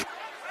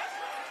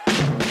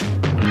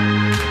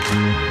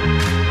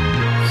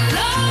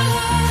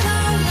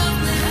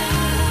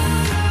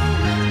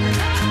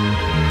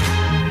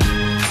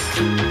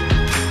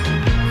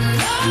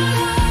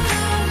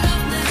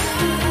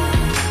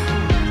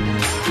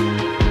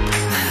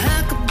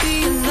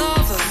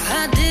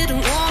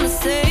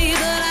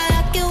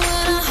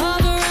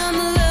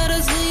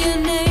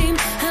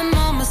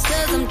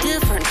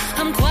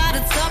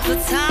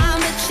 Time,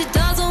 but she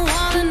doesn't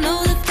want to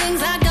know the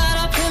things I got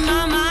up in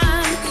my mind.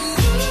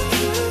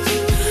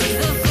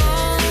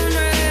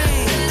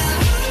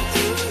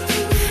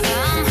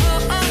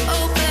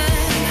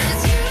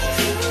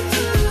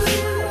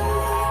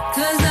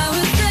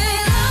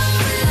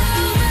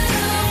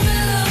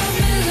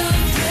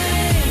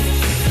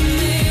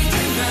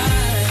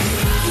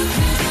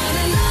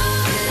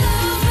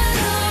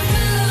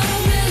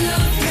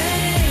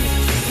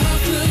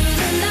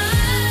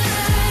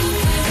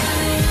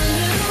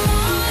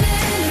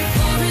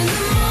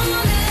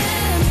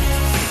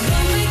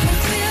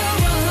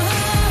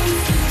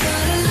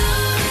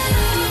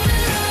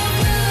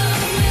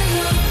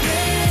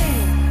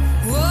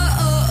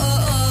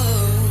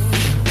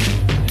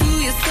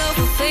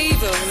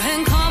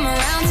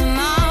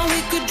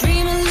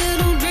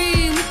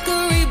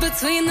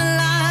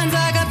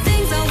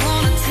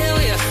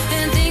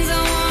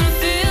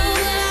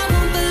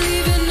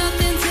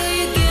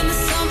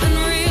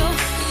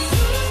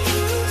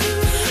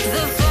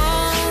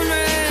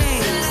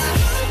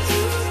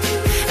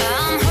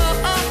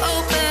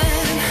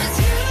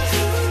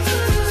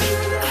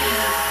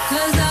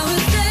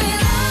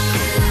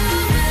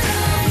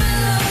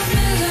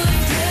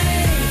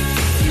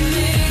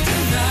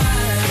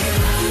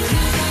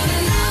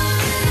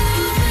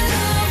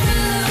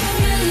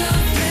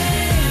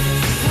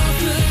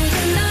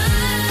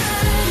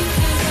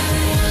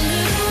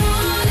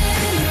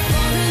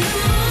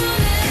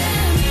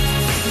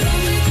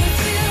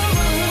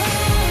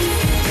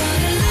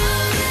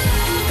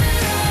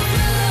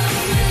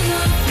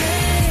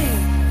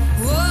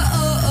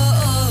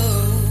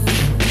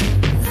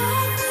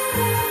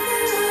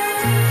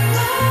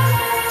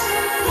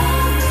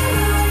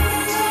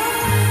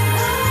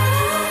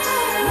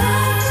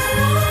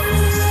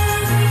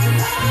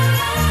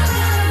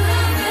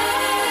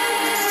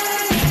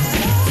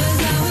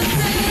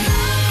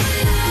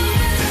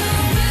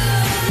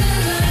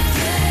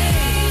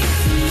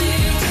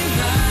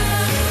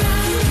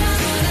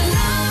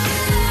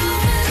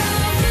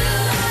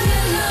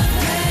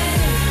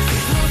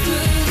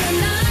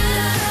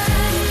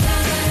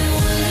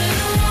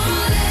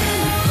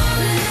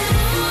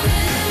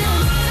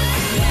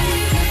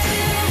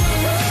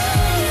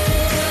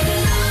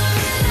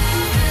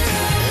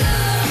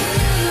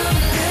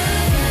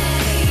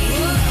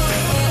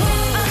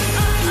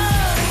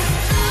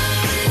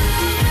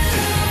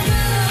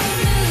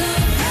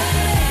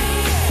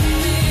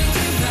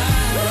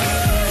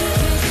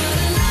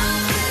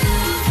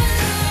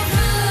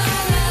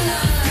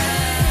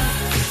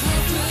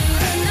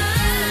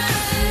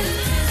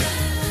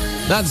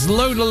 That's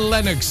Lola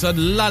Lennox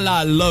and La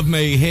La Love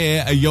Me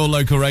here at your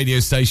local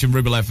radio station,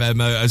 Ribble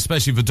FM,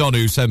 especially for Don,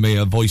 who sent me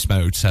a voice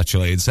note,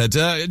 actually, and said,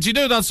 do you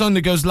know that song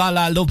that goes La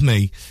La Love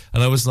Me?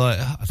 And I was like,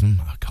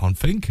 I can't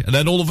think. And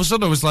then all of a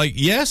sudden I was like,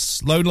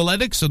 yes, Lola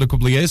Lennox, and a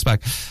couple of years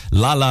back,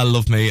 La La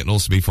Love Me, and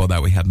also before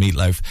that we had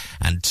Meatloaf,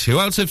 and 2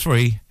 out of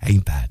 3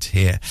 ain't bad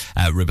here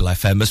at Ribble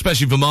FM,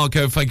 especially for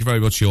Marco. Thank you very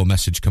much for your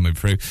message coming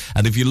through.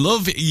 And if you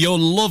love your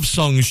love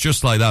songs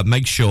just like that,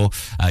 make sure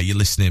you're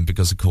listening,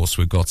 because of course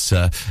we've got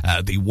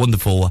the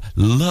wonderful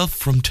Love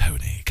from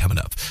Tony coming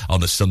up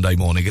on a Sunday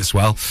morning as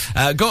well.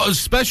 Got a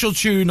special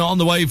tune on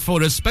the way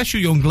for a special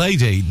young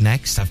lady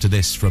next after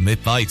this from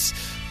It Bites.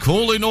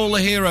 Calling all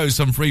the heroes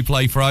on Free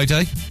Play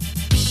Friday.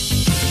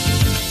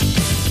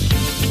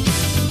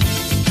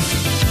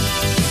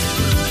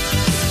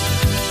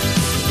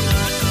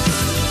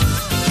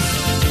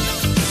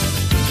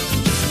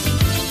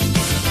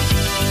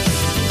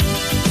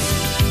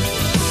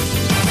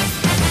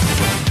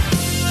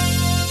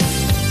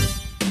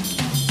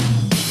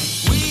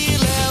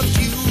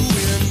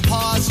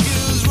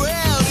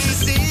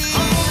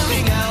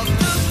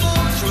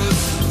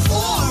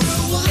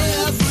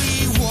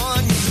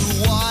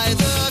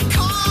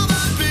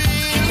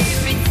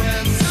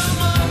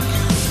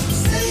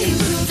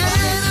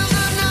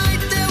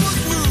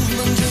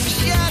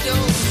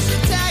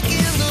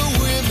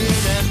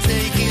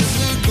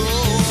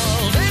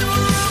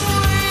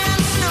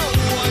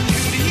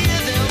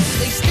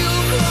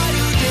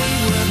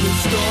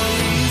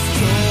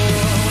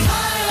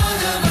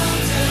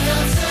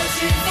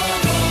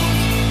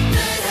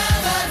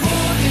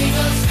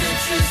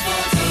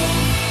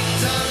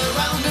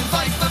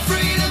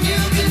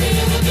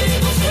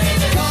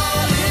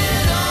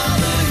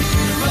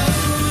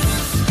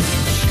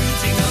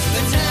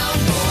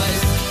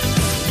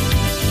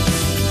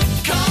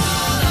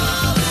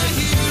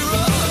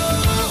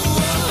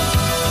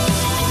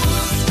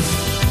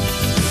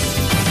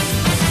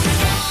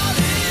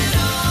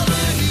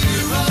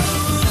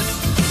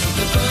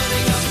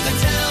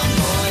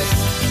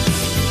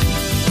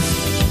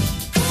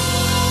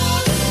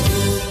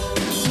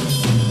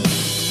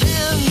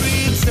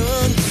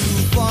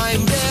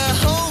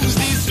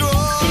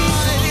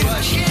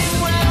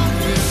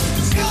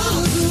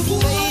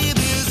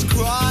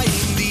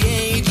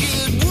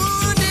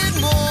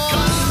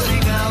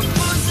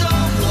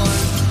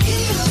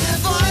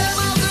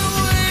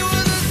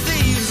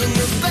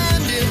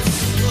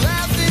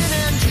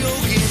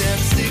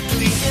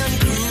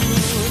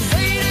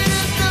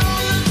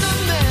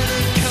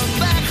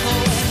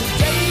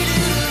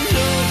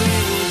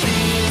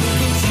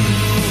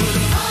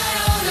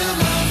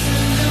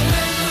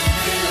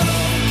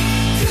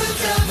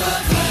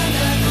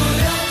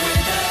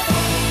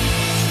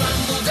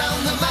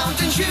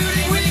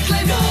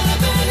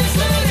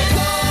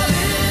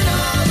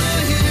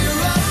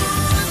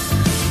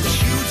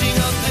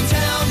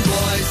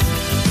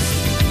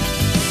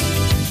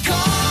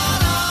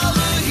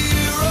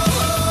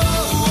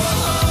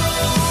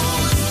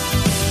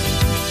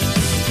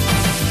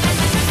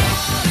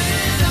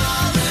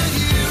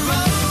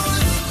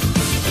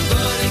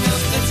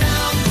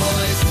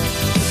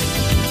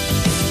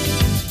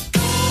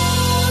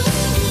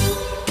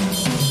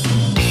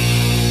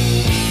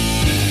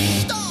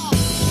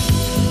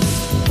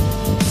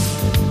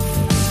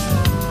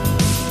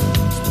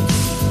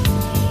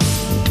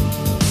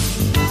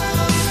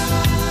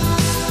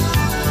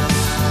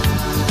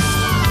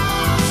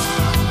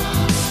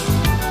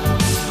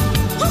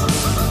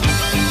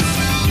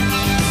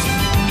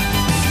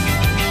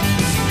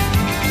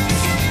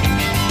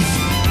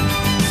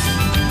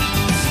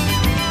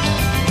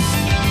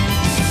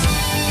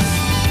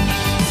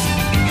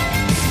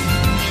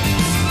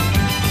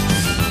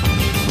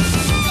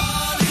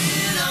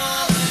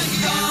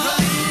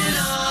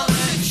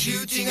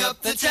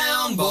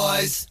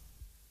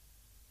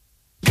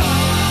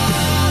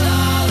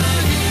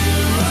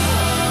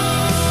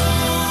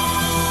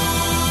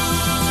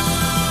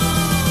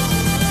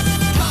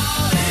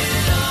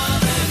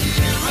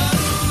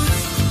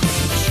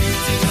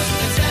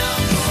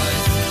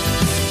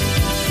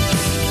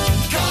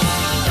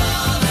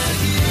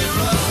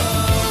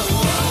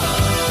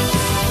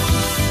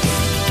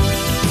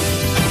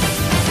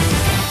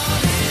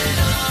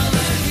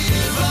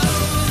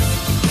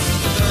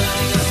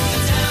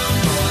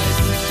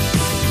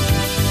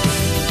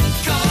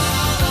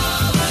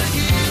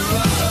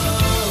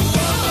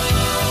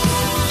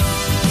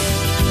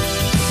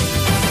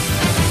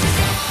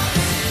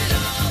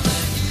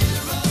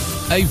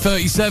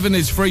 .37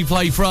 is Free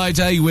Play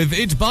Friday with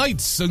It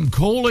Bites and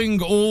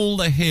Calling All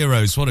the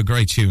Heroes. What a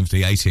great tune for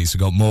the 80s.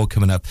 We've got more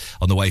coming up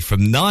on the way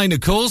from 9,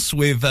 of course,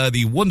 with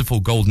the wonderful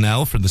golden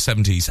hour from the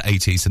 70s,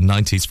 80s and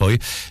 90s for you.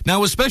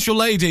 Now, a special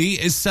lady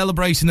is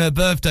celebrating her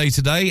birthday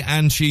today,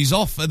 and she's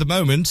off at the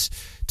moment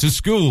to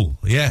school.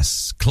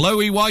 Yes,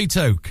 Chloe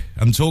Whiteoak.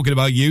 I'm talking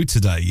about you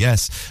today.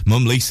 Yes,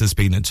 Mum Lisa's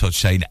been in touch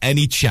saying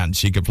any chance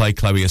she could play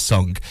Chloe a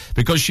song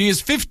because she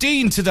is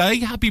 15 today.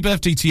 Happy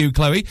birthday to you,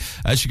 Chloe.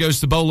 She goes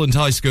to Bowland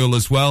High School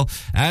as well,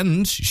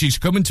 and she's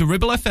coming to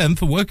Ribble FM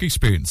for work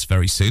experience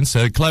very soon.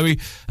 So, Chloe,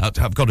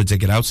 I've got to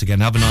dig it out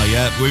again, haven't I?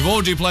 Yeah, we've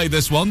already played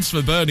this once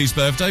for Bernie's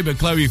birthday, but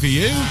Chloe, for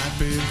you.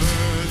 Happy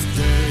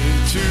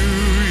birthday to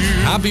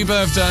you. Happy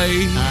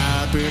birthday.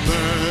 Happy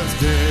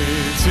birthday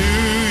to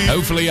you.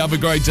 Hopefully you have a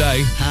great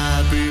day.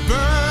 Happy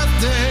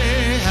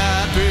birthday,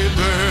 happy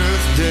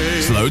birthday.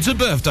 It's loads of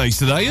birthdays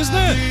today, isn't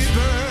it? Happy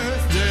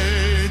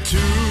birthday to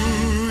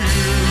you.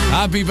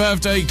 Happy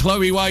birthday,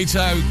 Chloe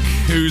Whiteoak,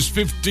 who's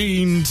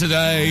 15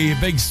 today.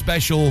 Big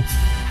special.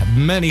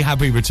 Many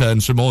happy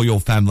returns from all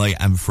your family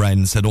and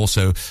friends, and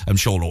also, I'm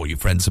sure, all your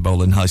friends at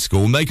Bowland High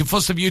School. Make a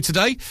fuss of you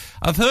today.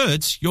 I've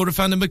heard you're a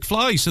fan of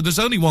McFly, so there's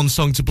only one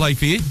song to play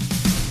for you.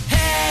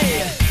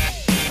 Hey,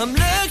 I'm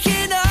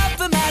looking up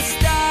for my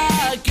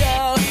star,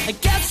 girl. I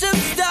got some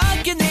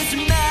stuck in this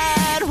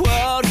mad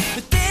world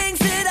with things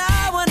that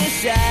I want to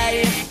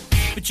say,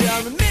 but you're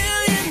a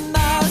million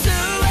miles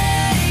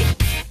away.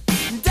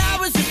 And I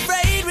was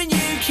afraid when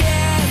you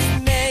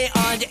kissed me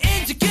on your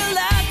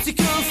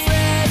intergalactical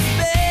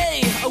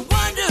frisbee. I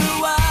wonder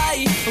why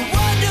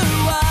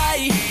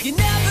you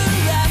never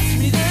asked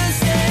me to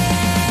stay.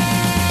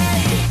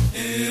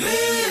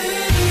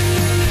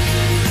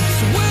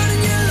 So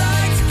wouldn't you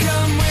like to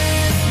come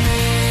with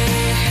me?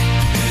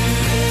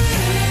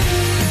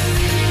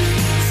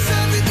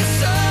 Something the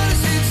sun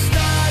as it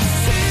starts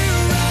to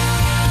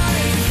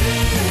rise.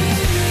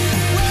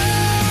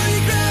 Well,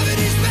 your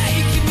gravity's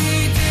making me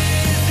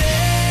dizzy.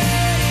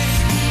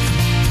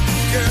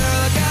 Girl,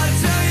 I gotta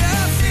tell you,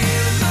 I'm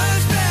feeling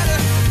much better.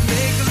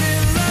 Make a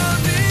little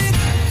love in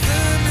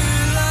the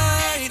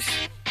moonlight.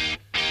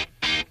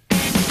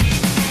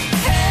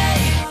 Hey,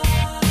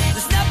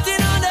 there's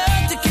nothing on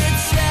earth that could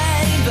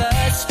save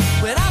us.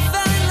 When I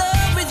fell in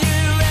love with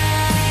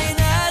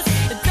Uranus,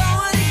 I don't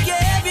want to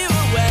give you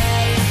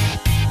away,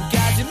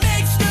 'cause it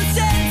makes no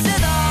sense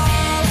at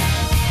all.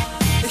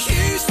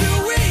 Houston,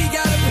 we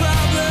got a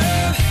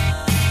problem.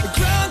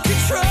 Ground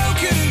control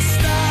couldn't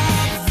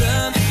stop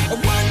them. I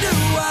wonder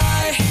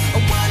why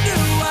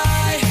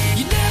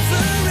you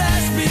never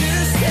asked me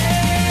to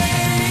stay.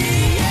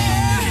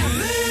 Yeah.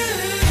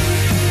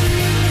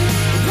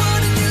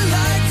 Wouldn't you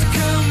like to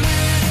come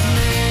with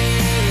me?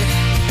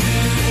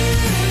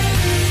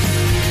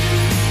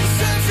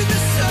 Surfing the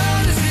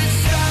sun as it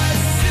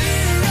starts to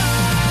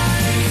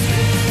rise.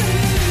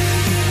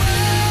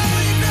 Well,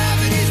 your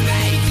gravity's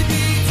making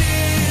me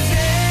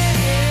dizzy.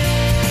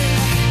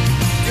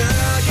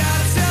 Girl, I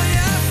gotta tell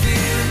you, I'm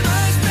feeling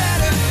much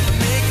better.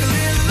 Make a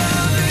little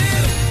love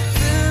in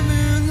the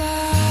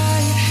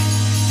moonlight.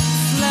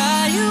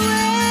 Fly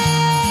away,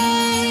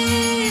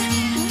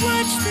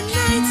 watch the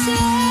night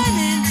turn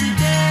into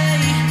day.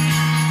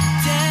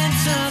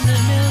 Dance on the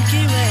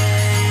Milky Way.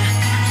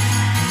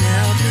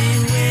 Help me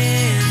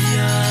with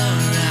your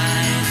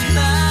eyes.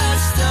 My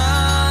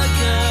star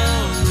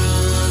girl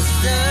rules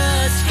the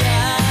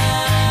sky.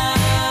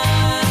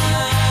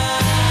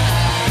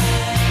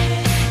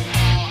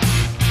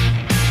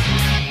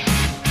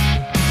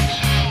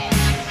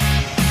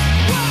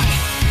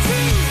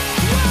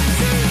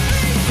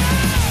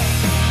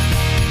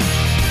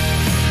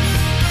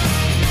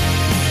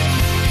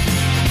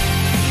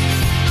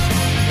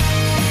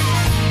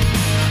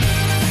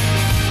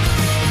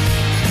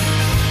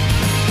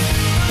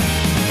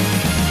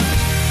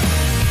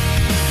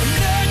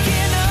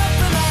 Looking up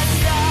for my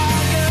star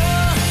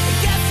girl. I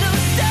got so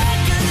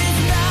stuck in this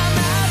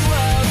mad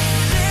world.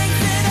 Things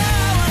that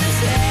I wanna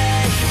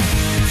say,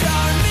 but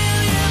you're a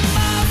million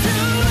miles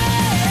away.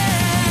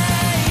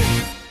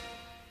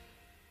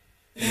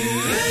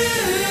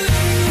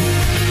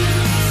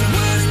 So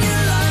wouldn't you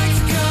like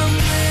to come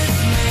with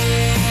me?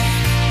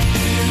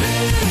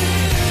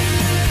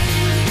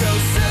 Go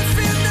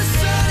surfing the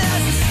sun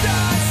as it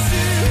starts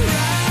to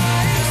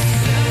rise.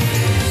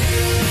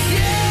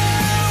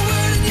 Yeah,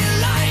 wouldn't you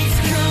like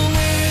to come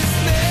with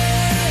me?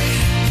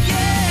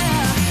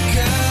 Yeah,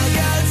 girl, I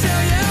gotta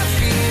tell you, I'm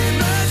feeling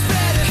much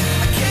better.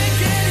 I can't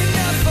get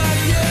enough of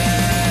you.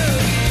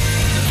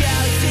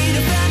 Galaxy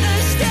to find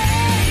us,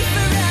 stay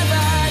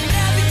forever.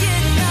 Never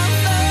get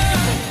enough of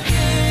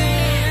you.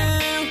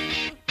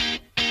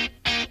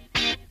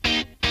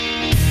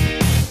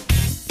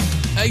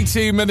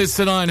 18 minutes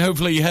to 9.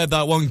 Hopefully you heard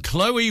that one.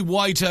 Chloe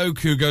Whiteoak,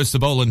 who goes to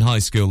Bowland High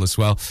School as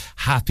well.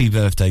 Happy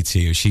birthday to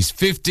you. She's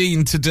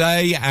 15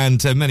 today,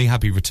 and many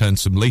happy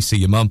returns from Lisa,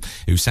 your mum,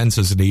 who sent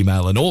us an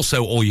email, and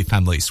also all your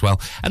family as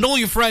well. And all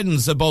your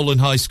friends at Bowland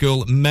High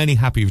School. Many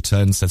happy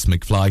returns. That's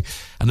McFly.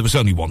 And there was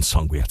only one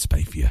song we had to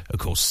play for you. Of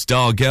course,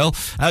 Stargirl.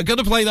 Going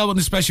to play that one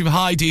especially for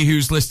Heidi,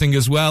 who's listening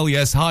as well.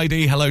 Yes,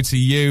 Heidi, hello to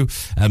you.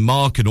 And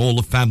Mark and all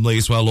the family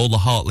as well, all the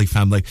Hartley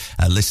family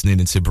listening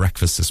into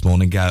breakfast this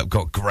morning.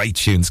 Got great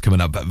tunes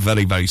coming up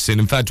very, very soon.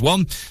 In fact,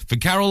 one for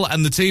Carol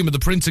and the team at the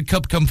Printer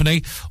Cup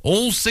Company.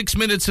 All 6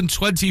 minutes and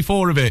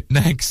 24 of it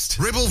next.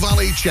 Ribble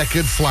Valley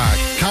Checkered Flag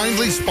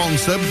kindly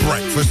sponsor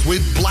Breakfast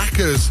with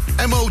Blackers.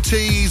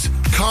 MOTs,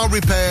 car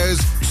repairs,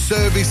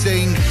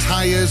 servicing,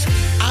 tyres,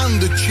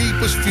 and the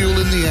cheapest fuel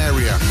in the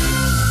area.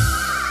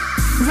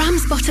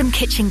 Ramsbottom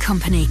Kitchen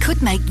Company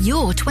could make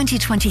your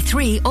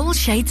 2023 all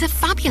shades of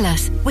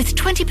fabulous with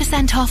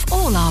 20% off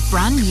all our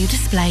brand new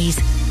displays.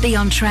 Be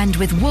on trend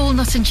with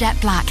walnut and jet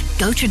black.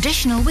 Go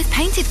traditional with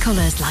painted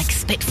colours like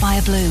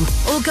Spitfire Blue.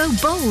 Or go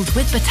bold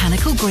with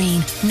botanical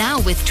green. Now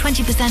with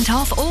 20%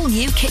 off all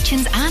new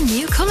kitchens and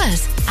new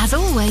colours. As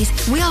always,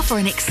 we offer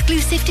an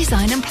exclusive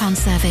design and plan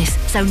service.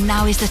 So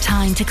now is the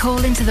time to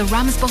call into the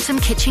Ramsbottom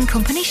Kitchen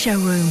Company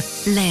showroom.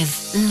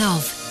 Live,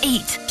 love,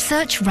 eat.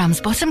 Search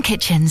Ramsbottom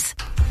Kitchens.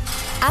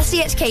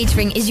 SEH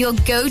Catering is your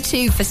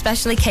go-to for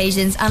special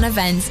occasions and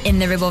events in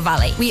the Ribble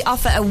Valley. We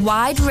offer a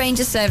wide range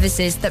of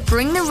services that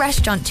bring the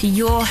restaurant to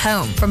your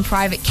home, from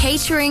private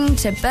catering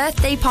to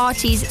birthday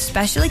parties,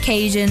 special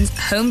occasions,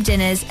 home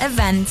dinners,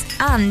 events,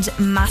 and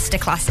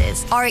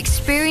masterclasses. Our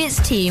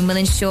experienced team will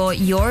ensure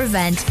your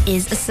event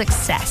is a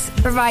success,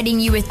 providing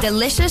you with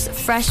delicious,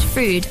 fresh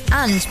food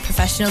and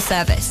professional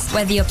service.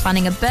 Whether you're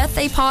planning a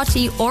birthday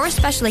party or a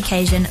special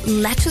occasion,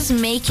 let us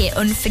make it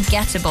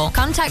unforgettable.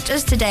 Contact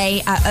us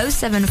today at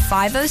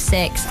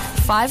 07506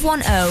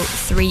 510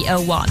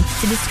 301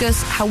 to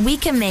discuss how we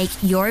can make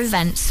your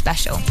event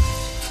special.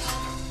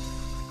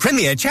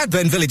 Premier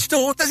Chatburn Village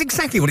Store does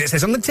exactly what it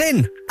says on the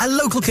tin. A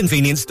local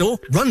convenience store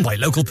run by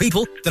local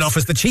people that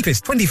offers the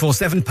cheapest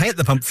 24/7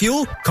 pay-at-the-pump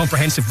fuel,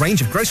 comprehensive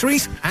range of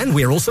groceries, and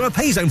we're also a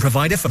pay zone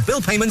provider for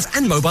bill payments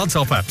and mobile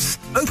top-ups.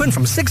 Open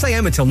from 6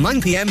 a.m. until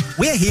 9 p.m,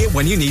 we're here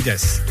when you need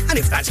us. And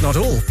if that's not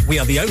all, we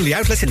are the only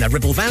outlet in the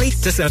Ribble Valley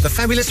to serve the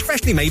fabulous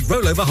freshly made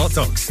rollover hot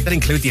dogs that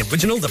include the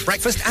original, the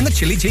breakfast, and the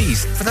chili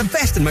cheese for the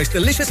best and most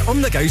delicious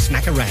on-the-go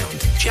snack around.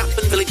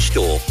 Chatburn Village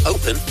Store,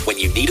 open when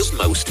you need us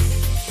most.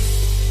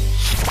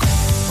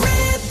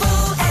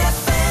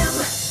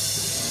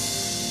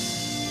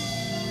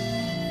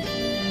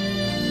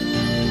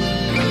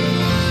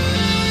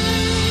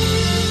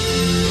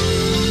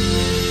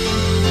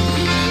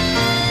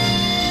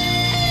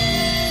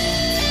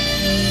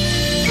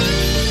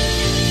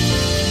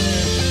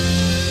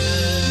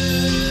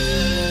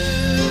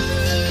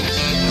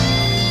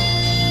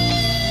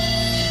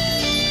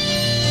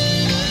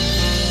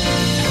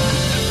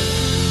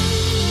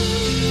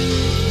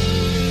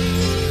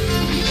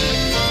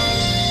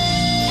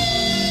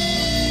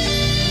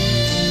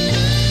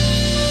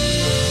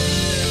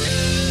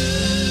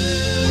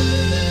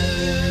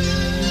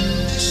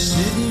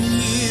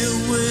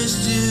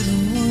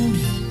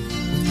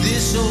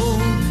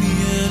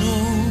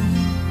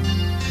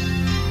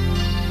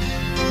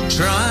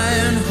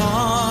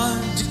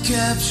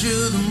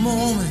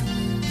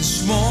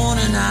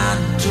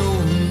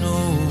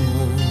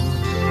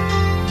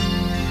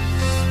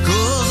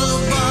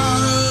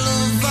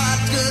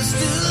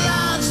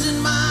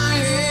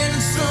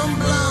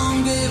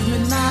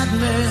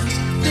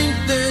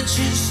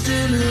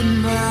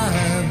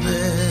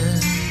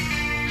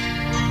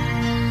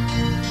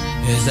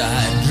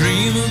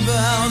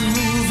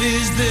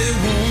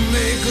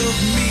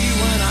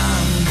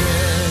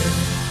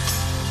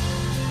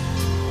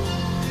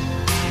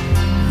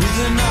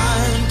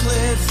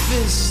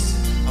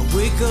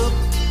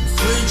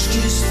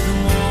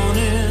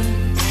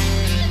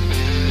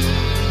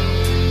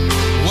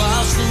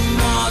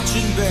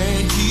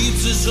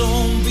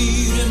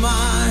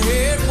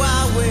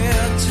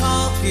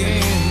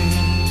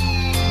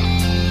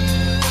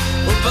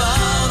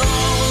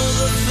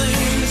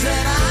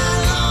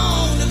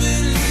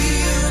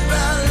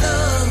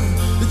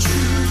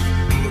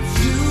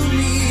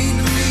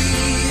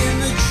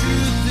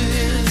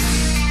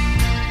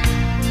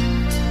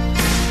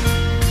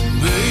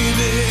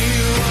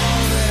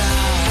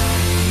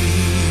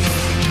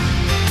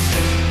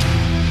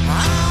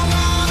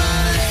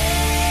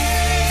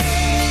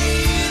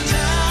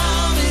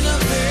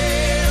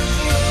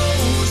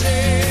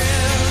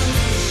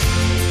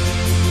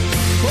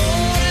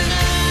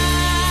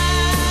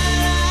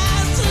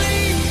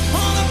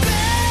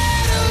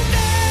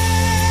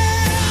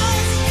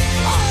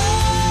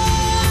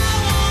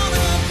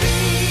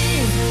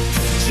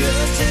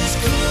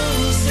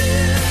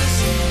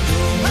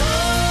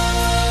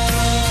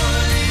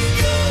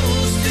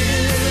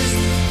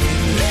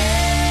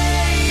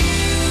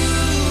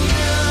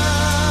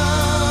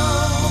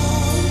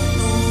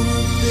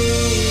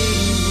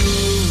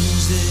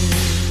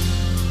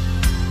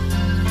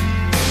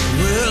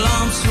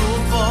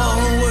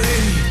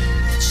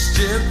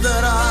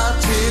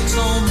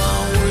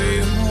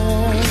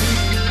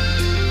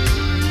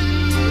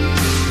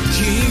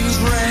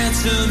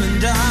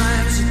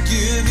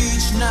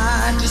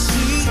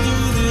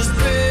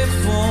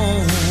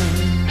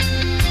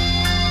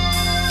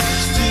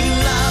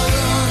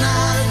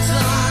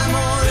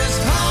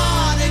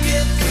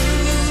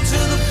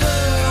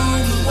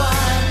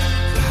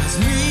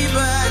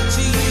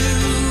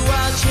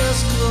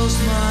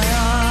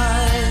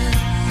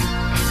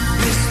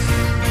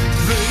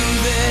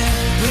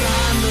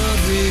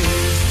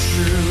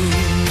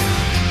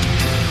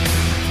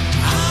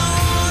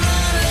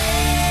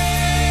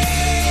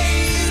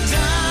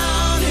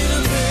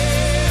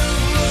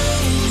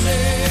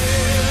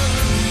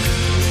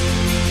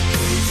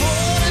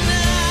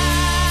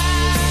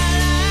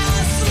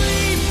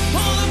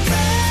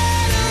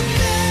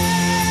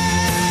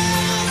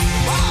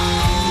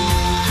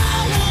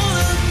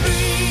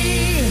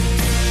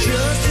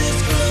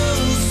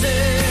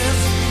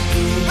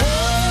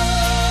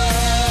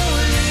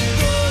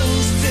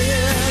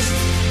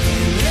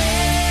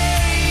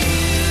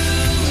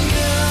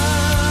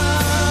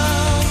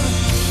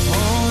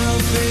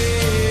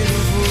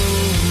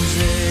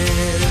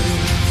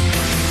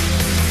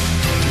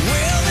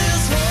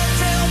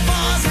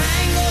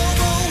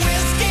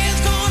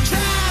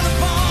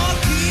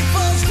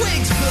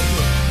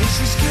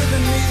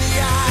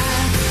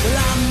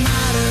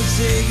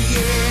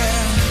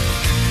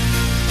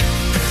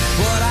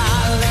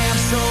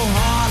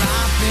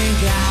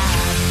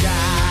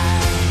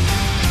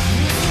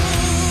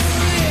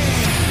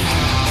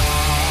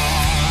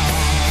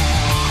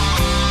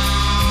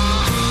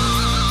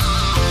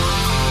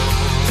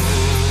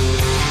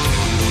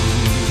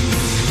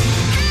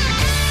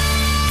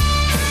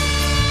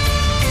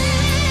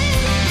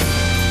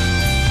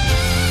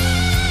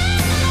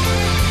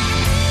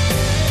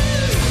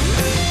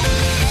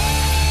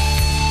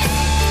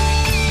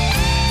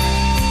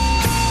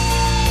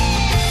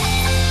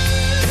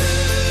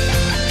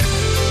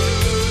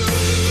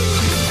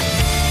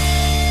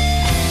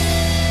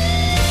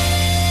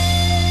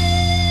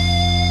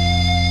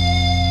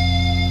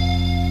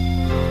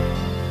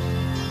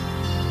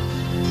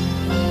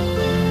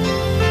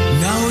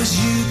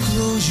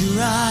 your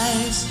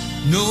eyes,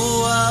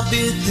 know I'll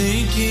be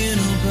thinking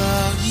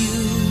about you.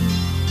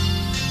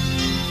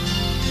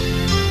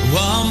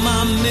 While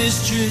my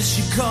mistress,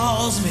 she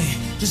calls me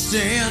to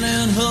stand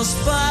in her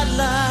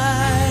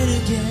spotlight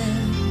again.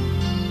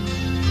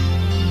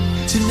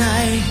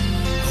 Tonight,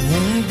 I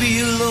won't be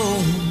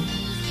alone.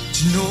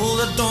 To know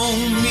that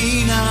don't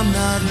mean I'm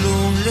not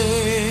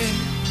lonely.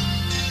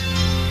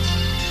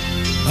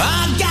 I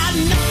got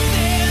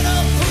nothing to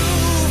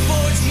prove,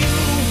 for it's you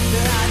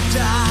that I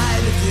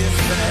died to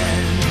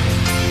defend.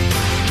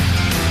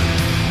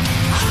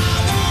 I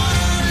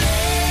wanna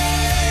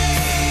lay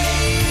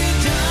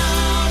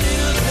down in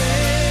a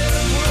bed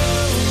of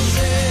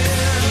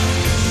roses.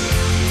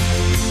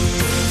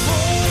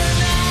 For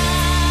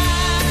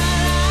tonight I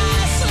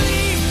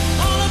sleep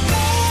on a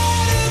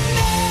bed of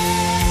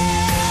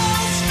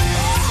nails.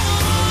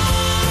 Oh, I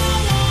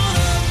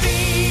wanna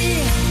be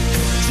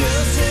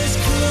just as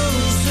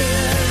close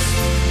as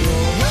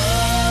your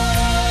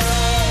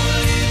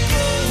Holy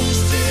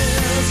Ghost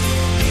is.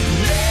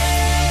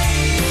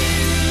 Lay you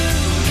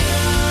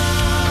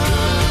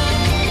down.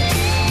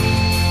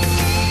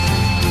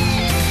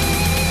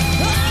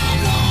 I'm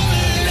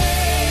gonna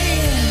lay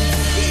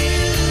you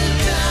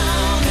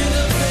down in a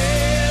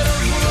bed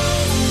of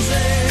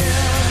roses.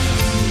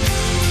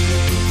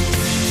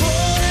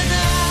 For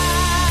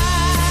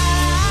tonight I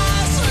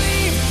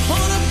sleep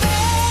on a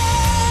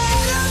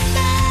bed of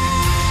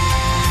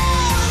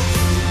nails.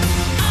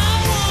 I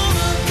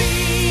wanna be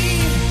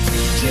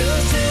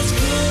just as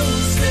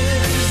close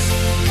as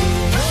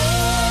your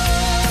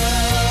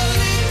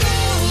Holy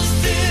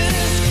Ghost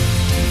is.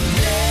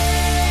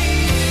 Lay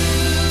you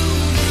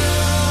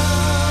down.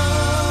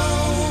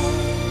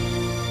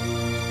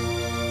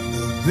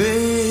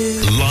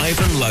 Live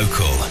and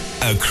local,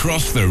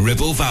 across the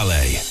Ribble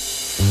Valley.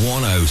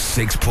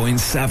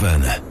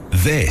 106.7.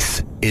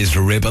 This is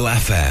Ribble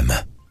FM.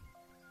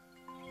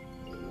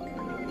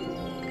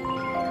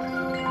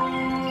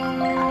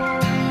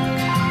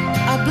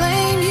 I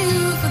blame you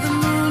for the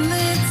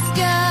moonlit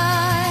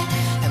sky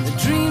and the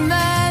dream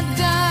that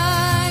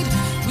died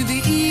with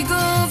the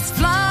eagle's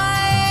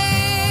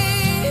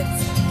flight.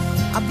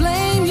 I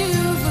blame you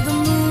for the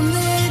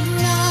moonlit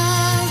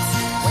nights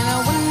when I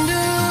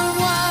wonder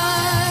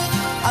why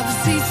are the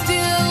seas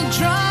still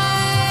dry.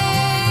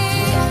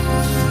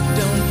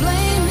 Don't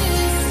blame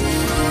this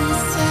sleeping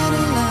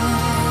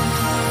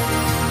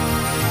satellite.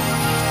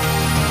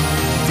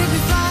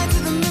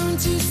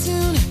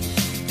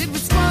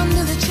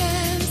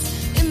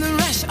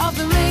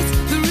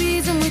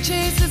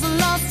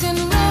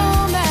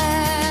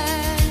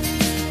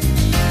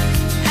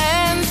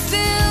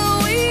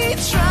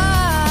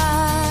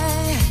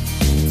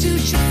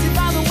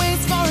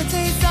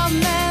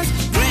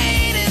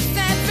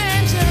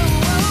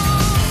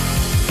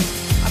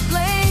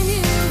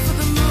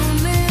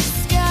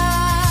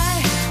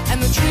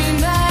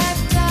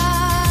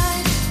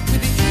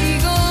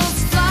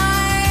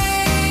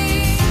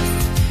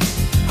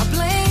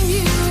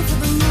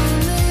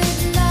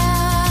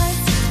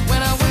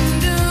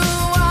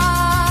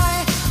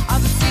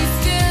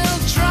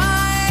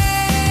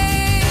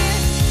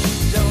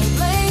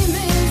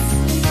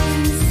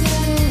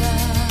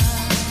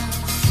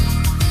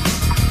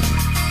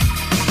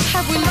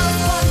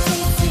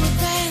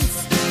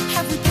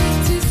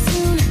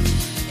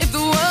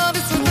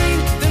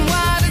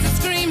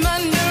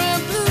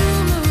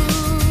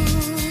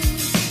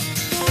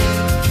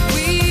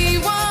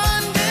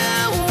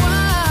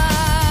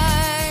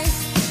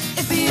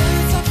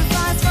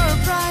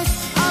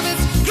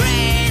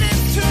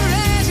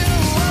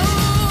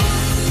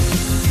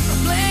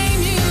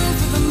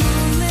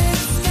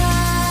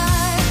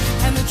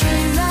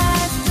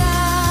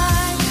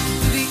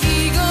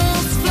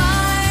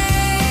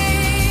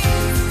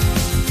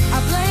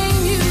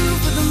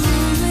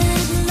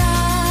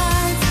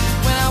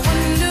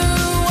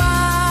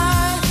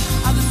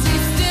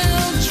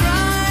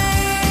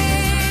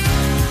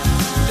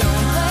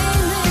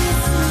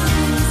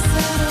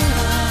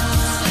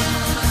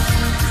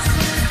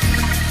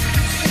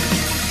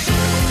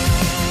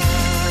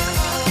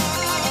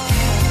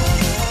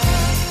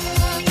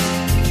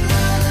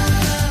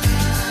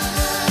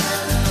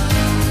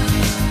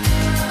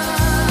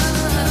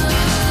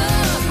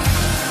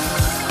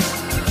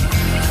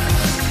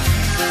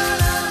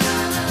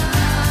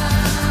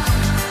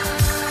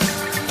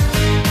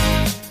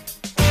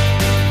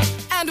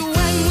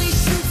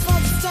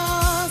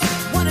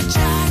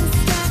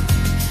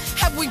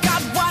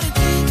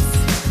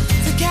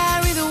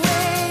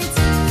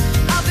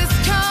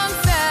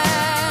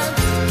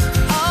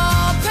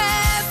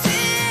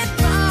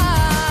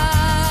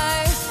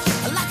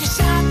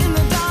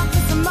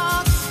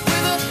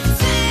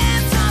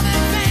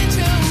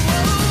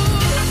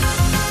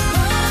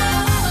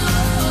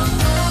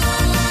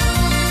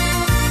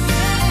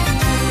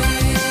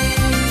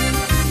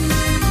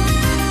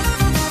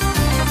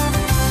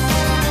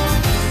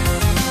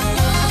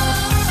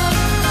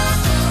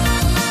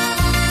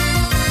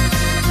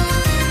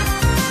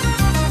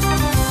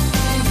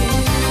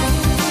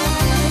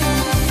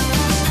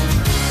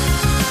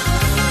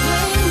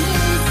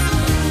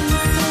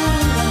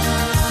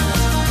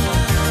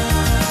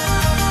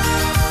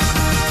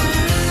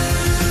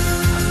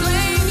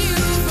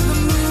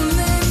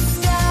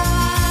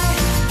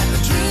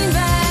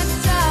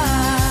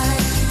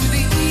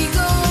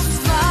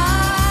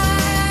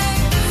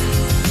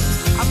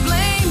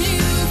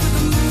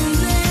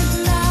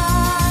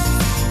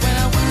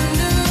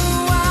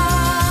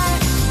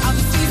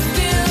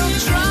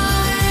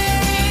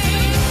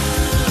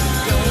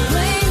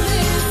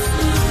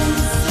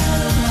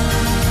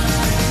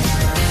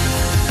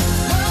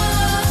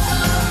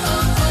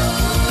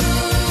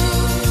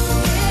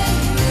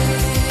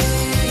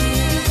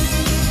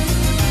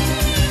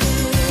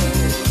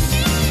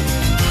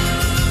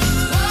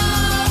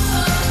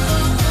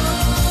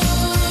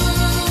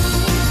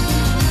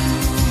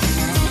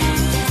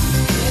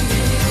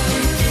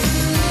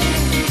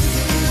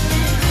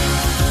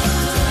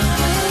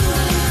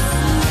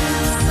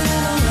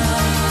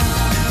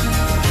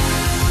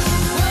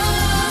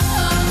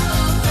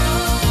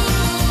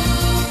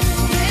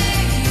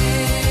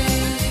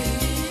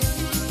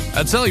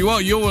 I tell you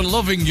what, you're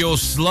loving your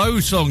slow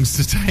songs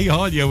today,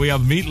 aren't you? We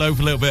have Meatloaf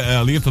a little bit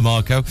earlier for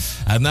Marco,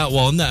 and that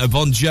one,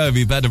 Bon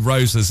Jovi, Bed of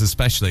Roses,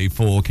 especially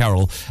for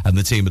Carol and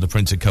the team at the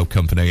Printed Coke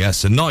Company.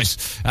 Yes, and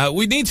nice.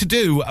 We need to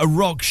do a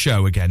rock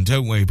show again,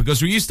 don't we?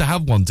 Because we used to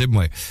have one, didn't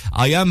we?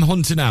 I am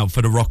hunting out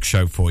for the rock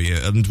show for you,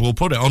 and we'll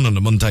put it on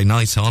a Monday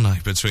night, aren't I?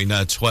 Between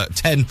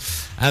 10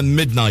 and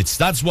midnight.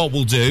 That's what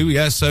we'll do,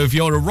 yeah. So if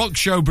you're a rock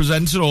show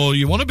presenter or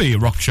you want to be a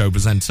rock show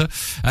presenter,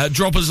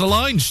 drop us a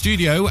line,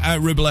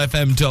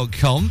 studio@ribblefm.com,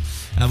 and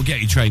we'll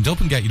get you trained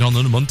up and get you on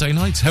a Monday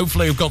night.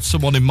 Hopefully I've got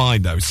someone in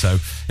mind, though, so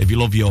if you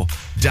love your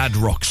dad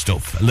rock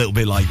stuff, a little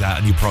bit like that,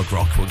 and your prog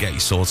rock, we'll get you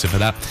sorted for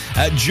that.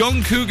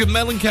 John Cougar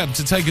Mellencamp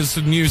to take us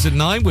to the news at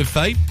 9 with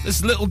Faye.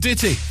 This little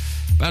ditty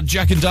about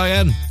Jack and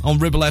Diane on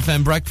Ribble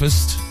FM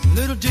Breakfast.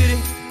 Little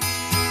ditty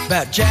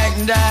about Jack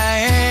and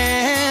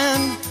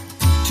Diane,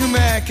 two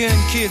American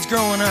kids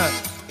growing up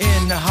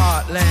in the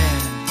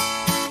heartland.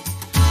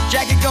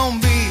 Jackie gonna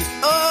be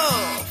a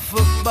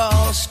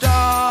football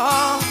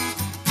star,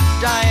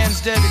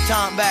 Diane's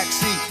debutante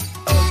backseat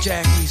of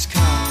Jackie's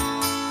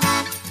car.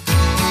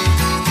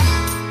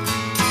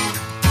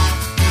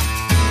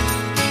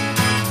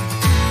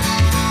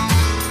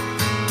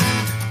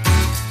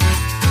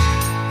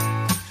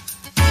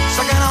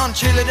 Sucking on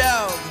chili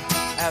dog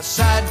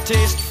outside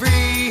Taste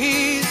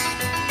Freeze,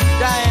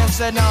 Diane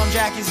sitting on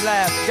Jackie's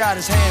lap, got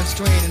his hands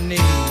between her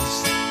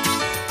knees.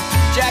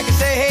 Jackie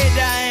say, hey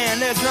Diane,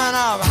 let's run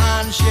off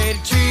behind the shady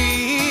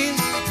trees,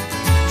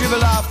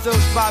 dribble off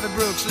those Bobby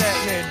Brooks, let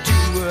me do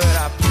what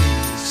I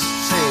please.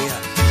 Say,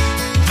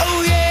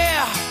 oh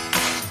yeah,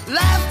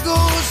 life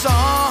goes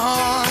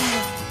on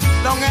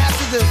long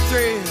after the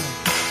thrill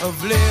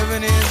of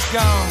living is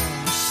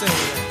gone. Say,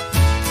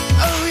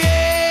 oh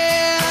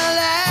yeah,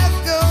 life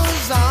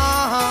goes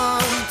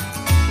on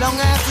long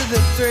after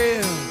the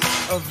thrill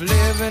of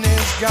living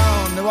is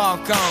gone. To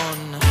walk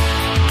on.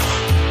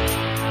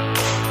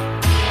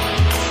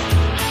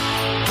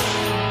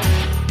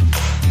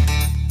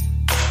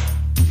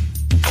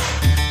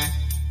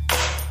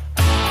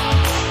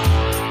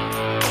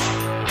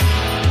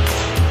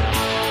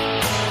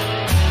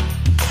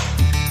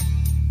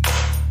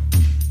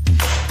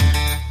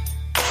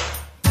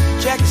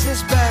 Jackie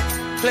sits back,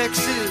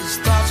 flexes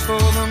thoughts for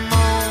the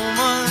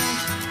moment,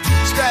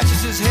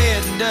 scratches his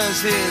head and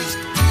does his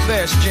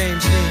best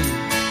James Dean.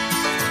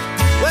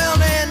 Well,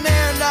 then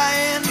there,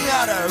 Diane,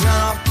 gotta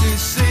run off to the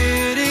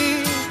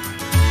city.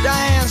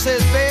 Diane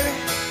says, baby,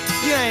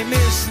 you ain't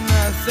missing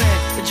nothing.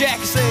 But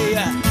Jackie say,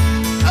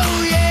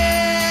 oh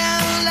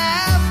yeah,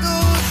 life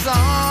goes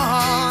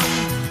on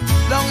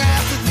long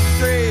after the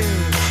thrill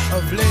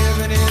of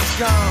living is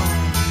gone.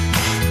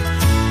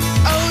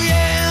 Oh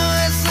yeah,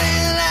 let's say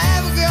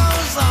life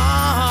goes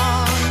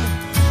on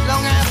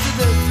long after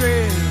the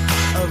thrill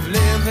of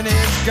living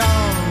is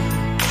gone.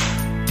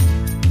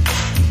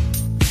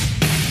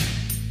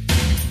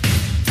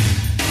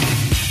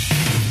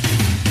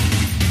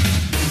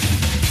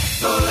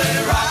 So let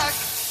it rock,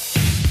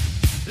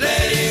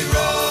 let it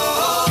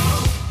roll,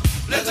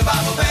 let the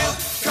Bible bell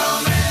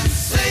come and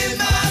save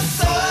my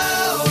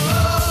soul.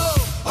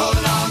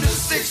 Holding on to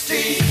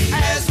 16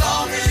 as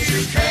long as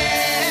you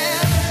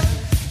can.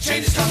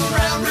 Changes come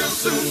around real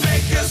soon,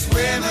 make us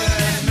women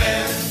and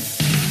men.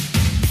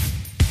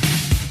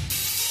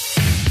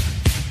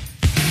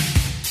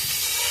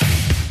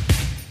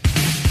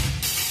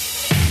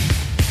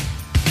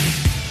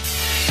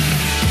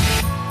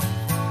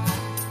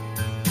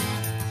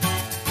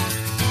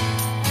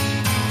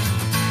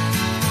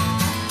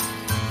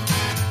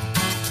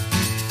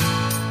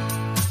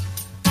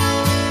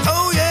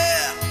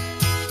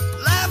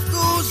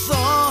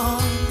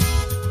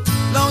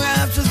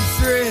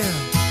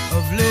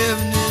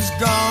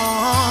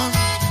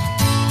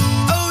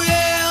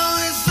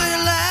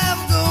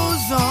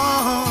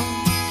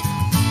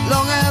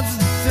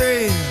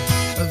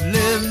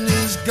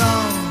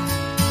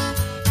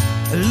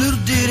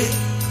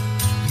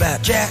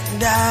 Jack and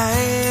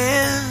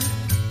Diane,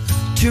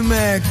 two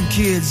American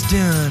kids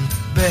doing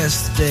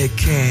best they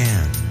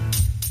can.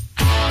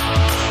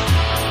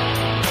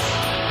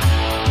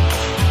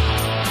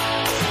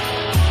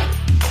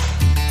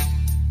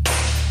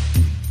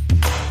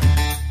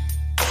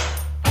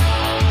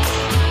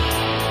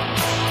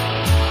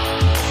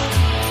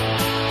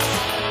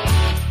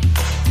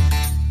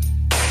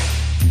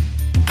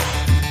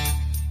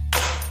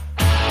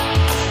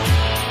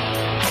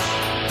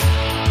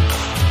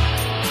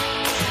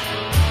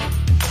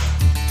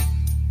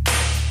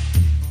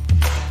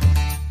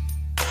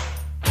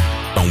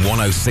 On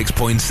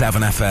 106.7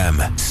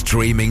 FM,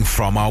 streaming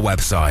from our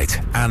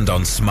website and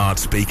on smart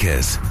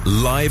speakers,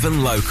 live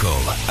and local,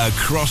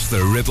 across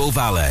the Ribble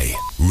Valley.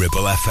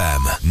 Ribble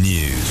FM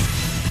News.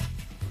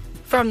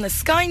 From the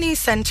Sky News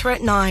Centre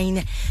at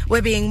 9,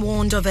 we're being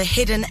warned of a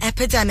hidden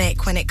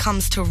epidemic when it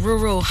comes to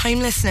rural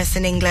homelessness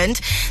in England.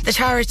 The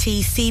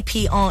charity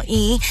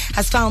CPRE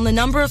has found the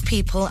number of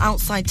people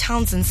outside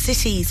towns and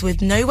cities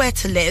with nowhere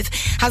to live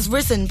has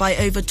risen by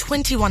over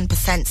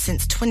 21%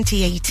 since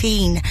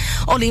 2018.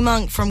 Ollie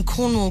Monk from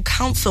Cornwall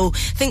Council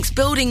thinks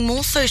building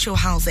more social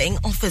housing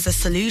offers a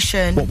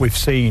solution. What we've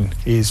seen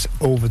is,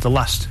 over the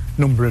last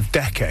number of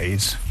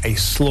decades, a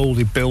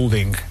slowly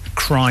building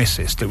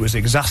crisis that was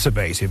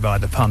exacerbated by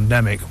the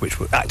pandemic, which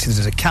acted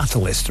as a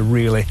catalyst to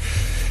really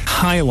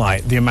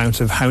highlight the amount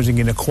of housing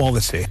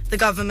inequality. The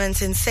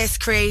government insists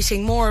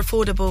creating more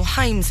affordable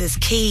homes is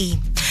key.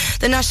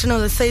 The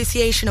National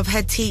Association of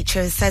Head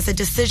Teachers says a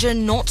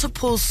decision not to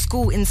pause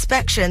school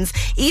inspections,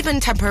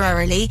 even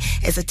temporarily,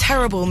 is a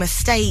terrible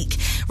mistake.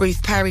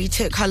 Ruth Perry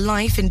took her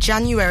life in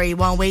January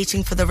while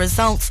waiting for the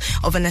results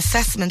of an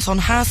assessment on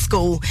her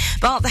school.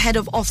 But the head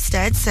of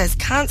Ofsted says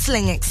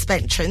cancelling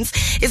inspections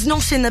is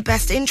not in the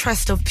best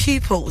interest of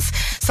pupils.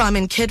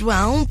 Simon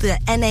Kidwell, the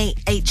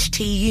NAHT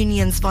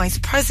union's vice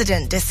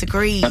president,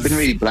 disagrees. I've been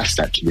really blessed,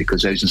 actually,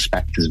 because those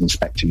inspectors have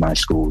inspected my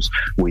schools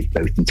with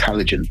both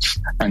intelligence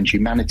and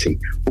humanity.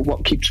 But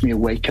what keeps me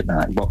awake at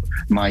night, what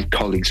my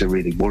colleagues are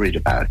really worried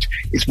about,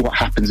 is what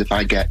happens if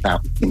I get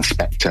that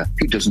inspector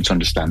who doesn't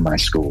understand my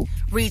school.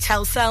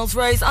 Retail sales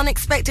rose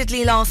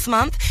unexpectedly last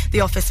month.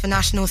 The Office for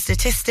National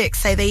Statistics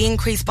say they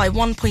increased by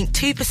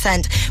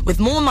 1.2%, with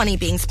more money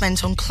being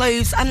spent on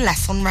clothes and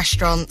less on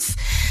restaurants.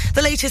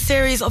 The latest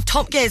series of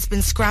Top Gear has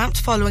been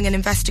scrapped following an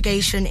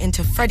investigation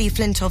into Freddie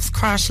Flintoff's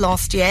crash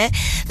last year.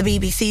 The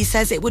BBC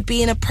says it would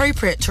be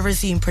inappropriate to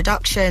resume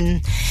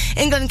production.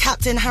 England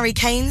captain Harry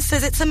Kane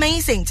says it's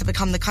amazing to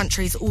become the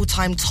country's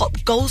all-time top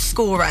goal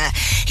scorer.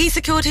 He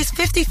secured his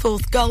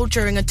 54th goal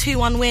during a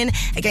 2-1 win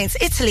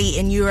against Italy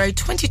in Euro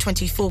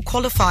 2024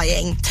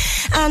 qualifying.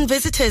 And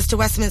visitors to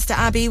Westminster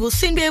Abbey will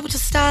soon be able to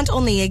stand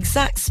on the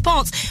exact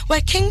spot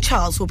where King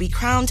Charles will be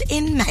crowned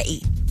in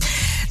May.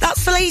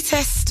 That's the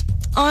latest.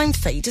 I'm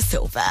Faye De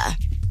Silva.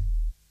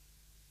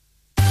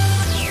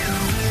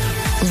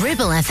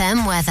 Ribble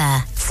FM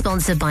weather,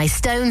 sponsored by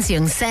Stones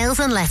Young Sales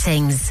and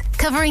Lettings,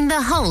 covering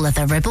the whole of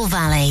the Ribble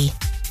Valley.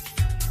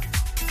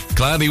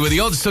 Cloudy with the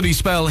odd sunny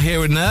spell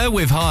here and there,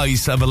 with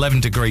highs of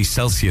 11 degrees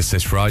Celsius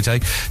this Friday.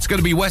 It's going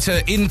to be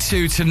wetter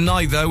into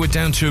tonight, though. We're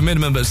down to a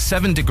minimum of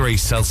 7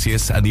 degrees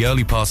Celsius, and the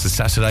early parts of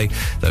Saturday,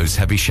 those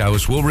heavy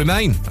showers will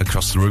remain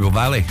across the Ribble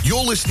Valley.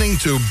 You're listening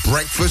to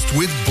Breakfast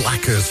with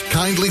Blackers,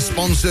 kindly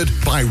sponsored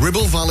by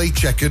Ribble Valley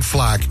Checkered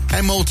Flag.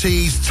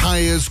 MOTs,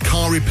 tyres,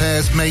 car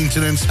repairs,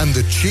 maintenance, and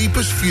the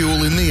cheapest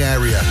fuel in the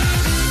area.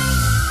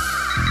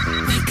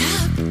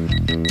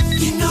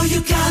 You know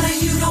you gotta,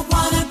 you don't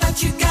wanna,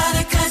 but you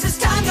gotta, 'cause it's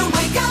time to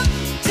wake up.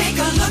 Take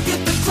a look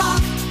at the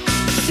clock.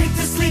 Shake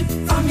the sleep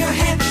from your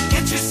head.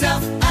 Get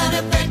yourself out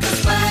of bed,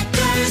 'cause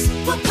Blackers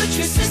will put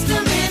your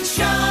system in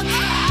shock.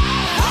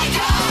 Wake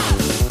up!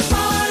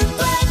 Ron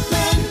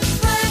Blackman,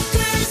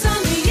 Blackers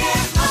on the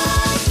air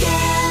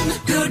again.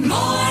 Good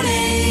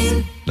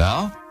morning.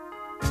 Now,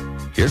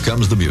 here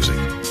comes the music.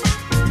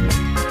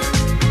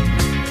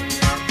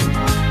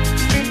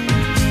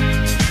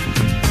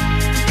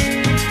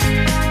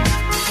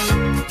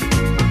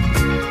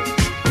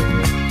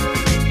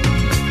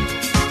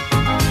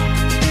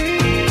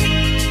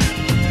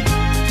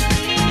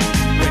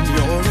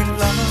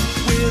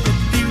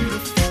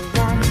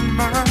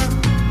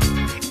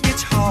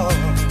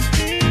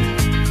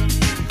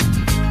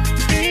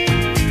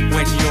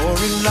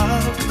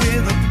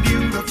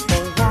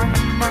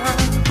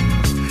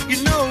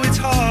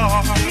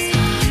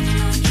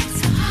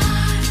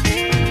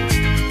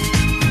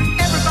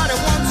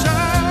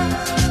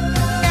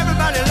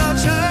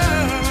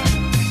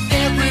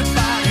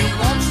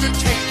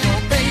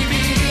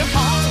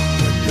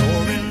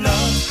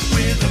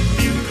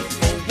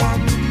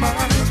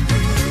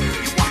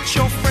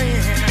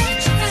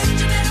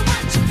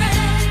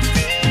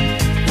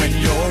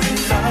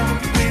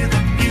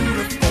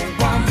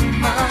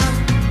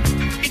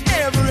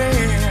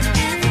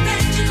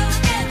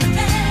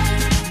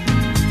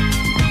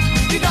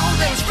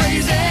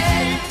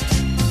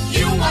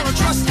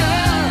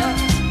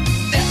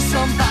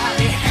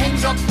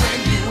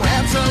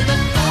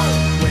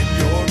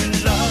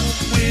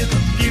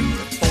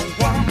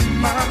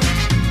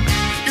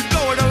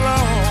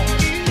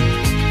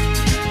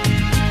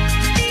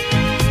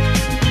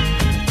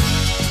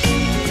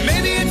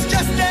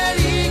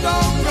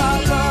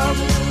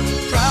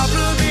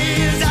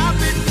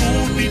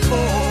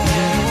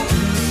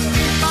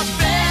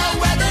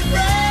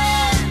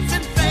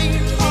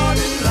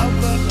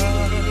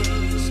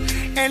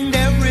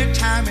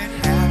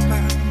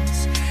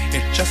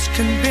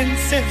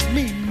 convinces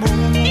me more.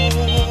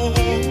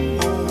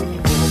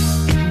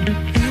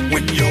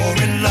 When you're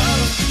in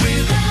love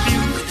with a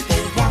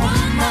beautiful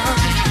woman,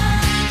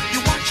 you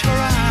watch her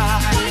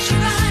eyes.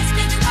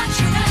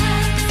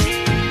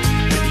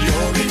 When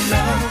you're in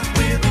love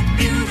with a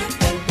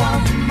beautiful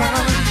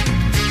woman,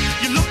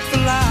 you look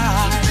for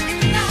life.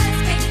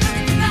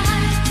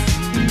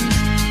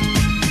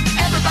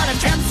 Everybody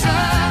tempts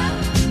her.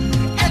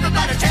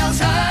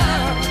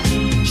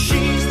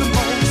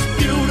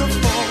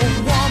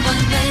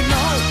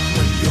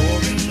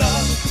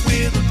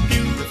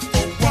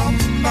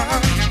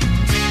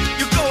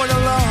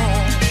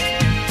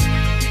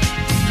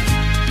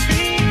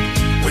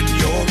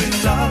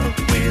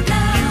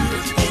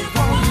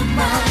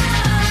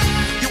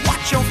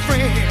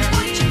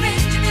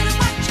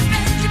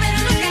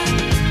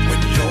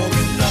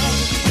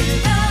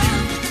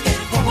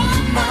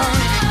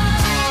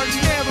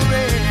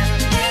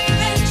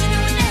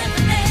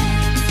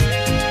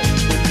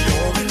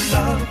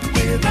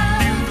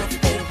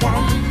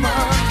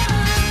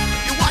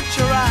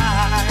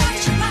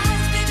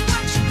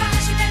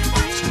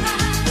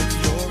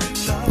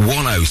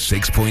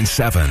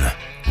 106.7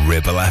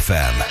 Ribble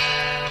FM.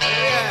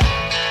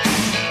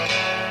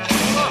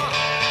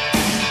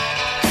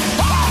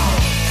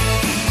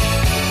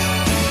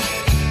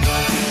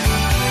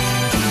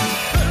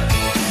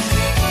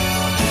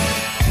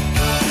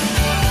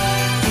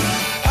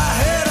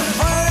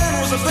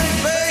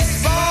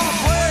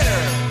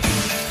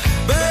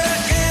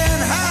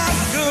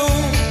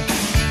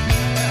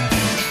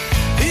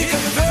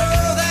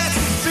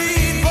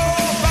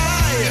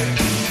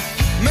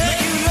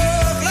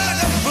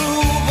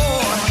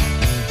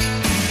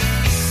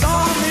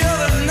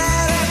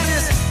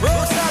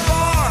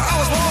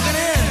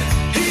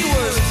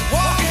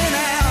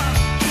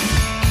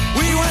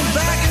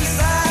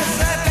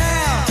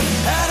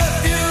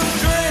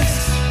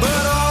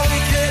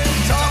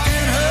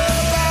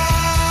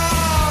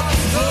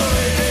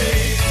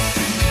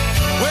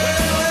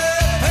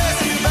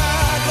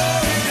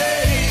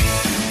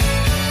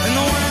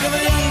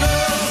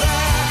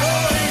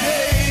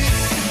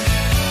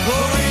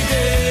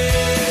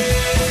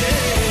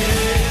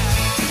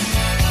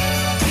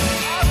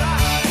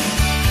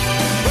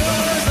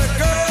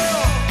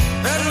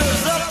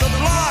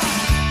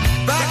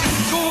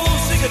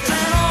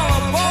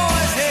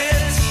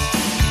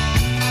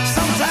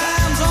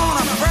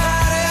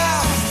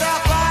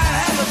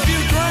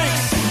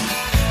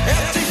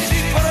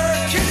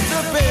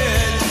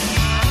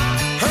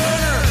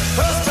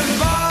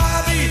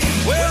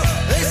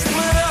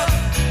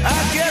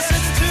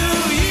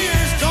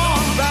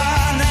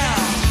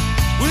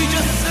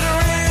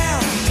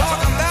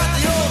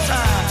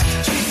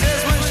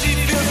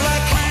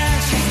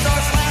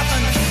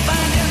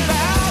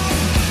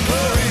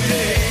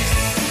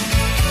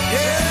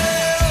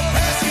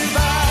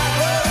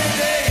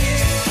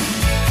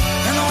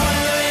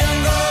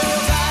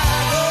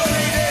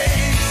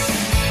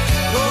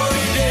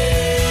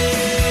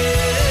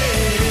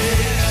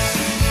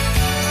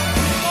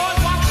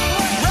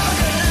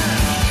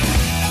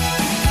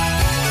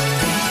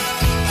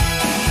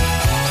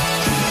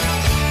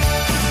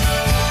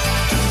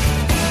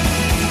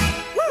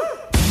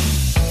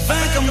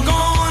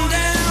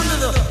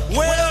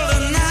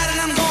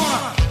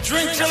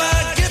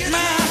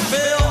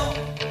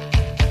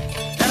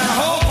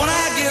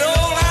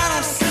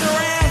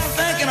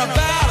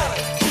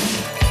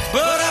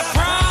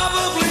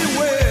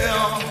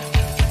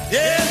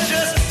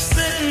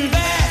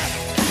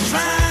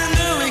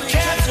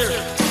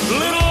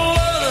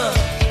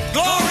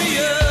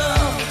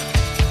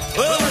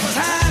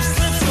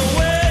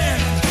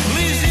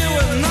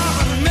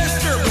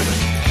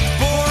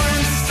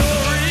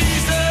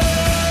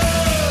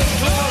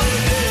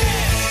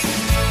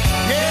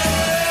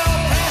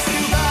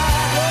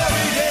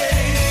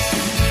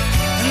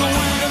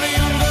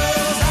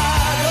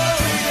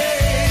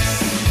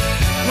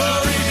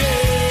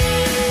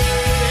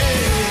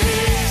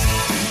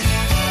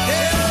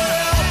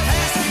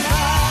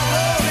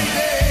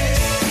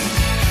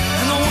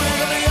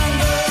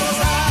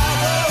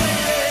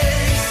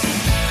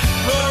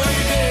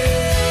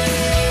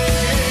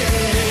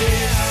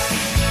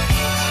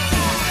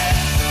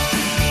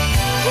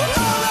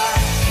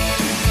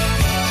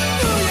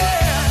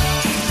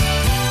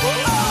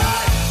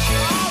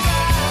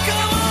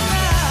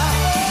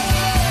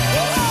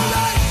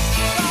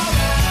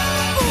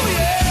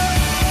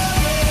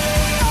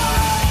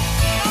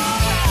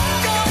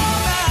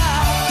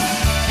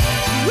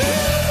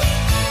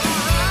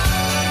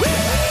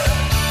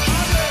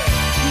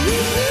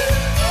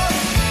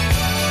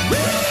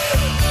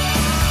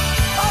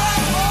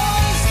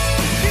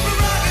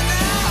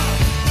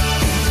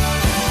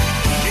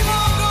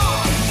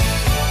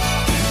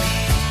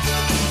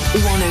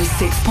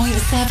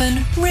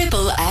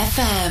 Ribble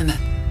FM.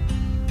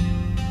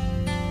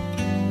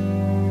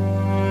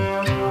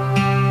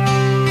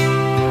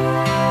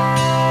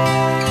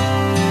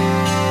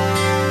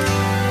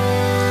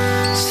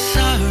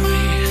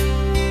 Sorry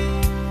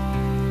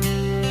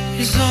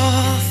is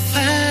all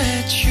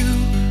that you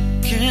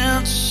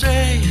can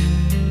say.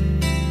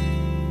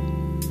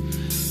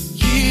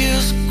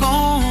 Years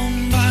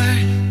gone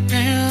by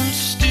and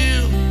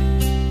still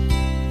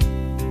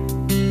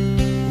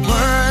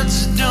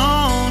words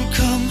don't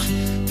come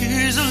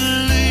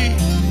easily.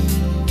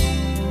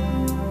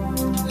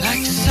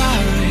 Like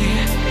sorry,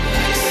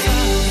 like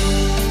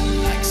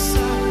sorry, like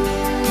sorry.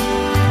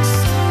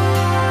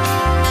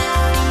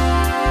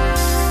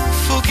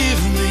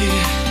 Forgive me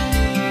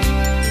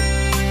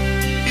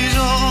is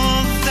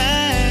all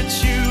that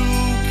you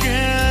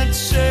can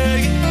say.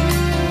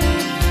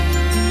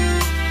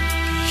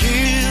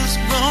 Years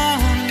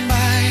gone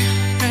by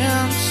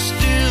and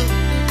still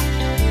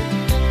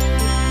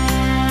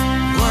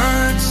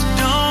words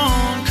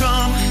don't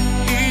come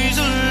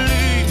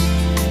easily.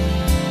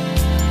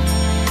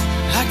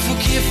 Like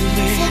forgive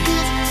me,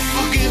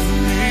 forgive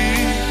me.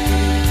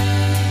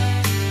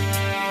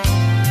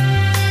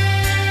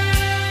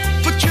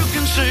 But you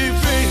can say,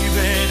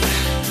 baby,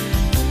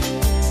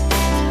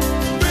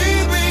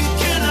 baby,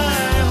 can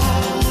I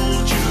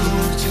hold you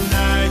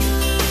tonight?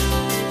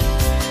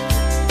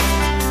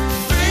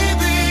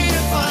 Baby,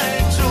 if I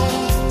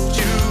told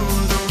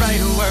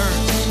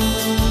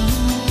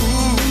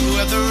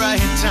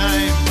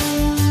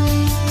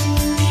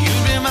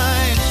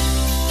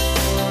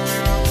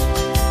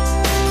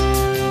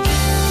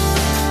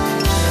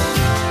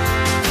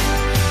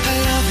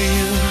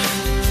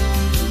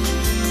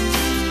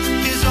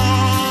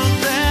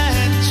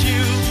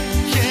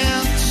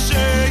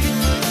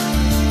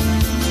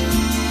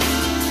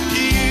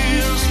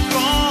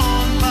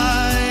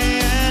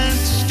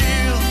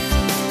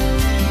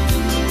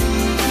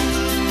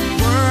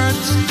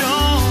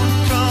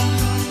don't come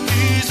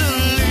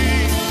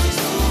easily.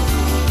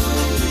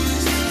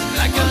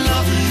 Like I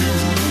love you,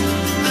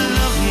 I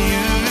love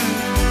you.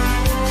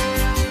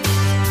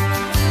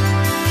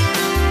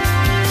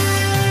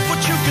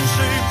 What you can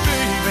say,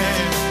 baby.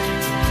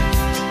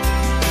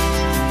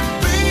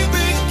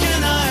 Baby,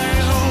 can I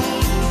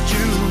hold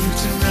you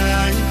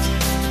tonight?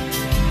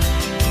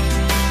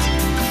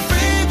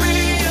 Baby,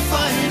 if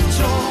I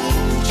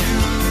told you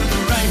the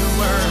right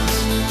words,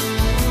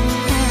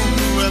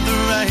 ooh, at the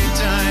right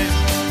time,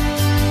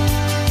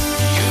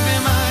 you'd be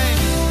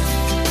mine.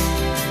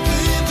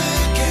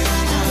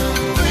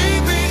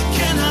 Baby,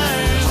 can I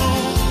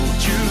hold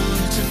you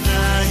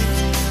tonight?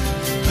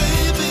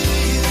 Baby,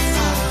 if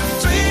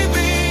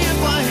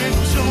I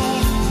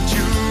told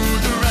you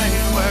the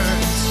right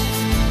words,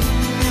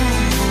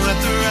 ooh, at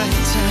the right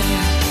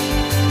time,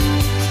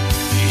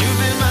 you'd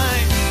be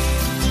mine.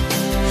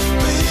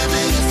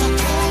 Baby, if I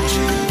told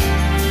you,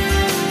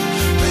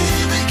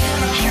 baby, can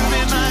I hold you? You'd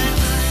be mine.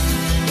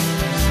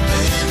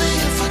 Baby,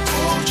 if I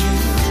told you,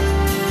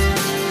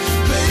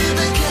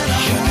 baby, can I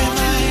hold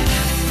you?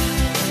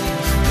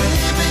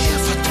 Baby,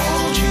 if I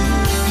told you,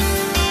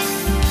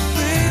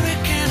 baby,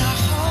 can I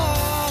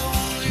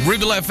hold you?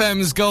 Ribble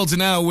FM's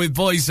Golden Hour with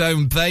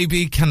Boyzone,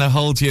 Baby, Can I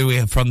Hold You?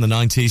 Here from the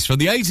 90s. From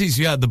the 80s,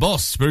 you had The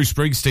Boss, Bruce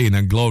Springsteen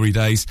and Glory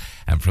Days.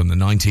 And from the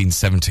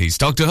 1970s,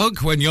 Dr.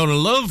 Hook, When You're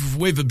in Love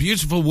with a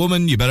Beautiful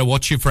Woman, You Better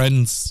Watch Your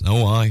Friends.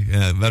 Oh, aye,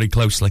 very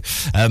closely.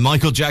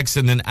 Michael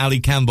Jackson and Ali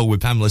Campbell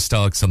with Pamela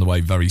Starks on the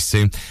way very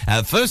soon.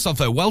 First off,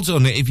 though, well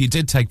done if you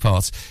did take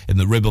part in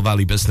the Ribble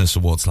Valley Business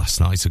Awards last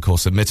night, of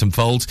course, at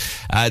Mittenfold.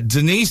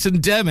 Denise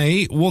and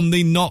Demi won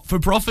the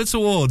Not-for-Profit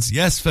Awards.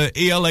 Yes, for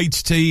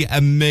ELHT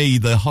and Me,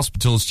 the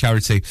hospital's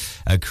charity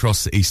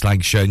across East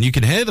Lancashire. And you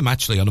can hear them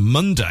actually on a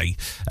Monday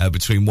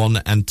between 1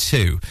 and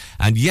 2.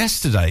 And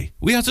yesterday,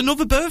 we had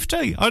another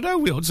birthday. I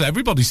know,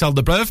 everybody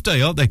celebrated their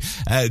birthday, aren't they?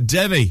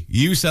 Demi,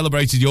 you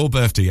celebrated your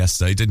birthday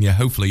yesterday, didn't you?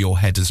 Hopefully your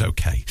head is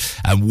okay.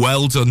 And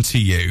well done to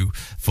you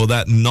for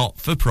that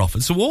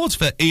Not-for-Profits Awards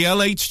for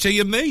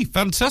ELHT and Me.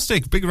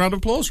 Fantastic. Big round of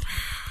applause.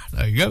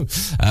 There you go.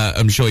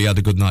 I'm sure you had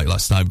a good night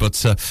last night.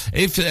 But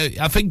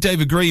I think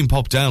David Green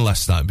popped down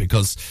last night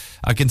because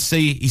I can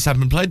see he's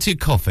having plenty of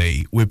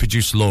coffee with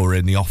producer Laura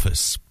in the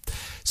office.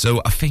 So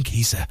I think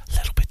he's a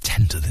little bit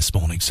tender this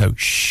morning. So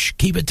shh,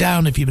 keep it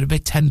down if you've been a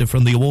bit tender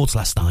from the awards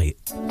last night.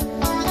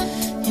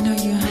 You know,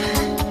 you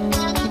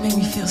make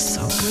me feel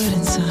so good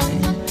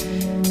inside.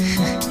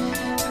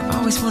 I've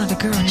always wanted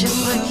a girl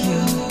just like you.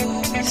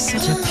 You're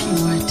such a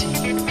pure,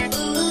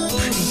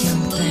 pretty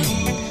young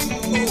thing.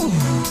 Ooh.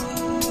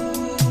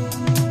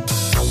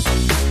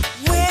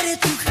 Where did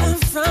you come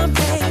from,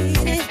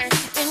 baby?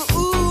 And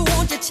ooh,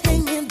 won't you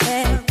take me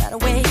there right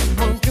away?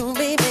 Won't you,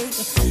 baby?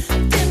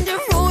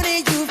 Tenderoni,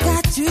 you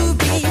got to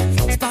be.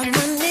 Spark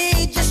my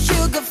need, just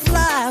sugar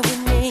fly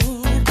with me.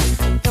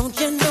 Don't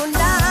you know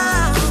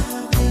now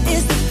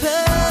is the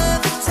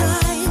perfect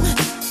time?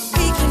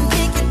 We can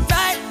make it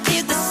right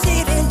in the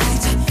city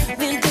lights.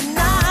 When the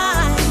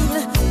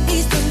night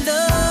is the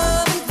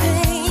love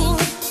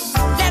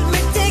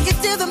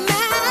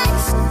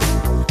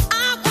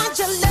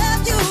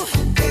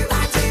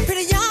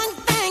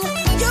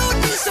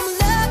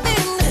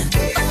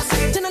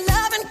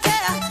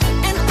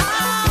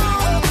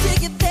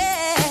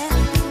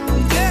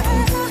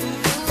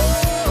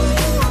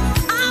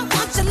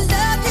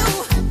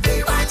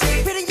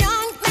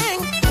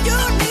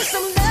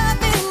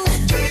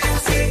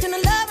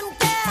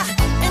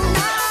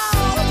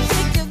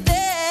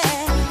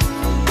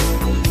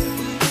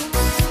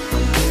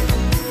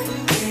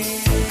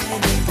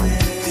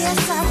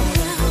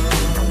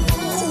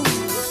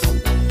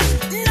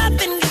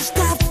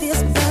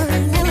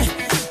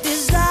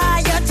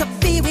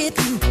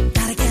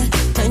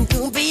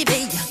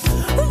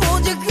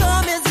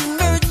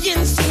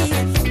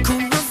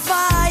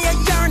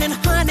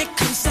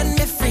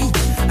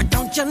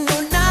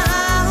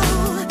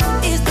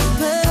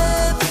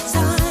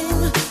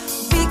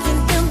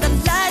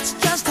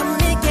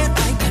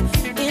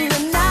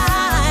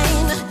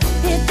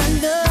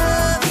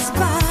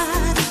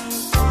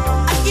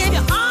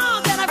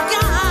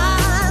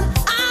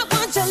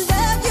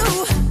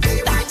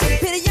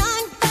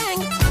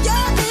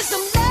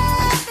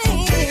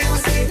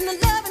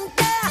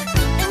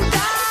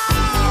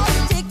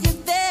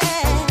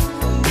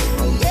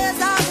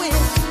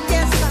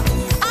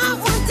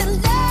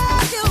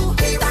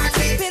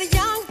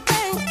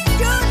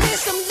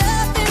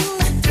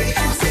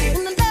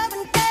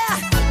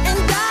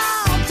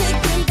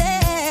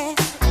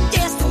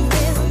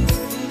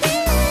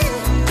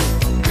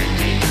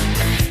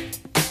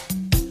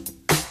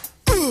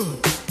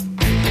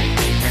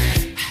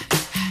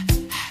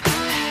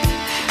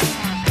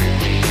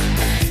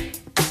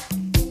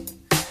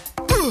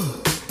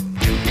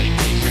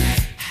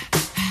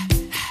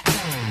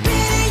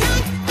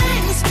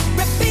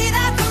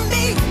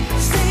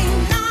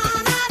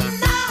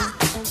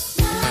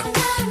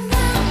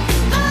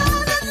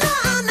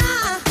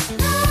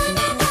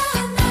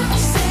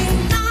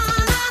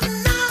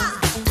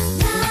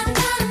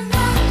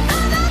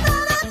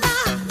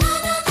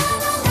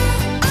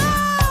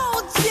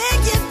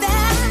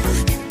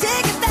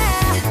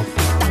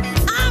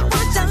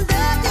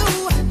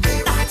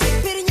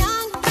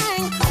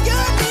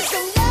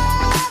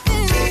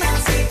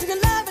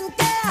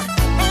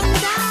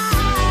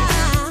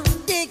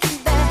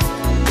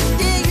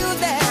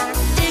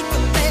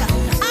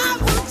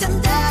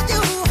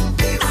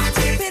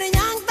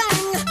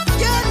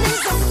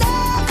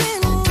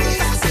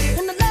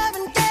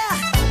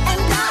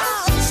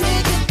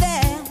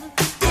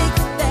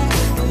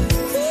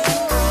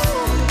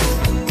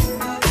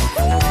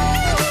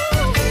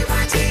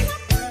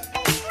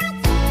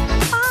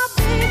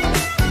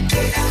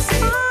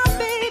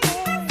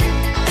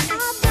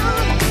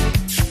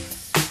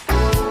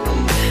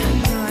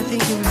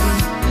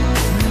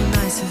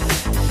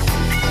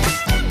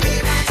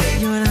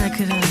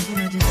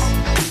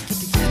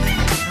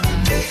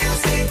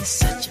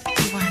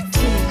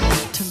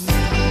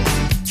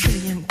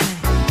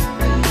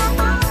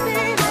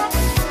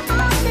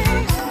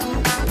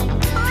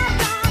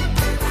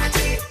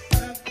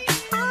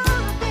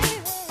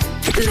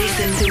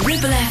Listen to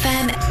Ribble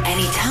FM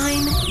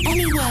anytime,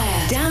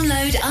 anywhere.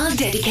 Download our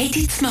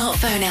dedicated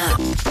smartphone app.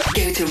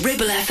 Go to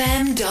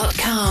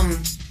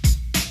ribblefm.com.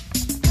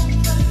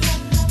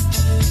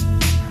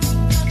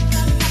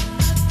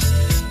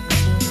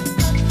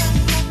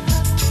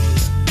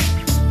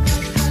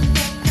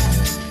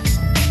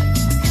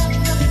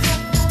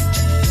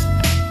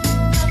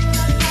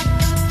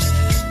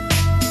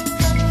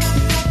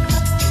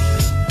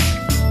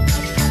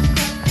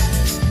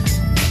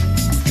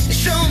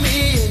 Show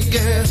me a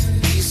girl,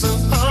 piece of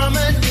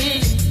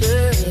harmony,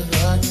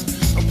 girl.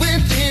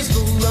 When things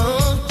go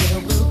wrong, there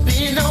will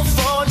be no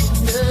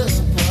falling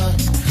apart.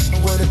 I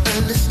wanna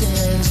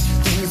understand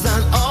things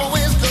aren't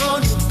always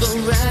gonna go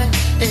right,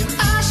 and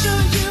I'll show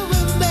you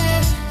a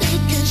man who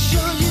can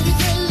show you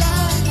the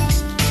light.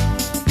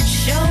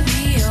 Show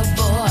me a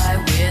boy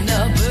with no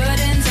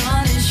burdens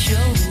on his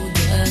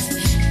shoulders.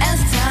 As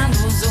time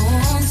goes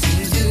on,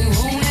 seems to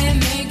only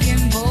make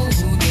him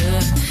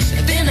bolder.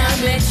 And then I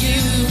met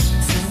you,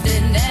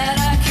 something that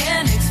I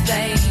can't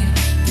explain.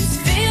 This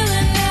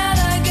feeling that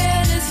I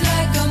get is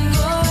like I'm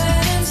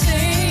going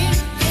insane.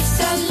 It's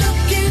that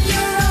look in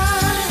your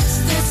eyes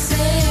that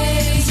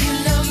says you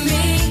love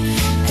me,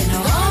 and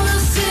all the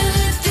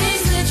silly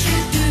things that you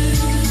do.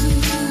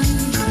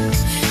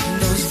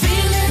 Those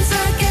feelings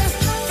I get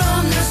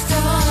from the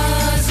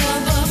stars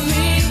above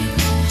me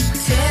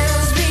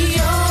tells me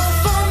you're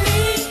for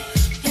me,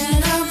 and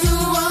I'm the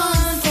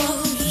one for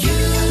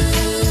you.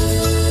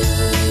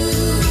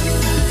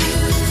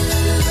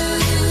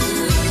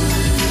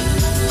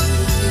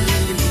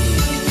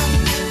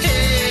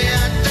 Hey,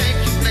 I thank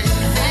you, baby.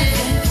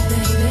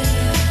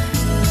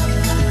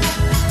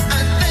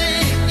 I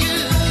thank you.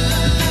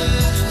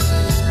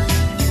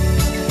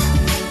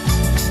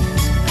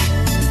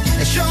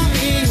 Show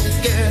me a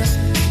girl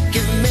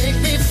can make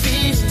me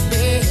feel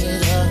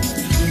better.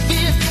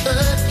 With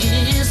her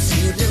ears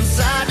sealed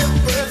inside a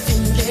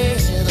perfect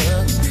letter.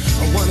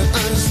 I wanna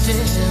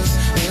understand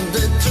when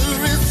the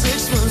tour is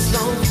 6 months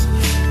long,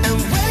 and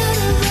when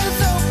the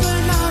rest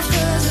open our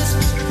doors, it's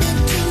been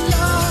too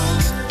long.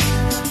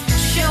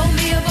 Show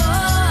me a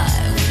boy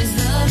with his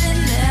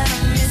loving that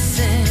I'm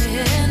missing.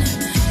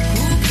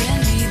 Who can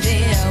be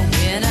there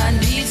when I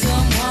need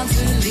someone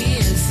to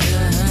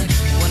listen?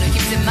 Wanna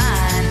keep in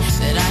mind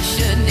that I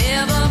should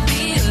never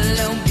be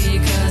alone,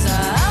 because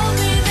I'll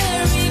be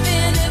there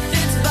even if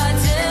it's by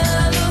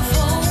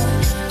telephone.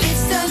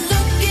 It's that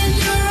look in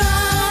your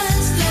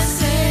eyes that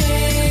say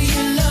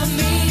you love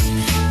me,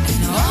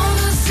 and all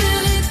the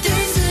silly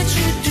things that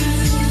you do.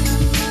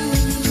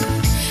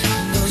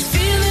 Those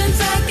feelings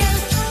I get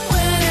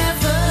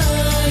whenever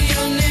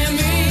you're near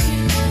me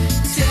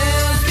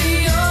tells me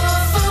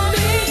you're for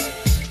me,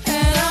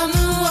 and I'm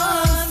the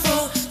one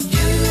for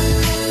you.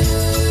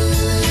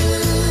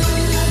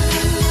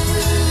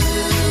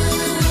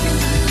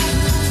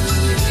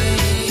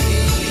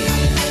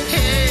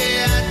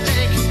 Hey, I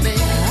thank you,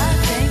 baby. I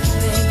thank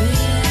you, baby.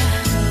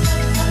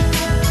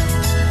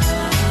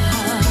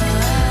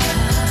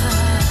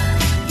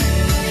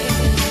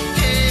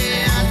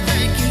 Hey, I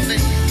thank you,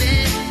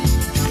 baby.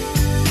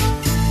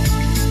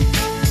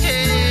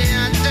 Hey,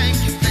 I thank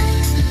you,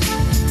 baby.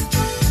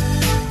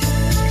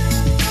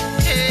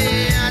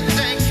 Hey, I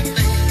thank you,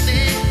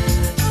 baby.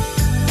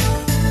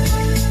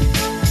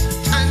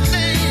 I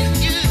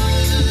thank you.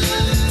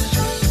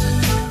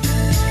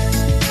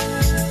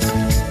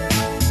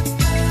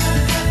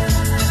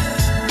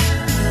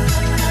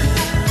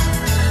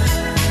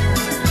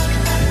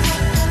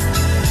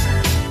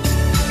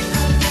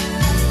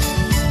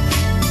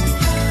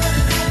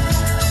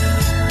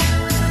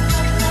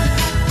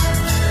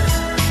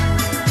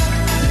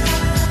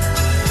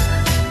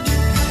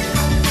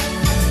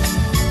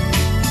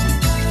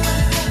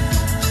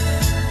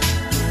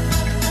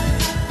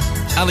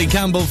 Ali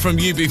Campbell from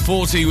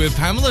UB40 with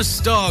Pamela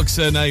Starks,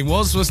 her name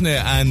was, wasn't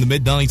it? And the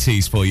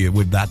mid-90s for you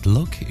with that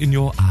look in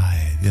your eye.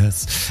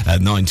 Yes,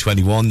 at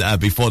 9:21.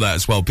 Before that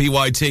as well,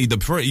 PYT, The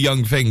Pretty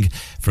Young Thing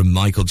from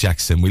Michael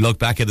Jackson. We look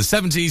back at the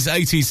 70s,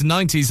 80s and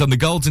 90s on the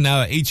golden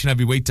hour each and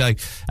every weekday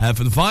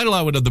for the final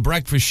hour of The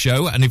Breakfast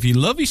Show. And if you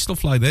love your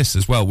stuff like this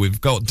as well, we've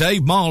got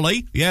Dave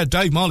Marley. Yeah,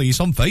 Dave Marley, he's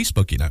on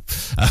Facebook, you know.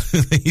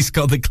 He's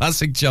got the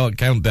Classic Chart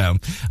Countdown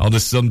on a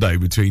Sunday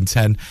between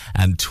 10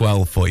 and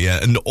 12 for you.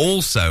 And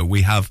also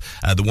we have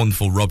the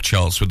wonderful Rob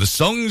Charles with the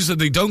songs that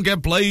they don't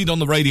get played on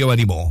the radio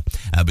anymore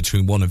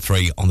between 1 and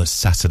 3 on a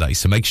Saturday.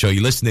 So make sure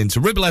you listening to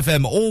Ribble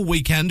FM all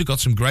weekend. We've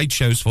got some great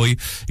shows for you.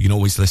 You can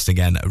always listen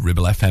again at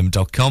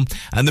ribblefm.com.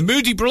 And the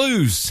Moody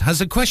Blues has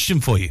a question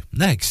for you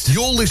next.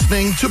 You're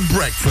listening to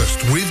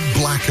Breakfast with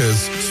Blackers,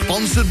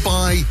 sponsored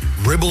by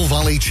Ribble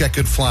Valley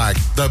Checkered Flag,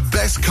 the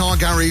best car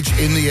garage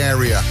in the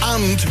area,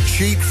 and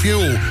cheap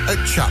fuel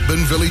at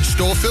Chapman Village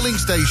Store Filling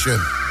Station.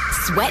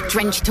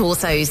 Sweat-drenched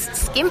torsos,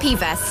 skimpy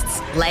vests,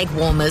 leg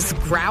warmers,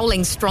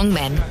 growling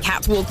strongmen,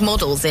 catwalk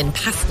models in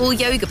pastel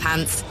yoga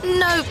pants.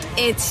 Nope,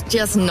 it's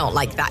just not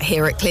like that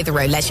here at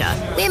Clitheroe Leisure.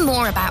 We're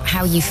more about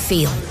how you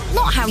feel,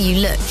 not how you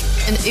look.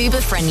 An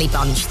uber-friendly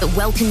bunch that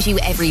welcomes you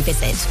every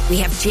visit. We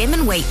have gym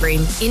and weight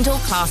room, indoor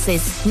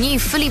classes, new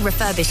fully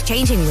refurbished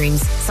changing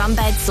rooms,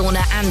 sunbed,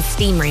 sauna and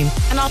steam room.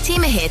 And our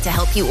team are here to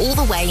help you all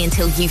the way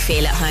until you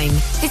feel at home.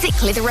 Visit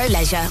Clitheroe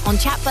Leisure on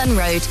Chatburn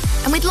Road.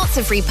 And with lots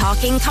of free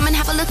parking, come and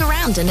have a look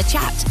around and a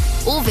chat.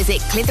 Or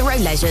visit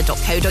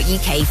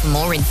clitheroeleisure.co.uk for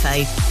more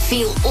info.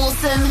 Feel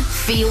awesome,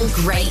 feel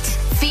great,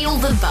 feel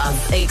the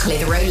buzz at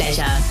Clitheroe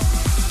Leisure.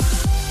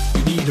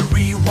 Need a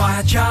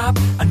rewire job,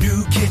 a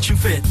new kitchen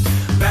fit,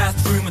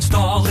 bathroom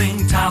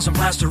installing, tiles and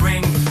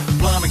plastering,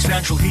 plumbing,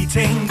 central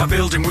heating, a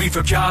building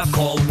refurb job.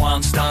 Call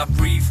One Stop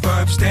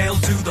Refurbs, Dale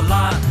to the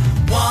lot.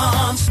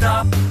 One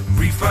Stop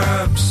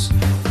Refurbs.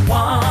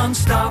 One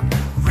Stop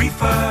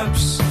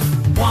Refurbs.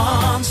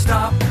 One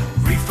Stop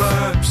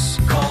Refurbs.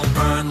 Call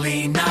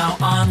Burnley now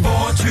on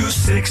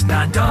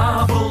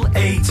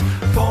 426-988.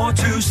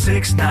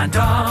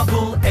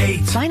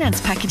 426-988. Finance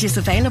packages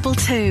available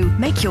too.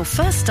 Make your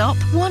first stop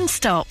One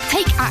Stop.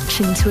 Take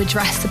action to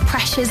address the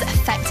pressures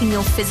affecting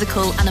your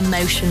physical and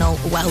emotional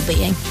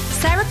well-being.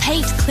 Sarah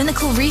Pate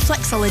Clinical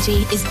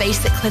Reflexology is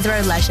based at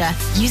Clitheroe Leisure.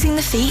 Using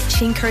the feet,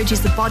 she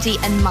encourages the body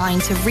and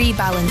mind to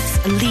rebalance,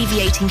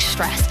 alleviating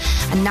stress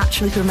and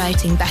naturally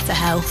promoting better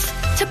health.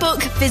 To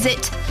book,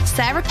 visit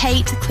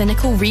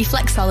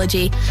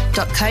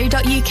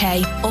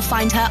sarahpateclinicalreflexology.co.uk or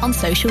find her on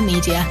social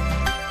media.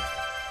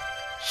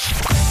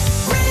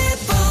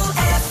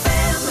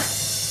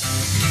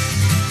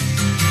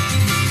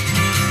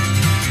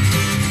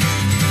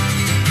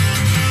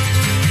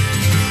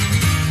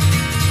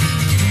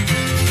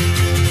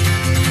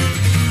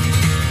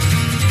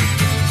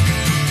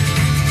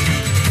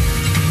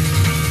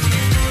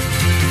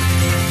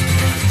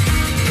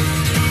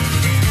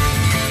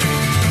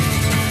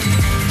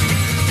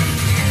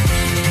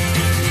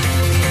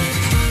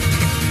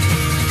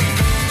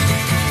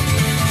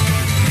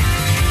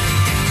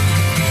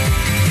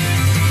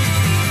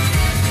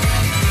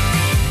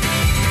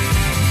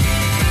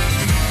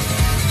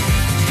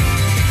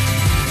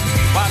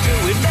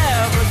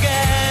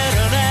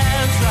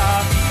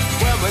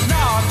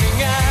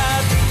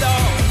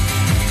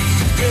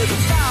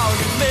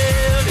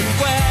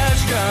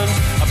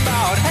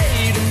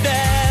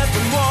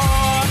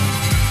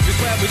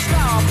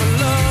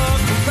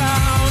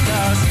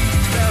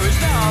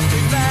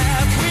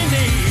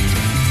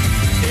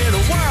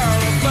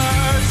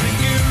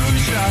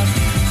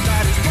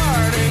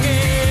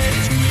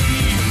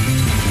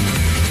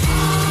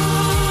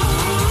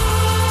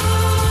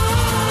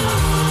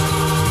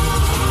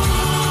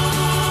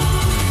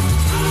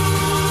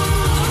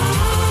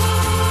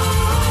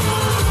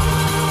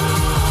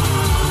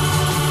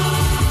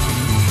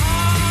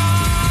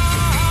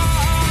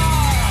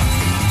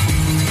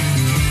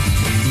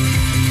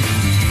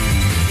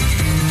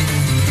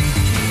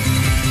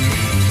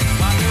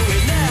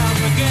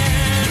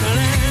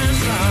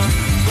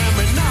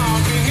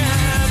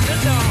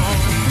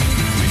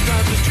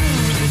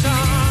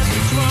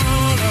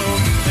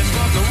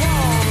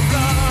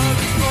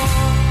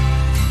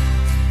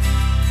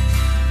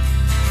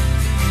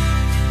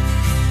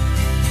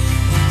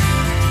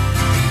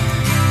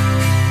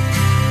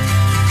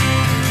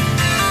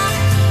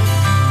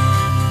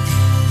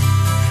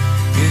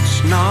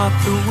 not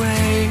the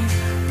way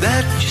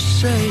that you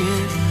say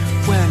it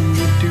when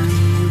you do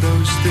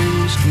those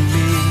things to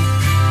me.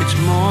 It's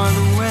more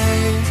the way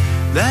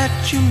that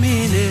you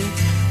mean it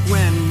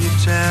when you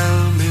tell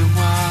me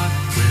what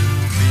will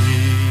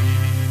be.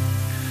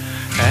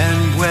 And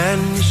when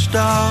you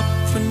stop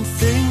and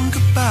think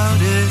about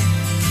it,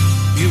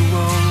 you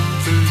won't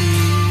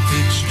believe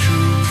it's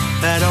true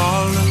that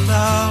all the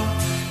love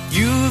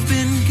you've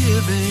been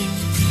giving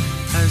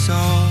has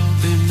all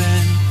been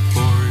meant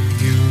for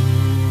you.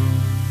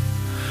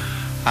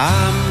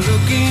 I'm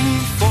looking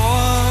for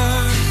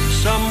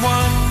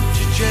someone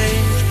to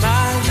change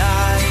my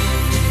life.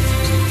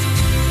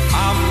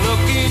 I'm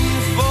looking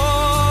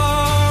for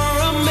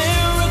a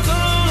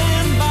miracle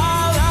in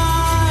my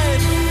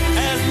life.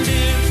 And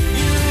if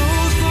you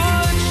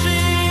could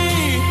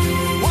see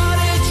what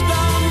it's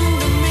done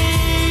to me,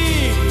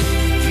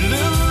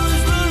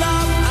 lose the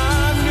love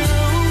I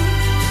knew,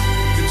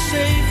 could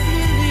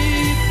safely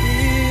lead me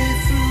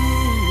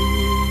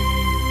through.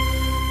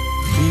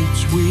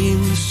 Between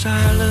the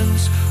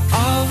silence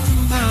of the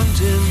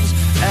mountains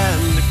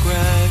and the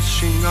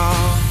crashing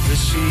of the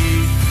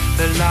sea,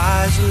 there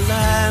lies a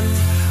land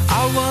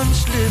I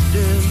once lived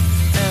in,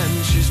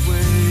 and she's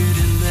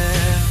waiting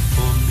there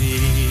for me.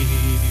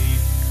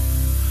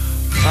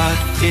 But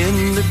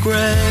in the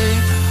gray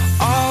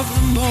of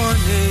the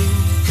morning,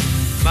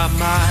 my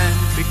mind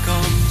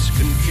becomes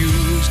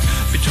confused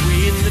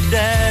between the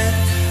dead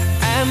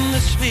and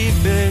the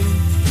sleeping,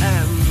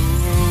 and the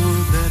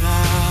road that I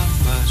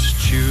must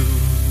choose.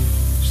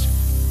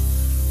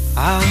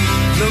 I'm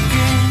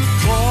looking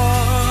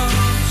for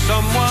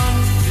someone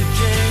to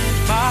change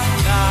my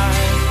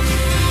life.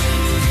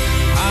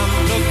 I'm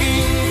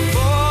looking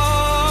for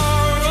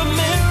a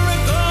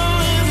miracle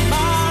in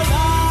my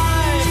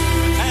life.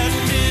 And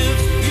if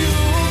you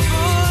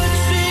could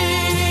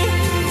see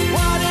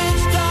what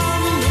it's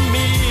done to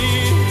me,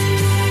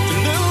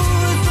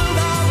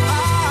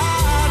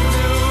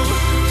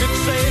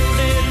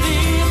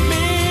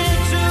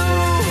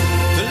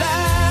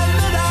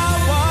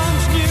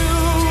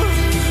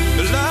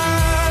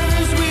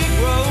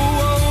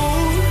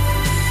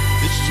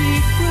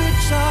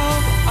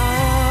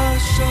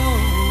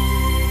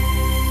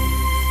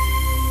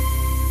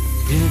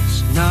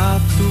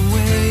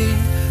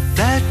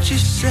 you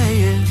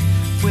say it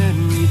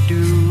when you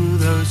do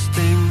those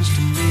things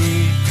to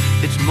me.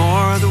 It's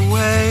more the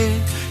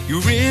way you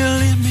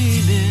really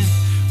mean it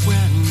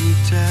when you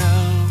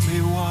tell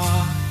me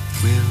what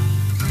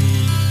will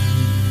be.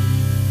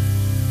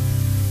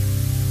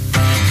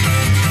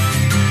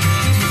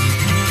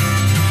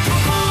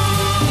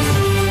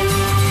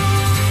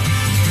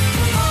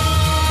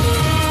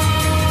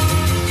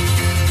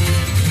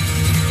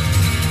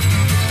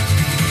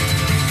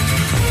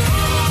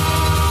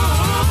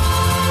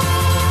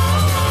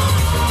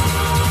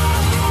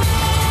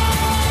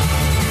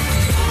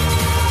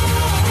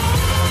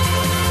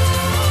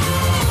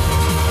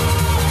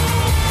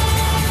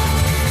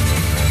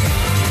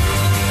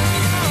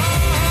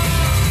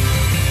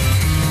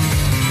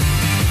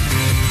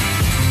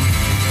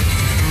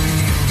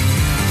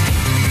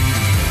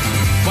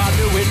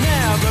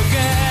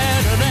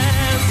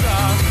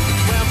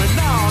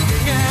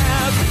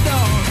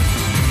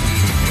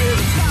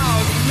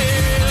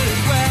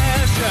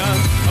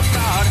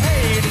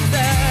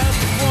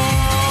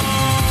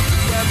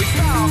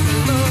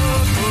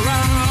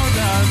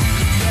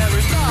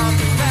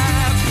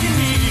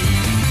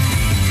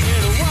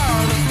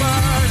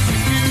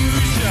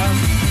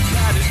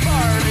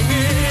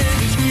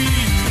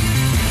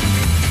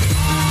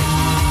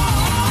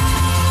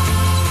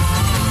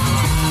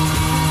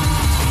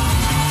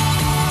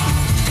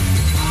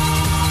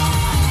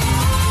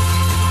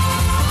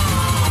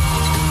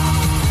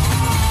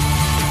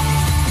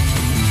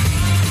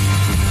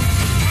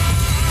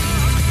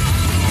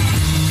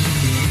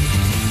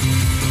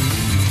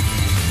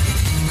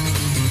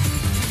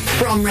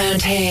 From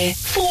round here,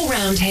 for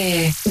round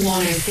here,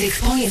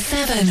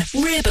 106.7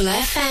 Ribble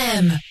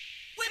FM.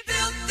 We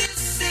built this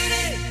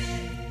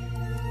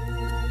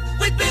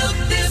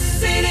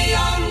city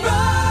on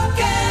rock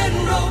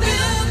and roll.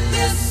 Built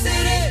this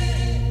city.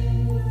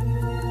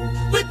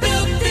 We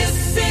built this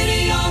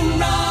city on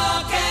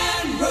rock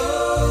and roll.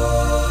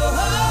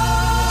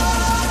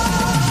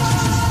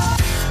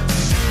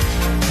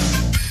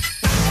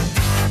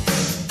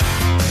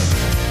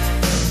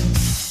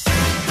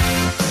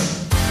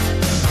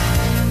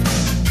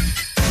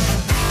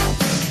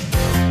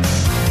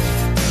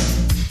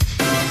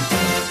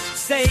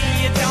 Say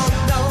you don't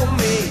know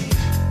me,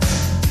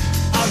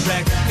 I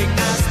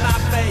recognize my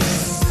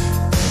face.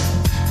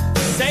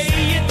 Say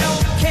you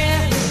don't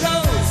care who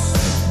goes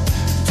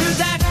to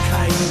that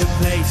kind of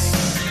place.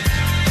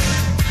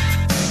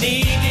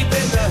 Knee deep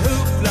in the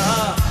hoopla,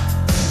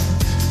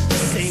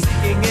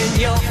 sinking in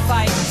your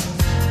fight.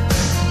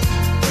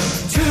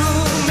 Too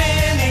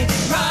many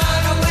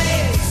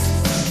runaways,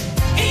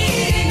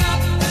 eating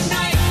up the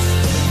night.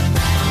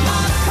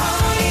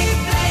 Marconi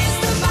plays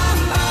the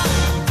mama.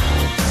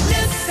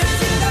 Listen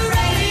to the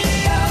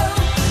radio.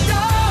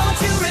 Don't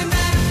you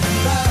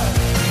remember?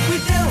 We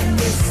built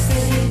this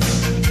city.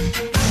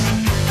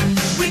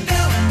 We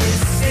built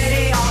this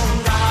city on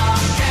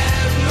rock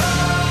and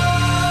roll.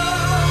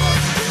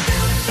 We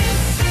built this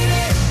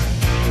city.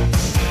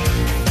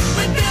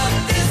 We built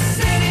this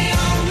city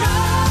on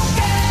rock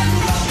and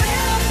roll.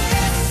 Built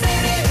this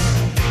city.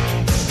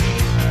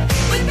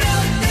 We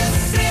built this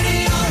city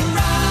on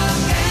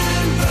rock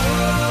and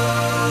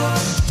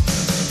roll.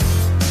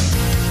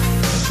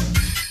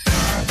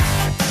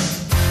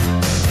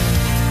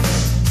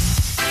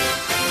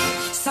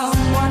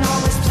 Someone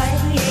always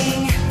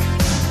playing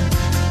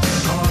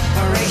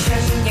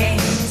corporation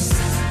games.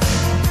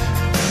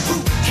 Who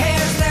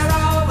cares? They're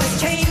always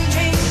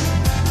changing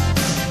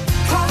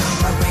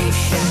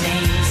corporation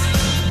names.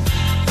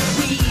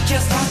 We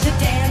just want to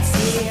dance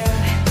here.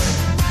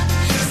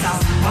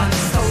 Someone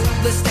stole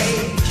the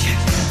stage.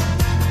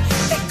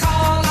 They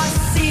call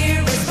us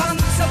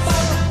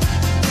irresponsible.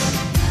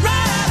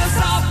 Write us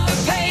off the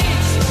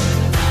page.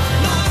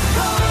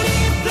 Marconi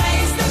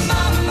plays the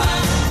mama.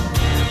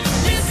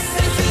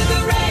 Listen to the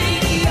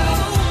radio.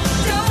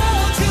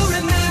 Don't you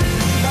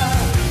remember?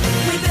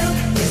 We built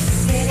this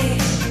city.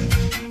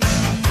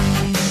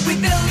 We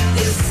built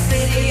this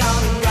city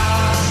on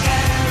rock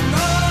and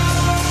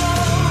roll.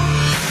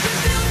 We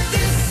built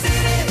this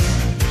city.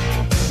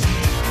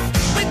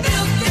 We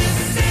built this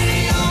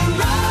city on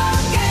rock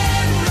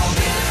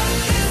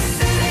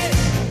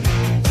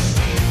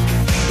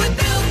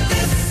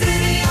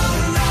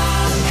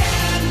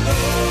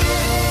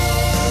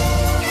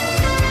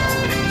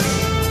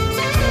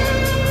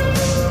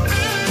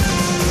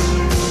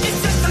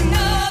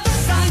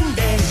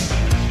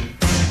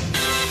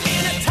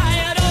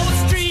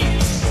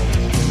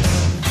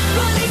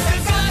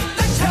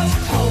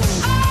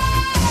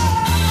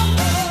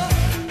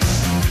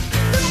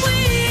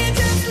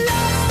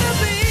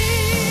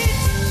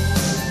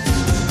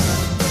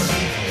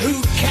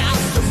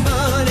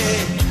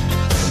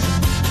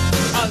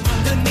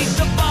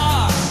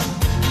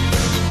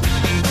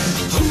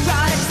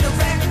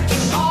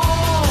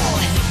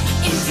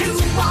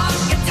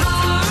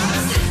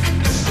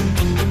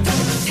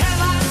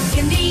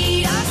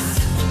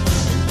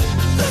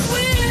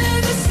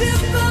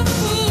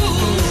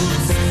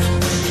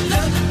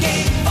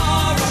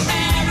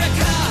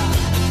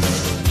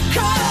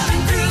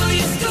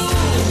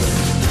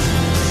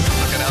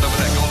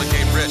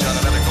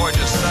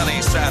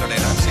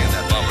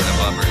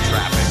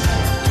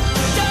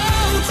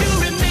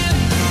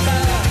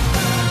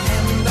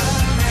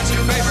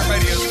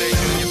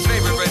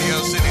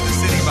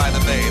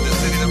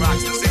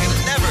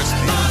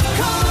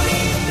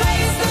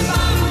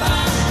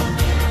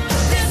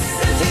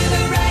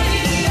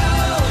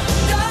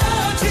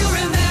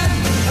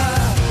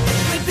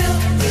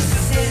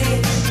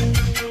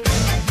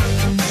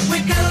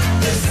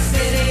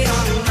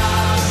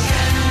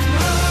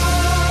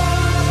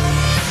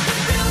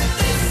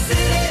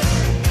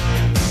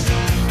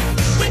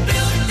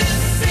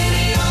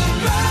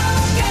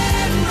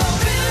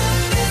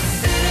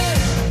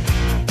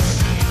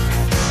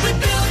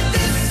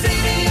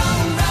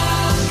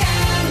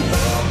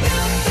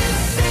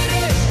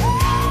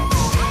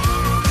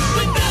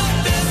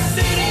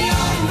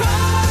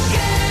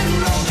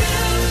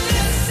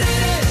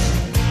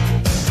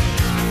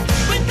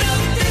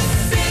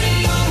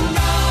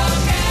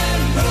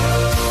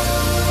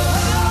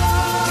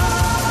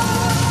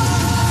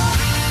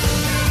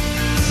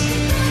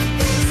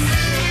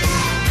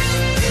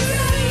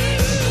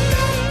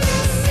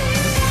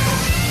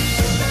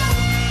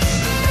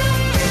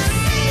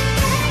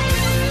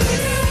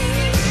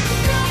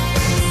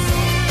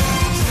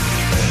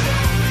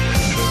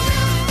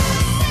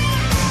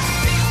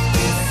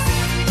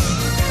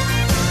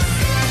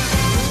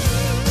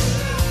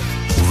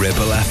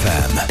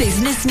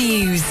Business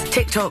News.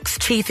 TikTok's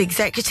chief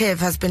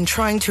executive has been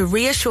trying to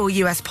reassure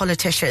US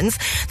politicians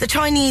the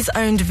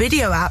Chinese-owned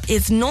video app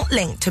is not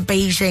linked to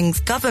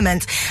Beijing's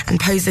government and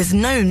poses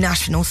no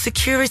national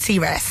security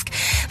risk.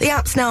 The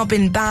app's now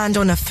been banned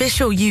on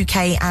official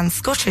UK and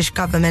Scottish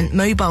government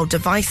mobile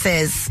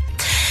devices.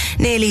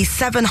 Nearly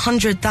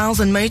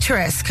 700,000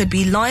 motorists could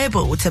be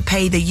liable to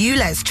pay the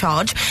ULEZ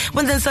charge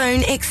when the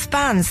zone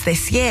expands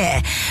this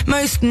year.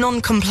 Most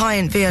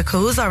non-compliant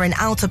vehicles are in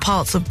outer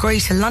parts of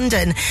Greater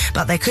London,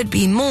 but there could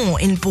be more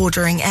in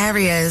bordering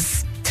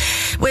areas.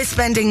 We're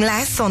spending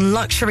less on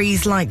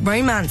luxuries like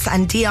romance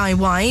and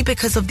DIY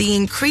because of the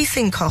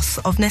increasing costs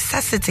of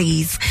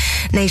necessities.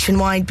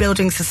 Nationwide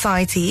Building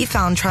Society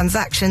found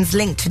transactions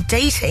linked to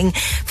dating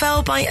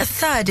fell by a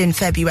third in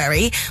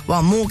February,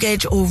 while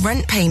mortgage or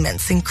rent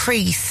payments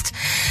increased.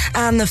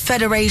 And the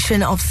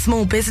Federation of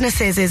Small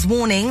Businesses is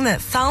warning that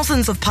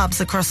thousands of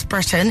pubs across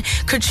Britain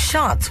could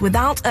shut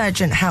without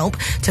urgent help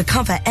to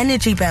cover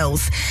energy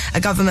bills. A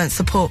government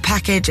support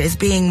package is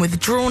being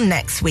withdrawn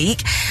next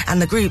week,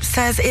 and the group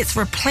says its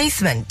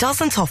replacement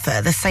doesn't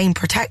offer the same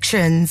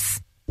protections.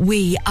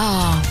 We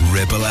are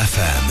Ribble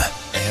FM.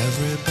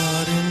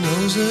 Everybody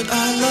knows that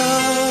I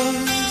love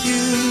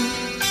you.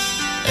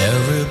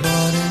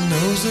 Everybody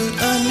knows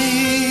that I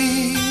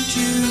need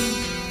you.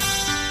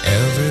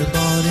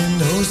 Everybody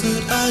knows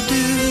that I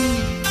do,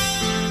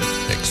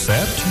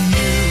 except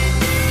you.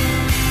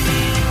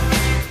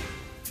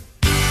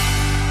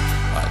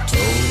 I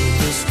told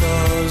the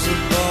stars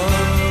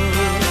above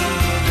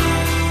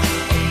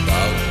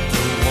about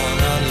the one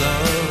I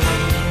love.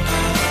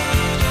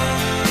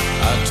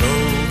 I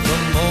told the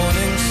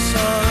morning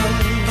sun,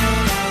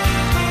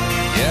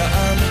 yeah,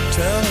 I'm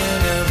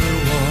telling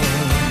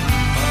everyone.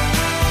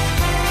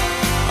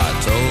 I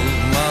told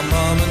my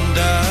mom and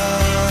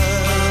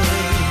dad,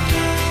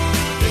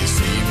 they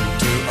seem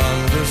to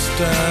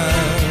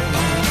understand,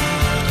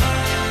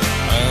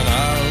 and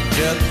I'll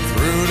get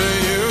through to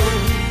you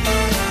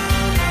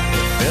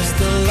if it's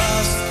the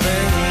last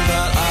thing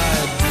that I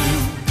do.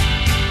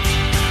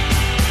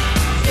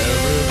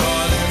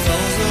 Everybody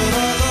knows that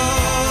I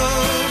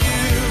love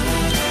you.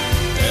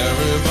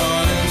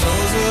 Everybody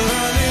knows that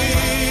I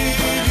need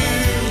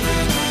you.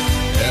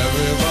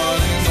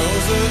 Everybody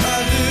knows that I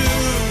do,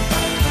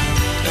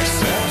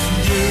 except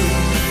you.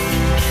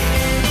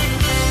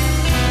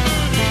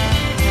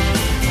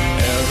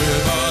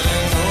 Everybody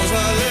knows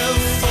I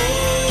live for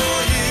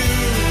you.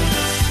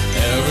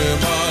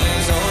 Everybody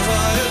knows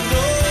I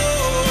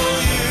adore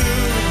you.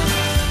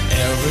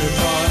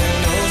 Everybody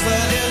knows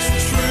that it's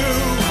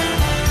true,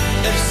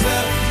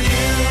 except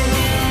you.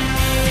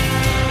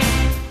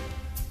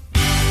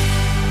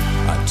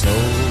 I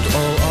told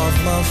all of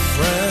my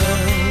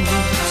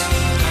friends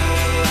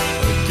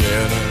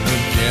again and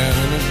again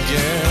and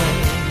again.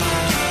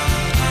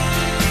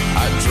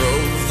 I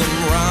drove them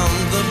round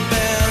the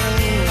bend,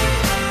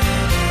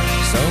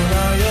 so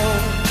now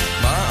you're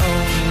my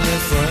only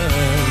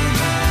friend.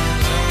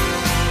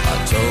 I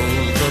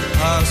told the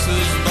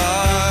passers-by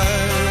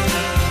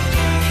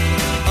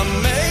I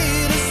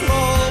made a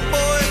small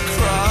boy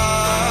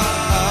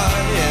cry,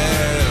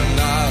 yeah, and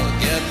I'll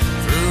get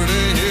through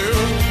to you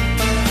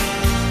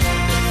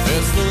if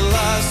it's the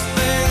last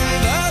thing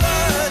that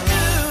I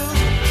do.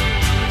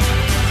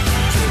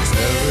 'Cause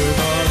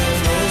everybody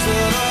knows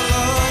that I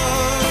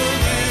love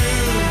you.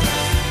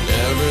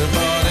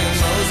 Everybody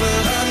knows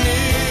that I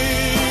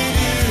need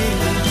you.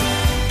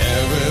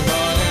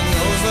 Everybody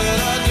knows that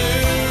I do,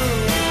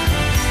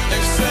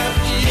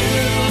 except you.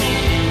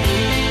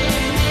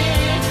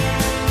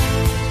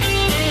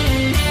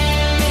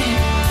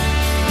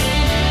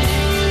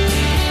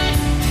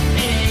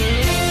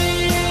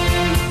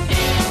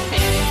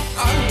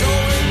 I'm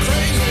going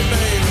crazy,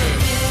 baby.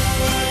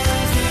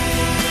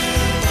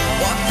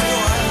 What do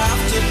I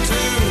have to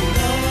do?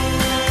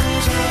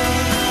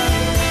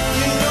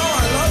 You know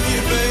I love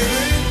you,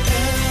 baby.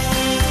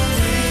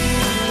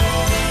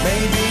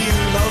 Maybe you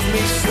love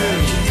me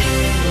soon.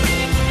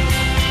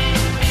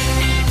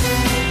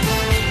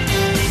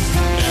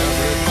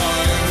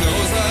 Everybody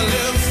knows I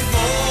live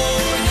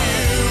for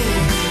you,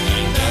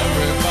 and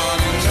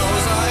everybody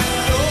knows I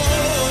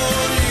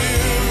adore you.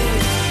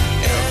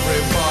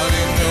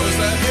 Everybody knows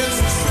that it's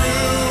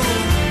true,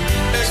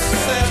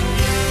 except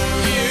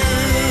you.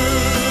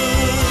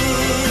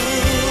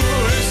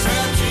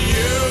 Except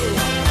you.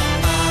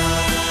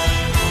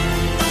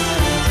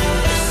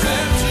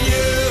 Except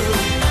you.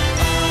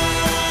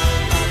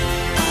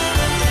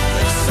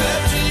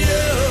 Except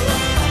you.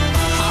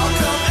 How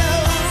come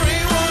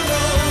everyone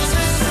knows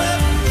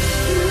except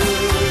you?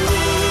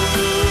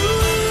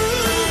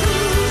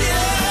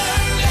 Yeah,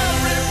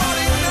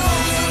 everybody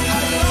knows that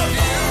I love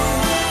you.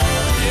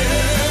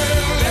 Yeah,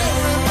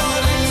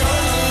 everybody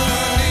knows that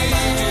I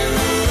need you.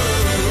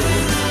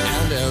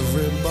 And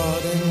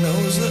everybody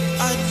knows that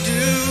I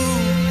do,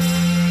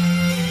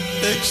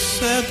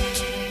 except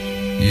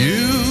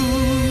you.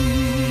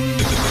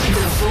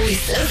 The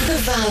voice of the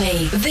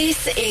valley. This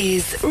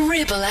is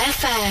Ribble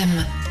FM.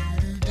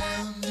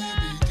 Down,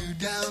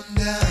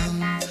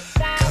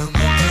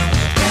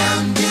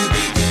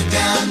 doobie-doo.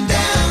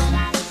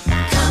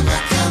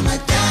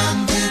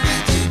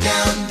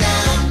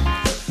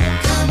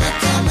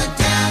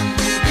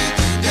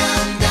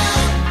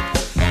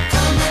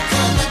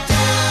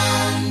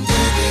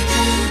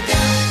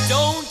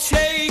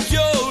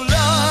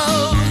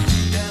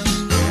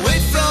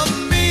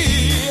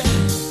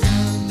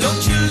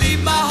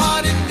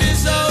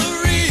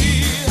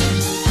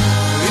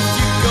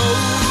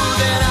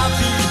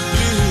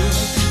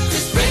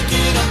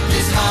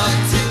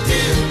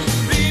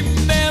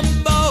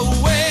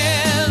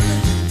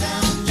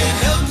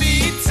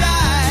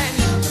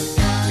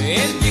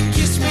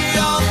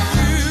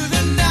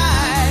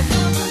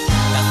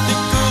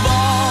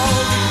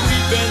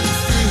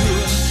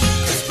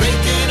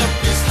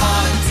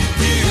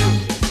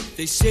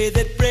 say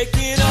that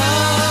breaking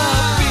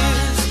up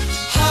is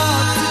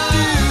hard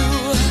to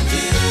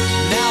do.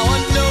 Now I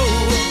know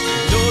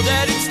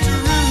that it's true.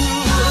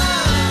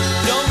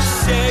 Don't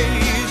say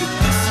that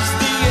this is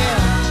the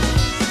end.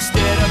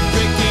 Instead of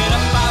breaking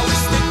up, I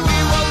wish that we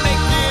were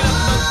making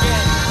up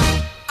again.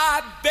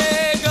 I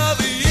beg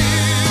of you,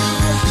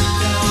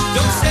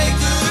 don't say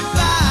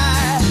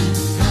goodbye.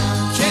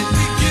 Can't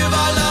we give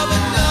our love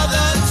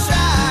another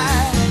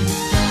try?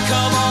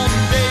 Come on,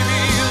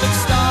 baby,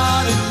 let's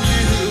start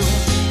anew.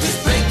 'Cause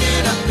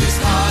breaking up is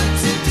hard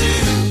to do.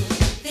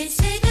 They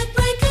say that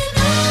breaking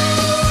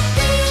up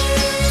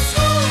is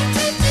hard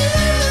to do.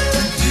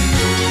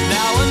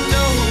 Now I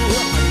know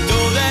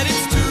that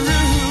it's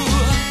true.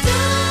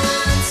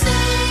 Don't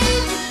say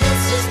that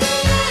this is the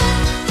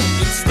end.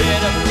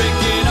 Instead of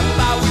breaking up, I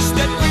wish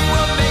that we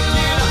were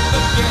making up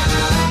again.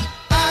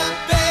 I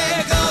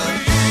beg of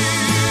you,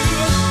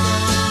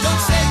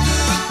 don't say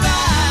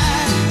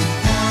goodbye.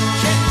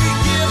 Can't we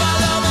give our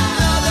love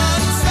another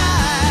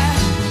try?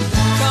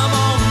 Come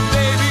on,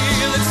 baby,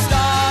 let's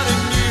start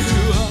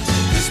anew.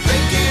 'Cause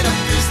breaking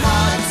up is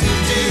hard to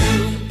do.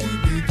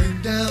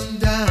 Down,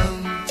 down.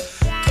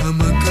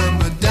 Come on,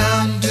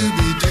 down,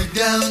 doobie-doo,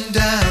 down,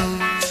 down.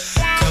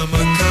 Come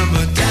on,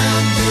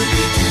 down,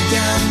 doobie-doo,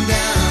 down,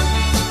 down.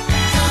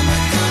 Come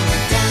on, down,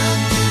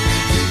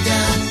 doobie-doo,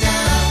 down,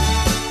 down.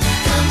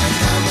 Come on,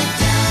 down,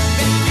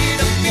 Breaking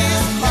up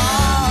is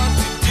hard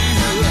to do.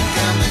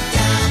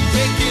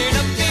 Breaking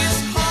up is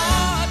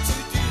hard to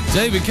do.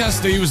 David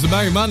Cassidy was the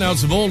main man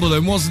out of all of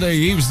them, wasn't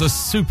he? He was the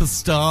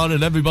superstar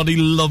and everybody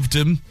loved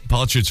him.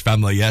 Partridge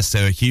Family, yes,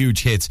 they're a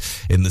huge hit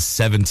in the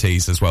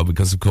 70s as well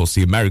because, of course,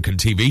 the American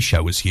TV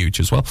show was huge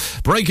as well.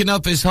 Breaking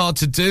Up is hard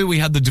to do. We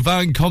had the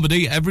Divine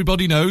Comedy,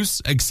 Everybody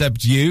Knows,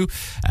 Except You.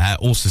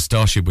 Also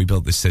Starship, We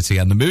Built This City,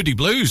 and the Moody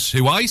Blues,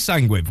 who I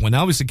sang with when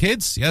I was a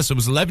kid. Yes, I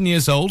was 11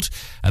 years old,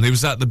 and it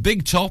was at the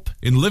Big Top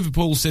in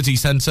Liverpool City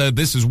Centre.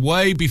 This is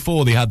way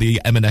before they had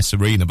the M&S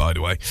Arena, by the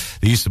way.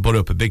 They used to put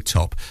up a big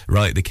top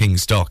right at the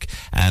King's Dock,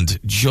 and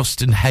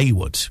Justin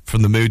Hayward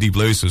from the Moody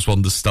Blues was one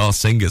of the star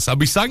singers.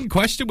 And we sang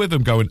Question with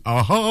him going,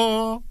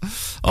 aha.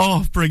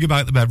 Oh, bring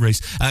about the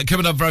memories.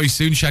 Coming up very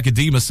soon,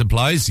 Shakadima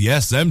Supplies.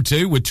 Yes, them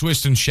too, with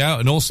Twist and Shout,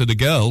 and also the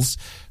Girls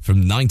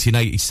from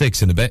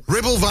 1986 in a bit.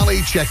 Ribble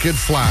Valley Checkered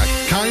Flag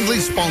kindly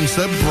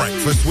sponsor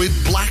Breakfast with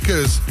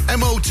Blackers.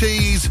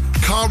 MOTs,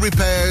 car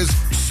repairs,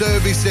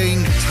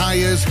 servicing,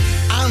 tyres,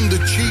 and the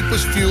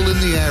cheapest fuel in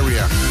the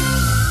area.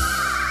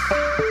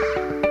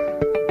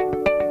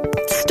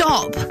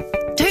 Stop!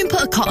 Don't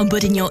put a cotton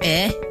bud in your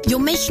ear. You're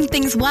making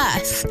things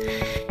worse.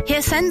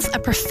 HearSense are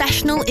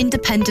professional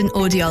independent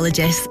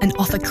audiologists and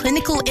offer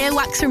clinical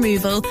earwax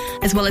removal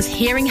as well as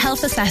hearing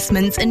health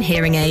assessments and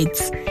hearing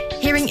aids.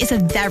 Hearing is a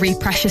very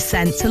precious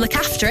sense, so look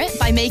after it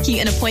by making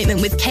an appointment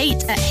with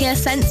Kate at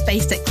HearSense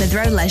based at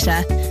Clitheroe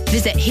Leisure.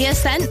 Visit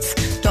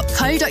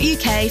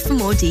hearsense.co.uk for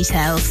more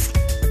details.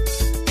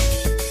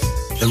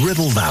 The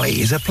Ribble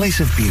Valley is a place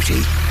of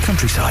beauty,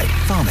 countryside,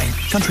 farming,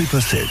 country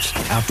pursuits,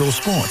 outdoor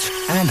sports,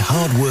 and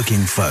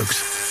hard-working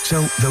folks.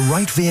 So the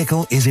right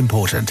vehicle is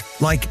important,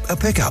 like a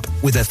pickup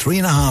with a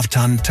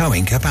 3.5-ton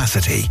towing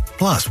capacity,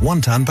 plus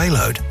 1-ton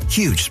payload,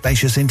 huge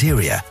spacious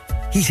interior,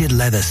 heated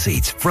leather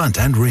seats front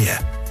and rear,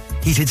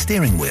 heated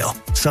steering wheel,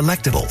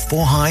 selectable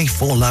 4-high,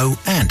 4-low,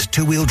 and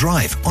 2-wheel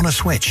drive on a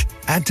switch.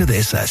 Add to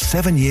this a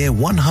 7-year,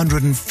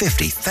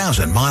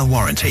 150,000-mile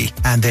warranty,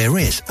 and there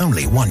is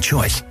only one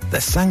choice, the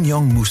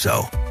SsangYong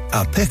Musso,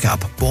 a pickup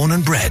born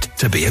and bred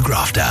to be a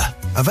grafter.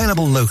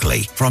 Available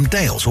locally from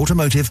Dales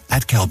Automotive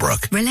at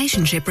Kelbrook.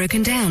 Relationship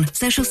broken down.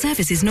 Social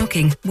services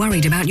knocking.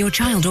 Worried about your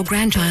child or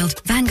grandchild.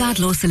 Vanguard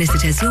Law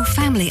Solicitors, your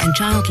family and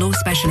child law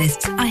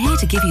specialists, are here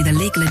to give you the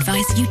legal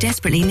advice you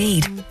desperately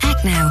need.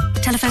 Act now.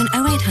 Telephone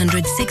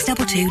 0800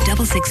 622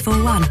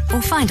 6641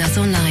 or find us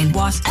online.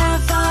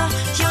 Whatever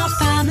your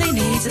family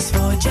needs us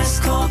for,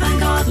 just call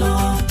Vanguard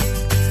Law. Ribble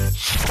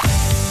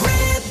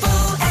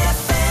FM.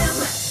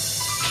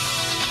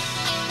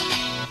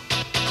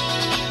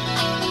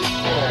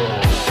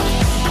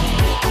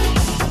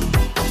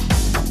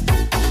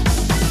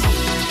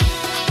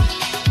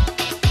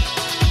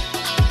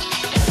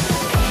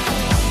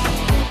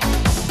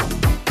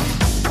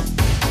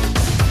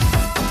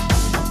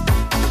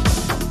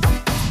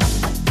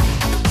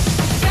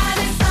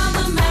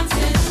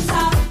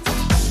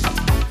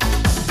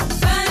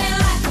 Burning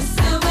like a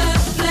silver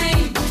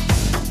flame.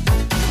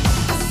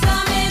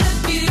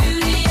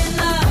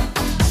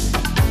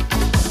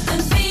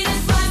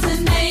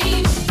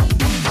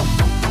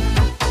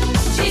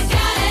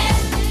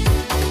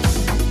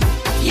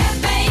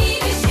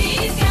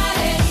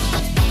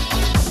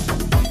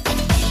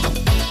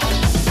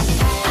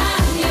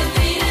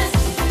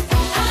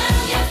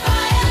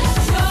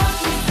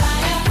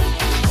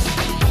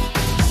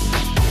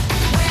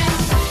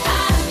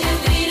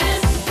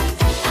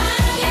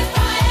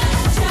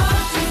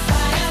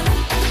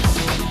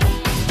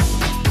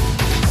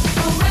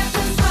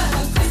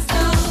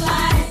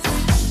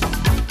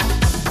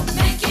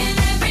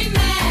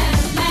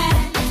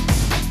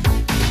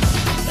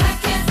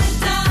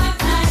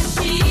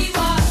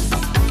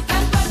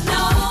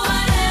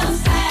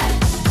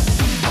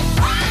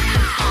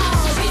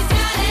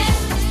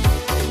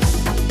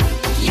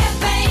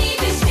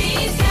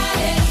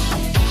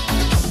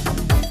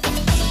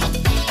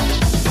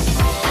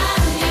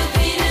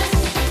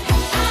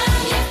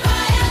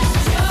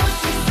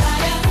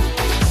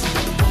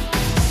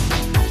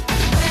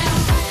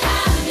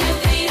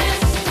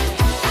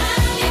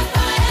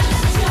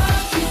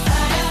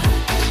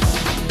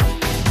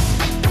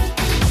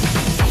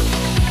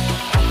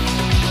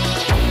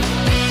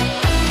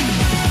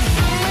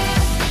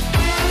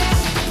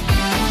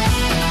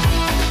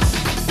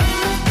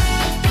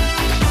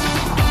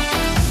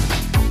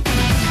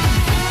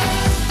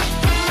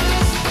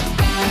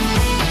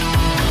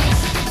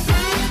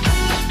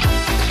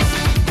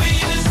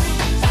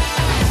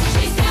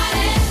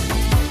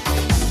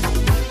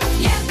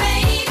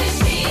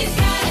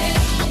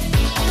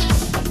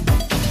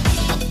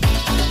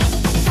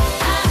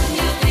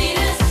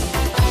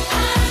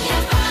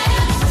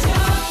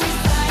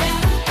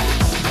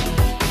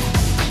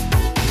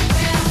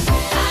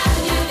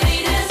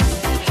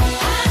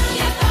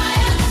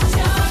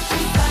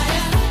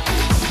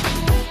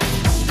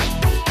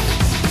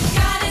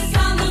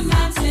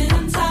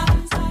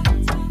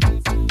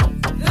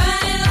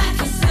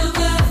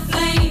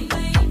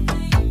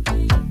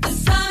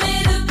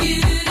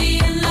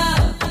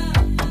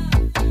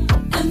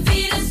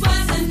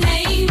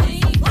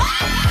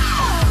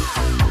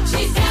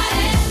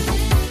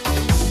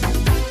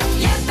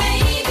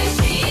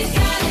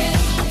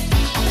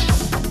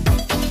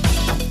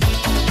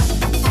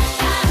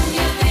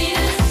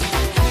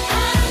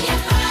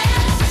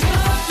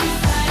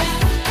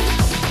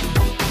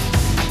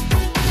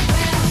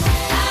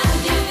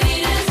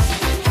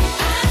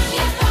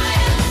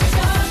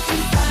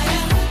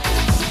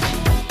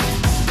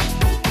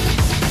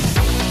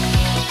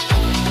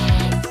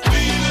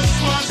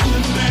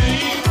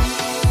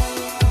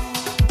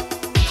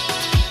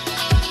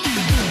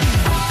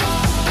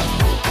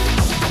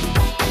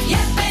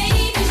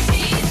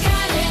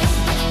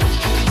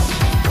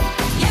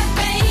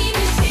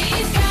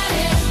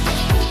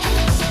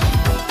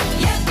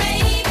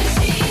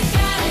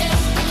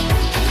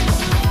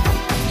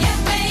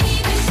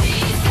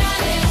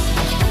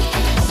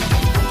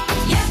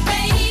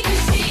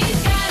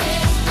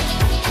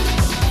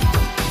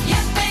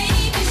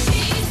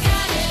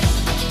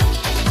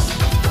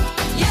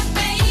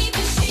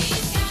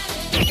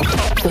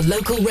 For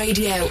local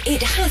radio,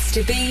 it has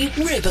to be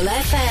Ribble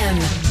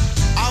FM.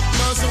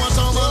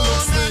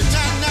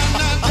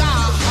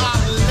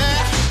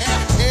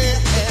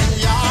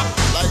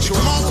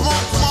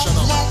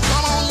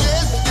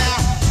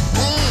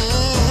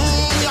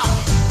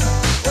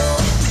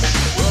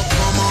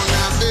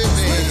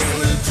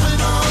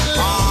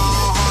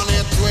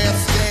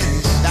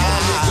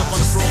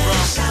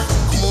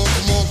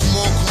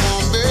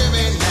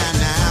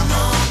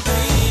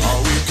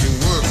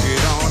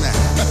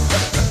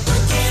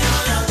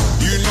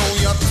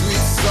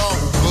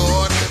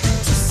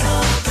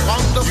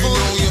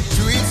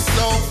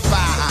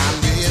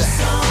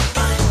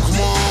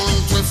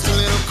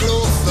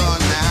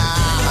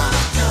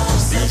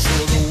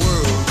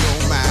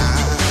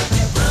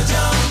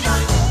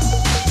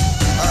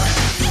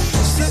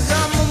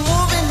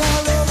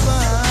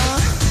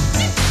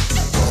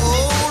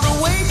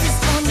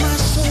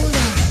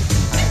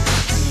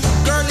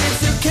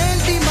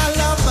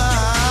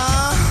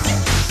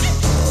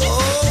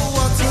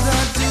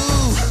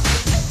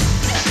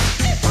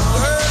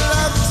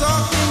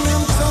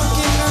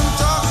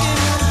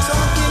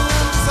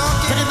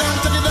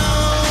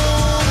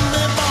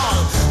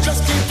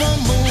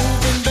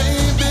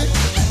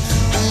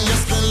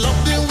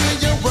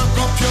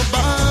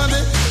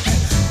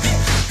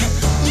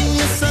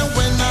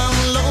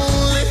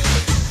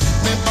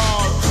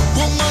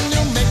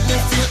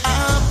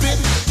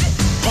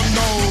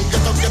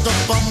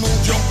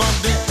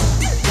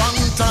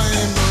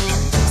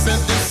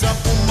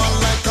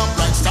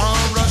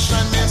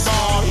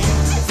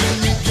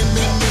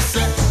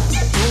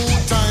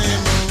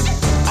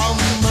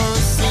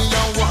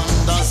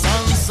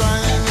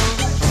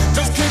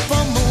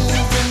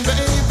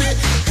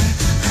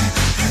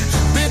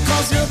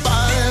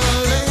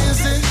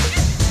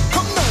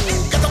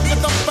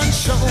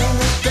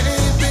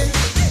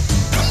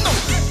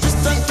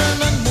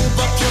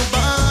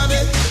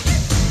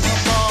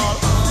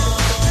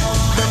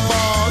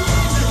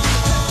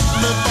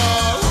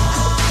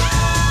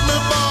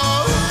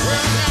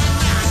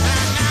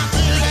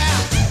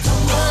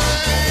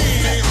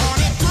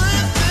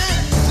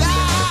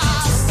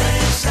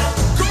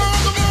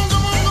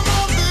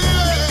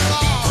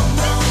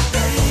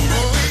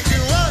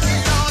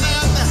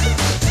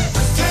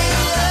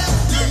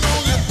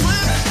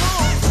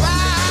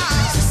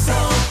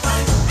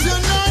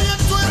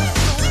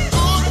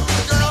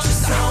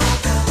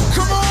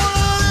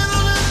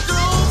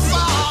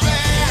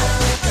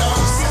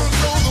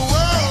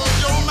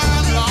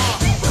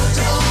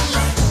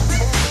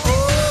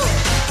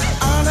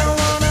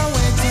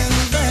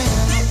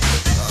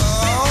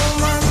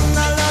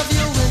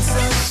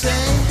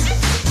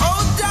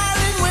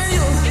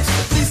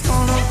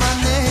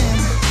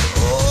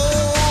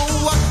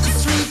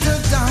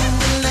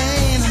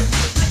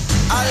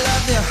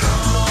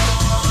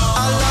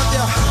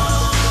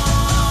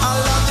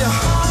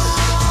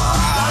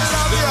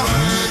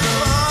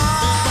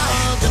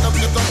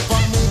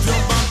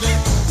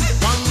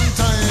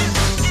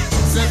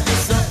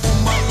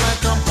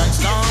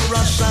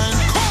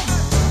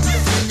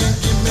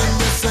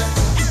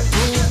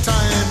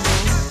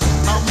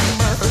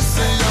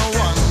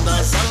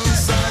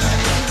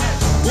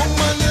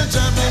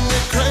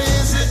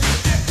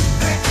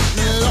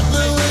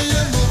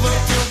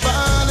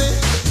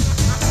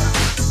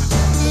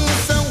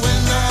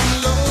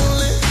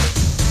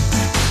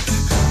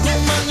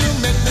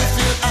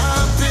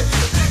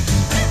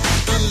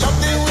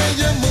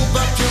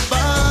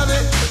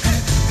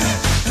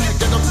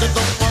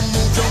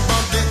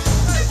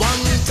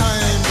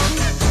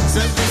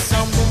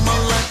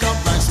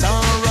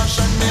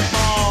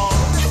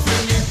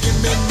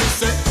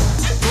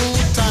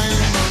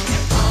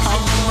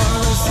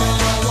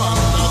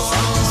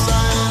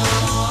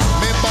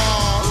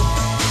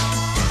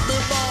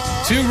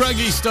 Two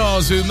reggae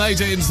stars who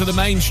made it into the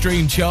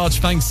mainstream chart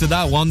thanks to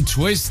that one,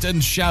 Twist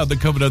and Shout, that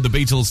covered up the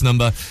Beatles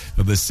number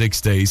of the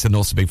 60s, and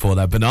also before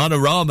that,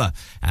 Bananarama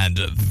and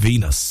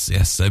Venus.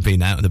 Yes, they've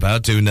been out and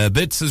about doing their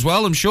bits as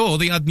well. I'm sure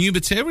they had new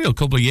material a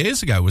couple of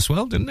years ago as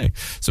well, didn't they?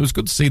 So it's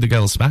good to see the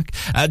girls back.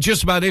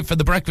 Just about it for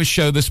the breakfast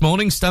show this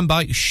morning. Stand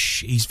by.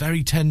 Shh, he's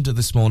very tender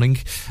this morning.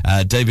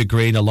 David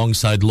Green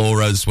alongside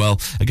Laura as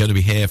well are going to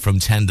be here from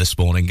 10 this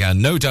morning,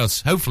 and no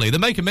doubt, hopefully, they're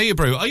making me a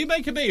brew. Are you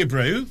making me a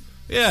brew?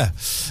 Yeah,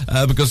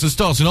 because they're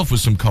starting off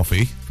with some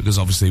coffee, because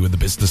obviously with the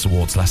Business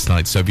Awards last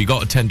night. So if you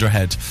got a tender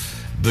head,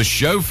 the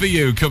show for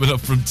you coming up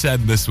from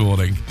 10 this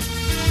morning.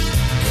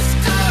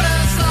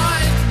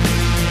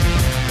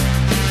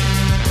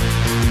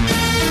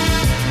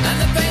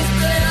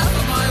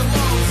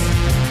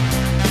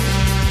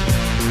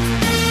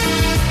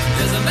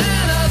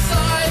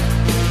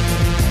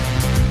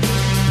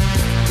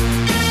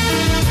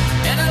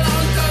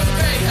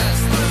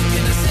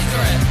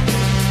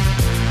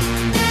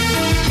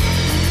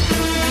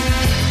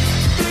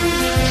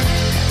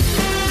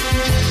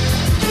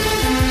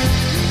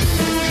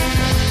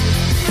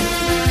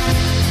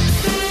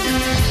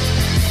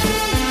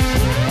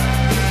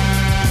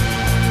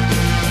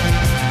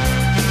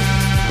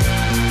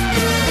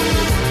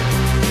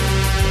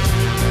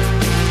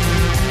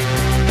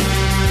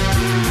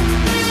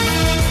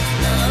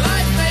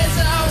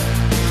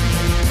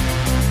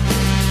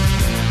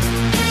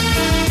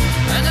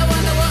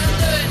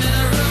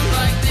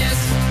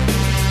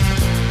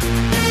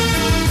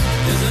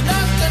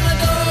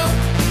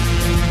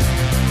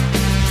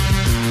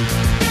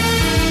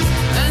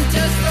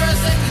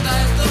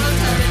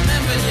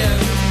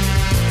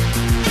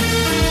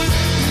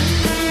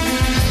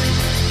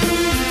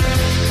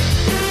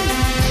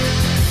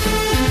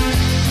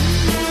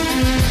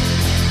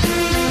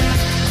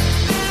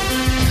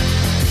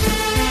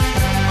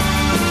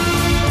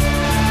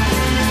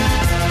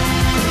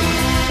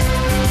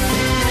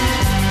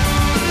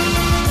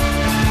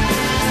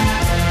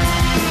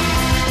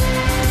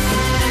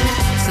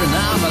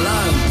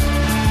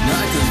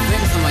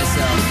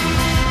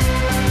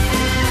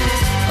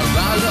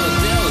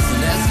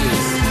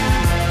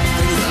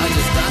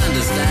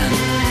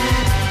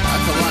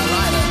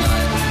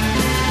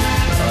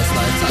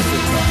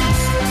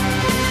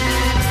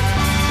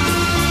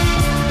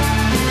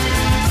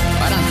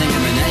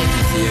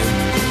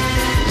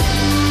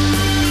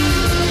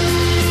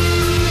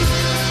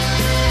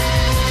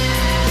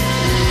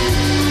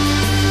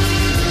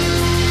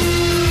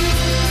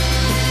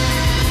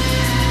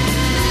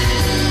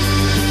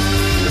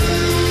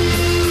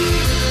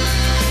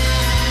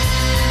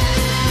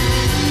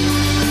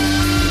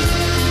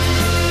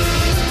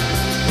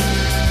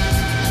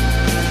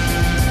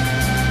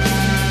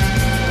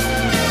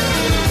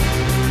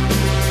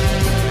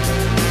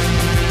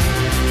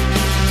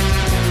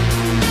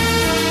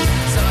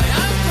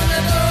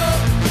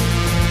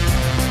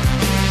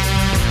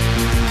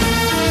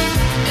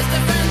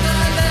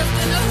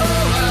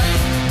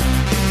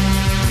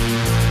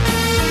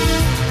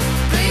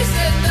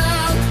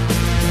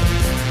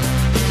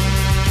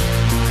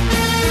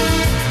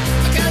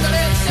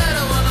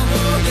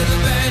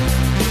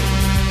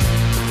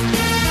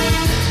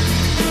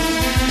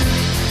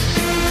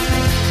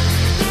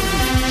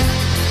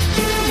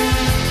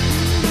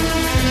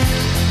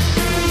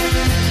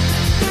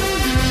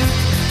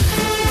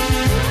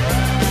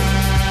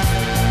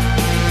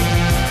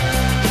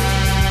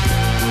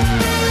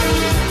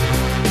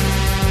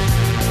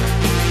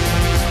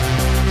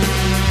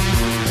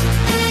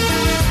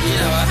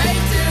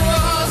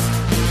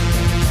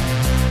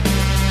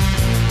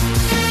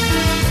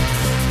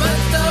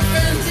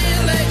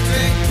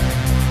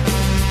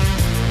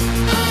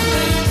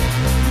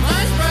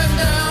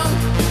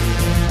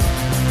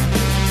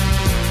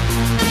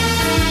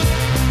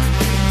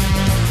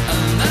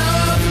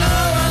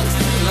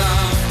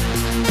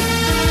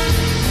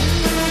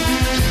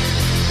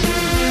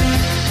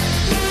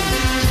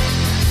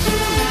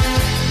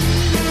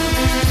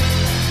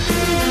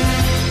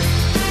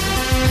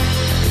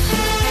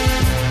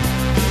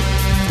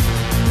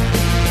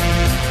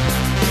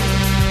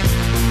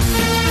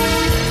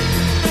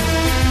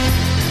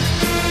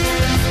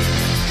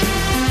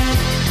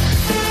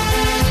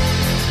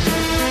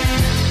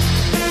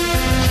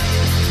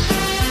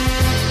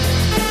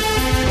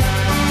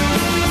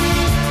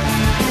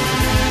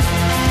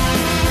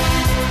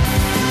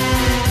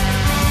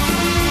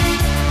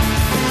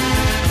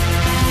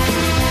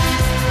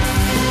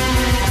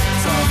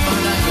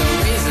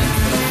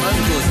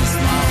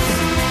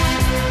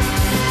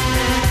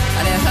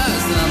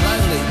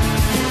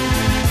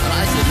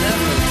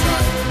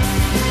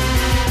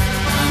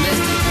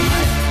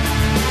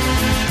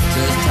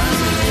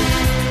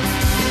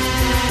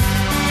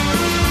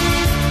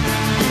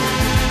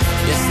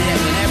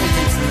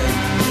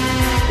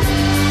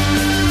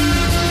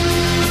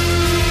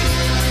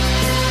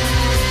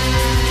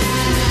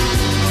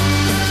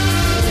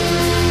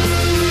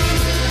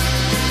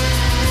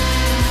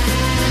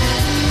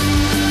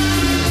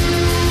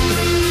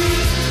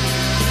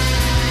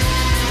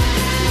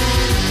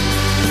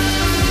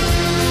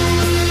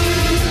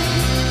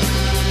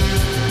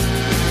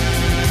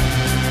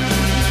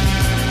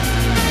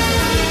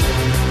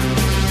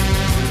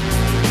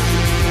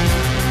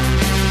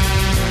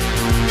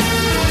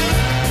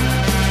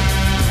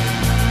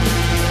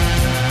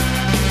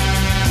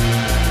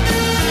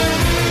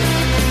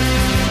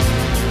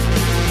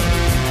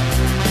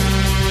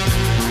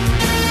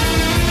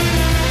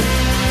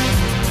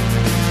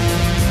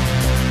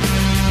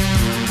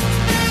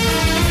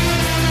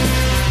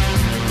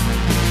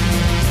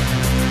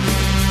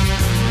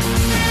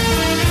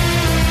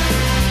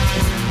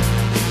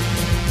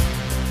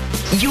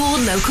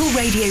 local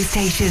radio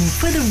station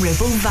for the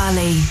Ribble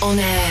Valley. On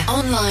air,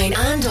 online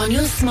and on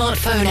your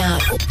smartphone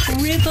app.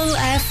 Ribble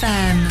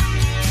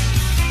FM.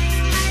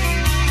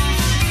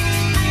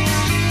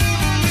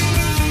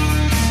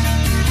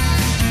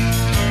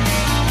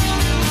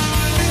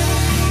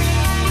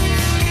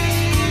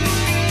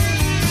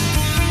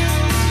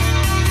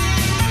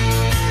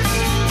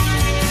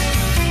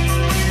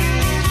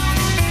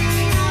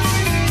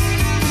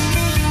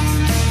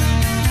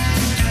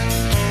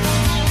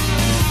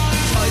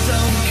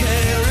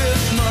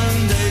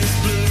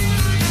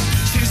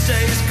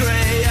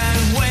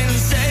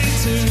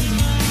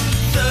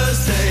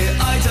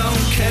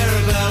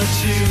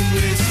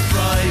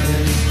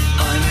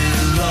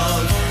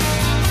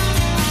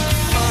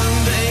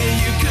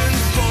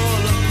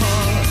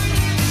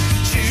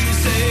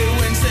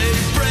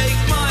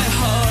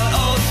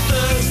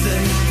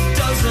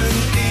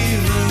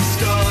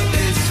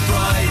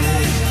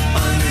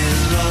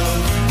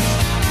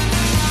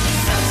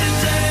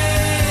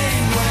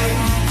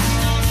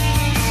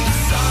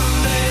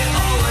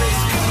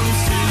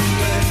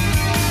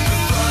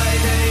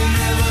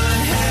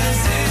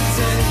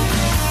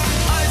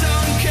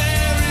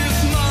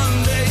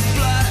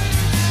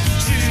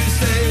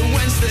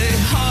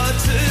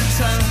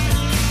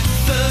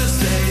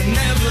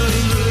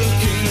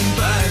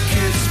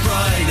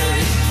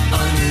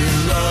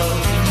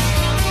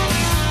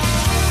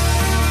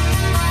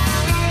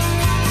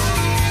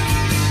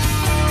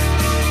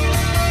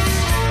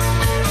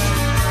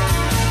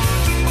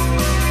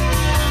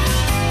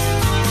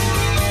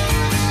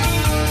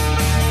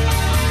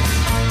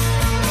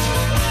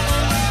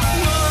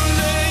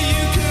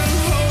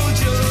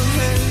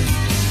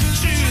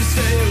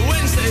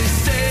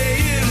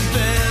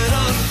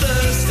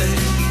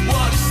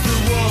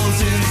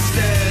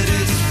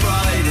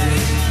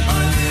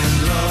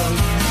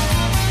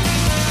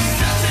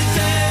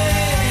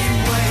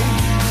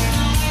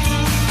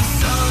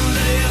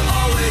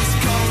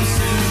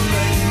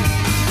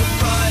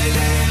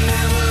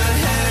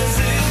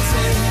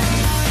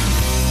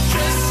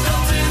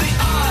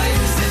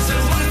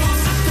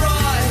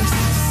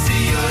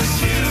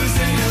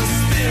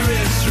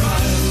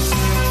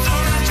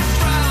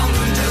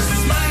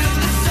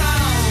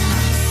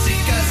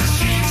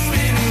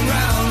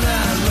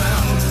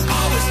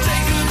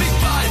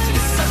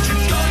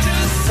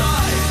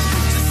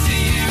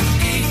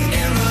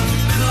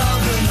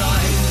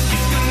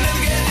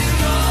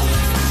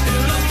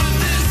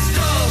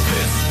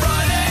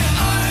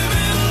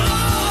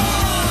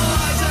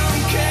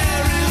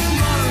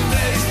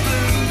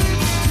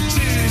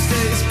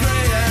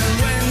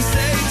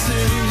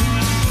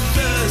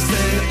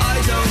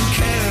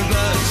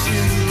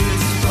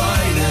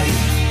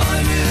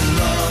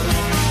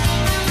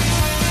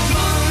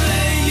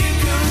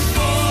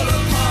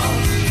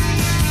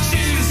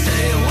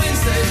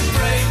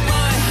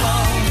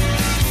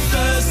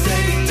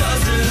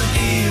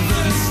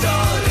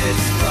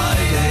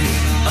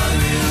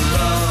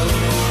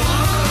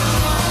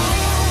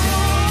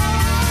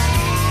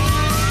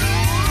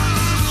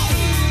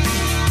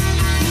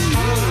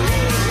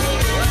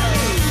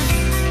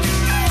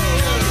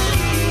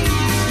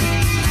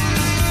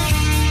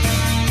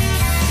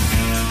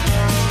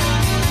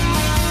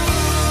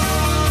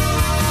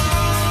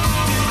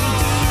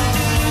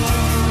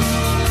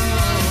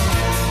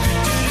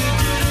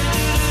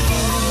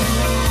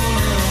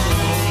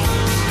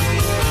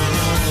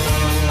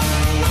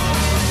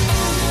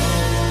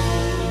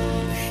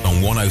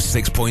 on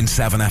 106.7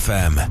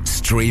 FM,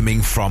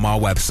 streaming from our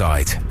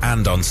website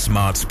and on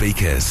smart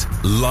speakers,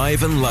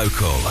 live and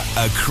local,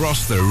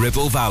 across the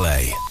Ribble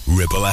Valley. Ribble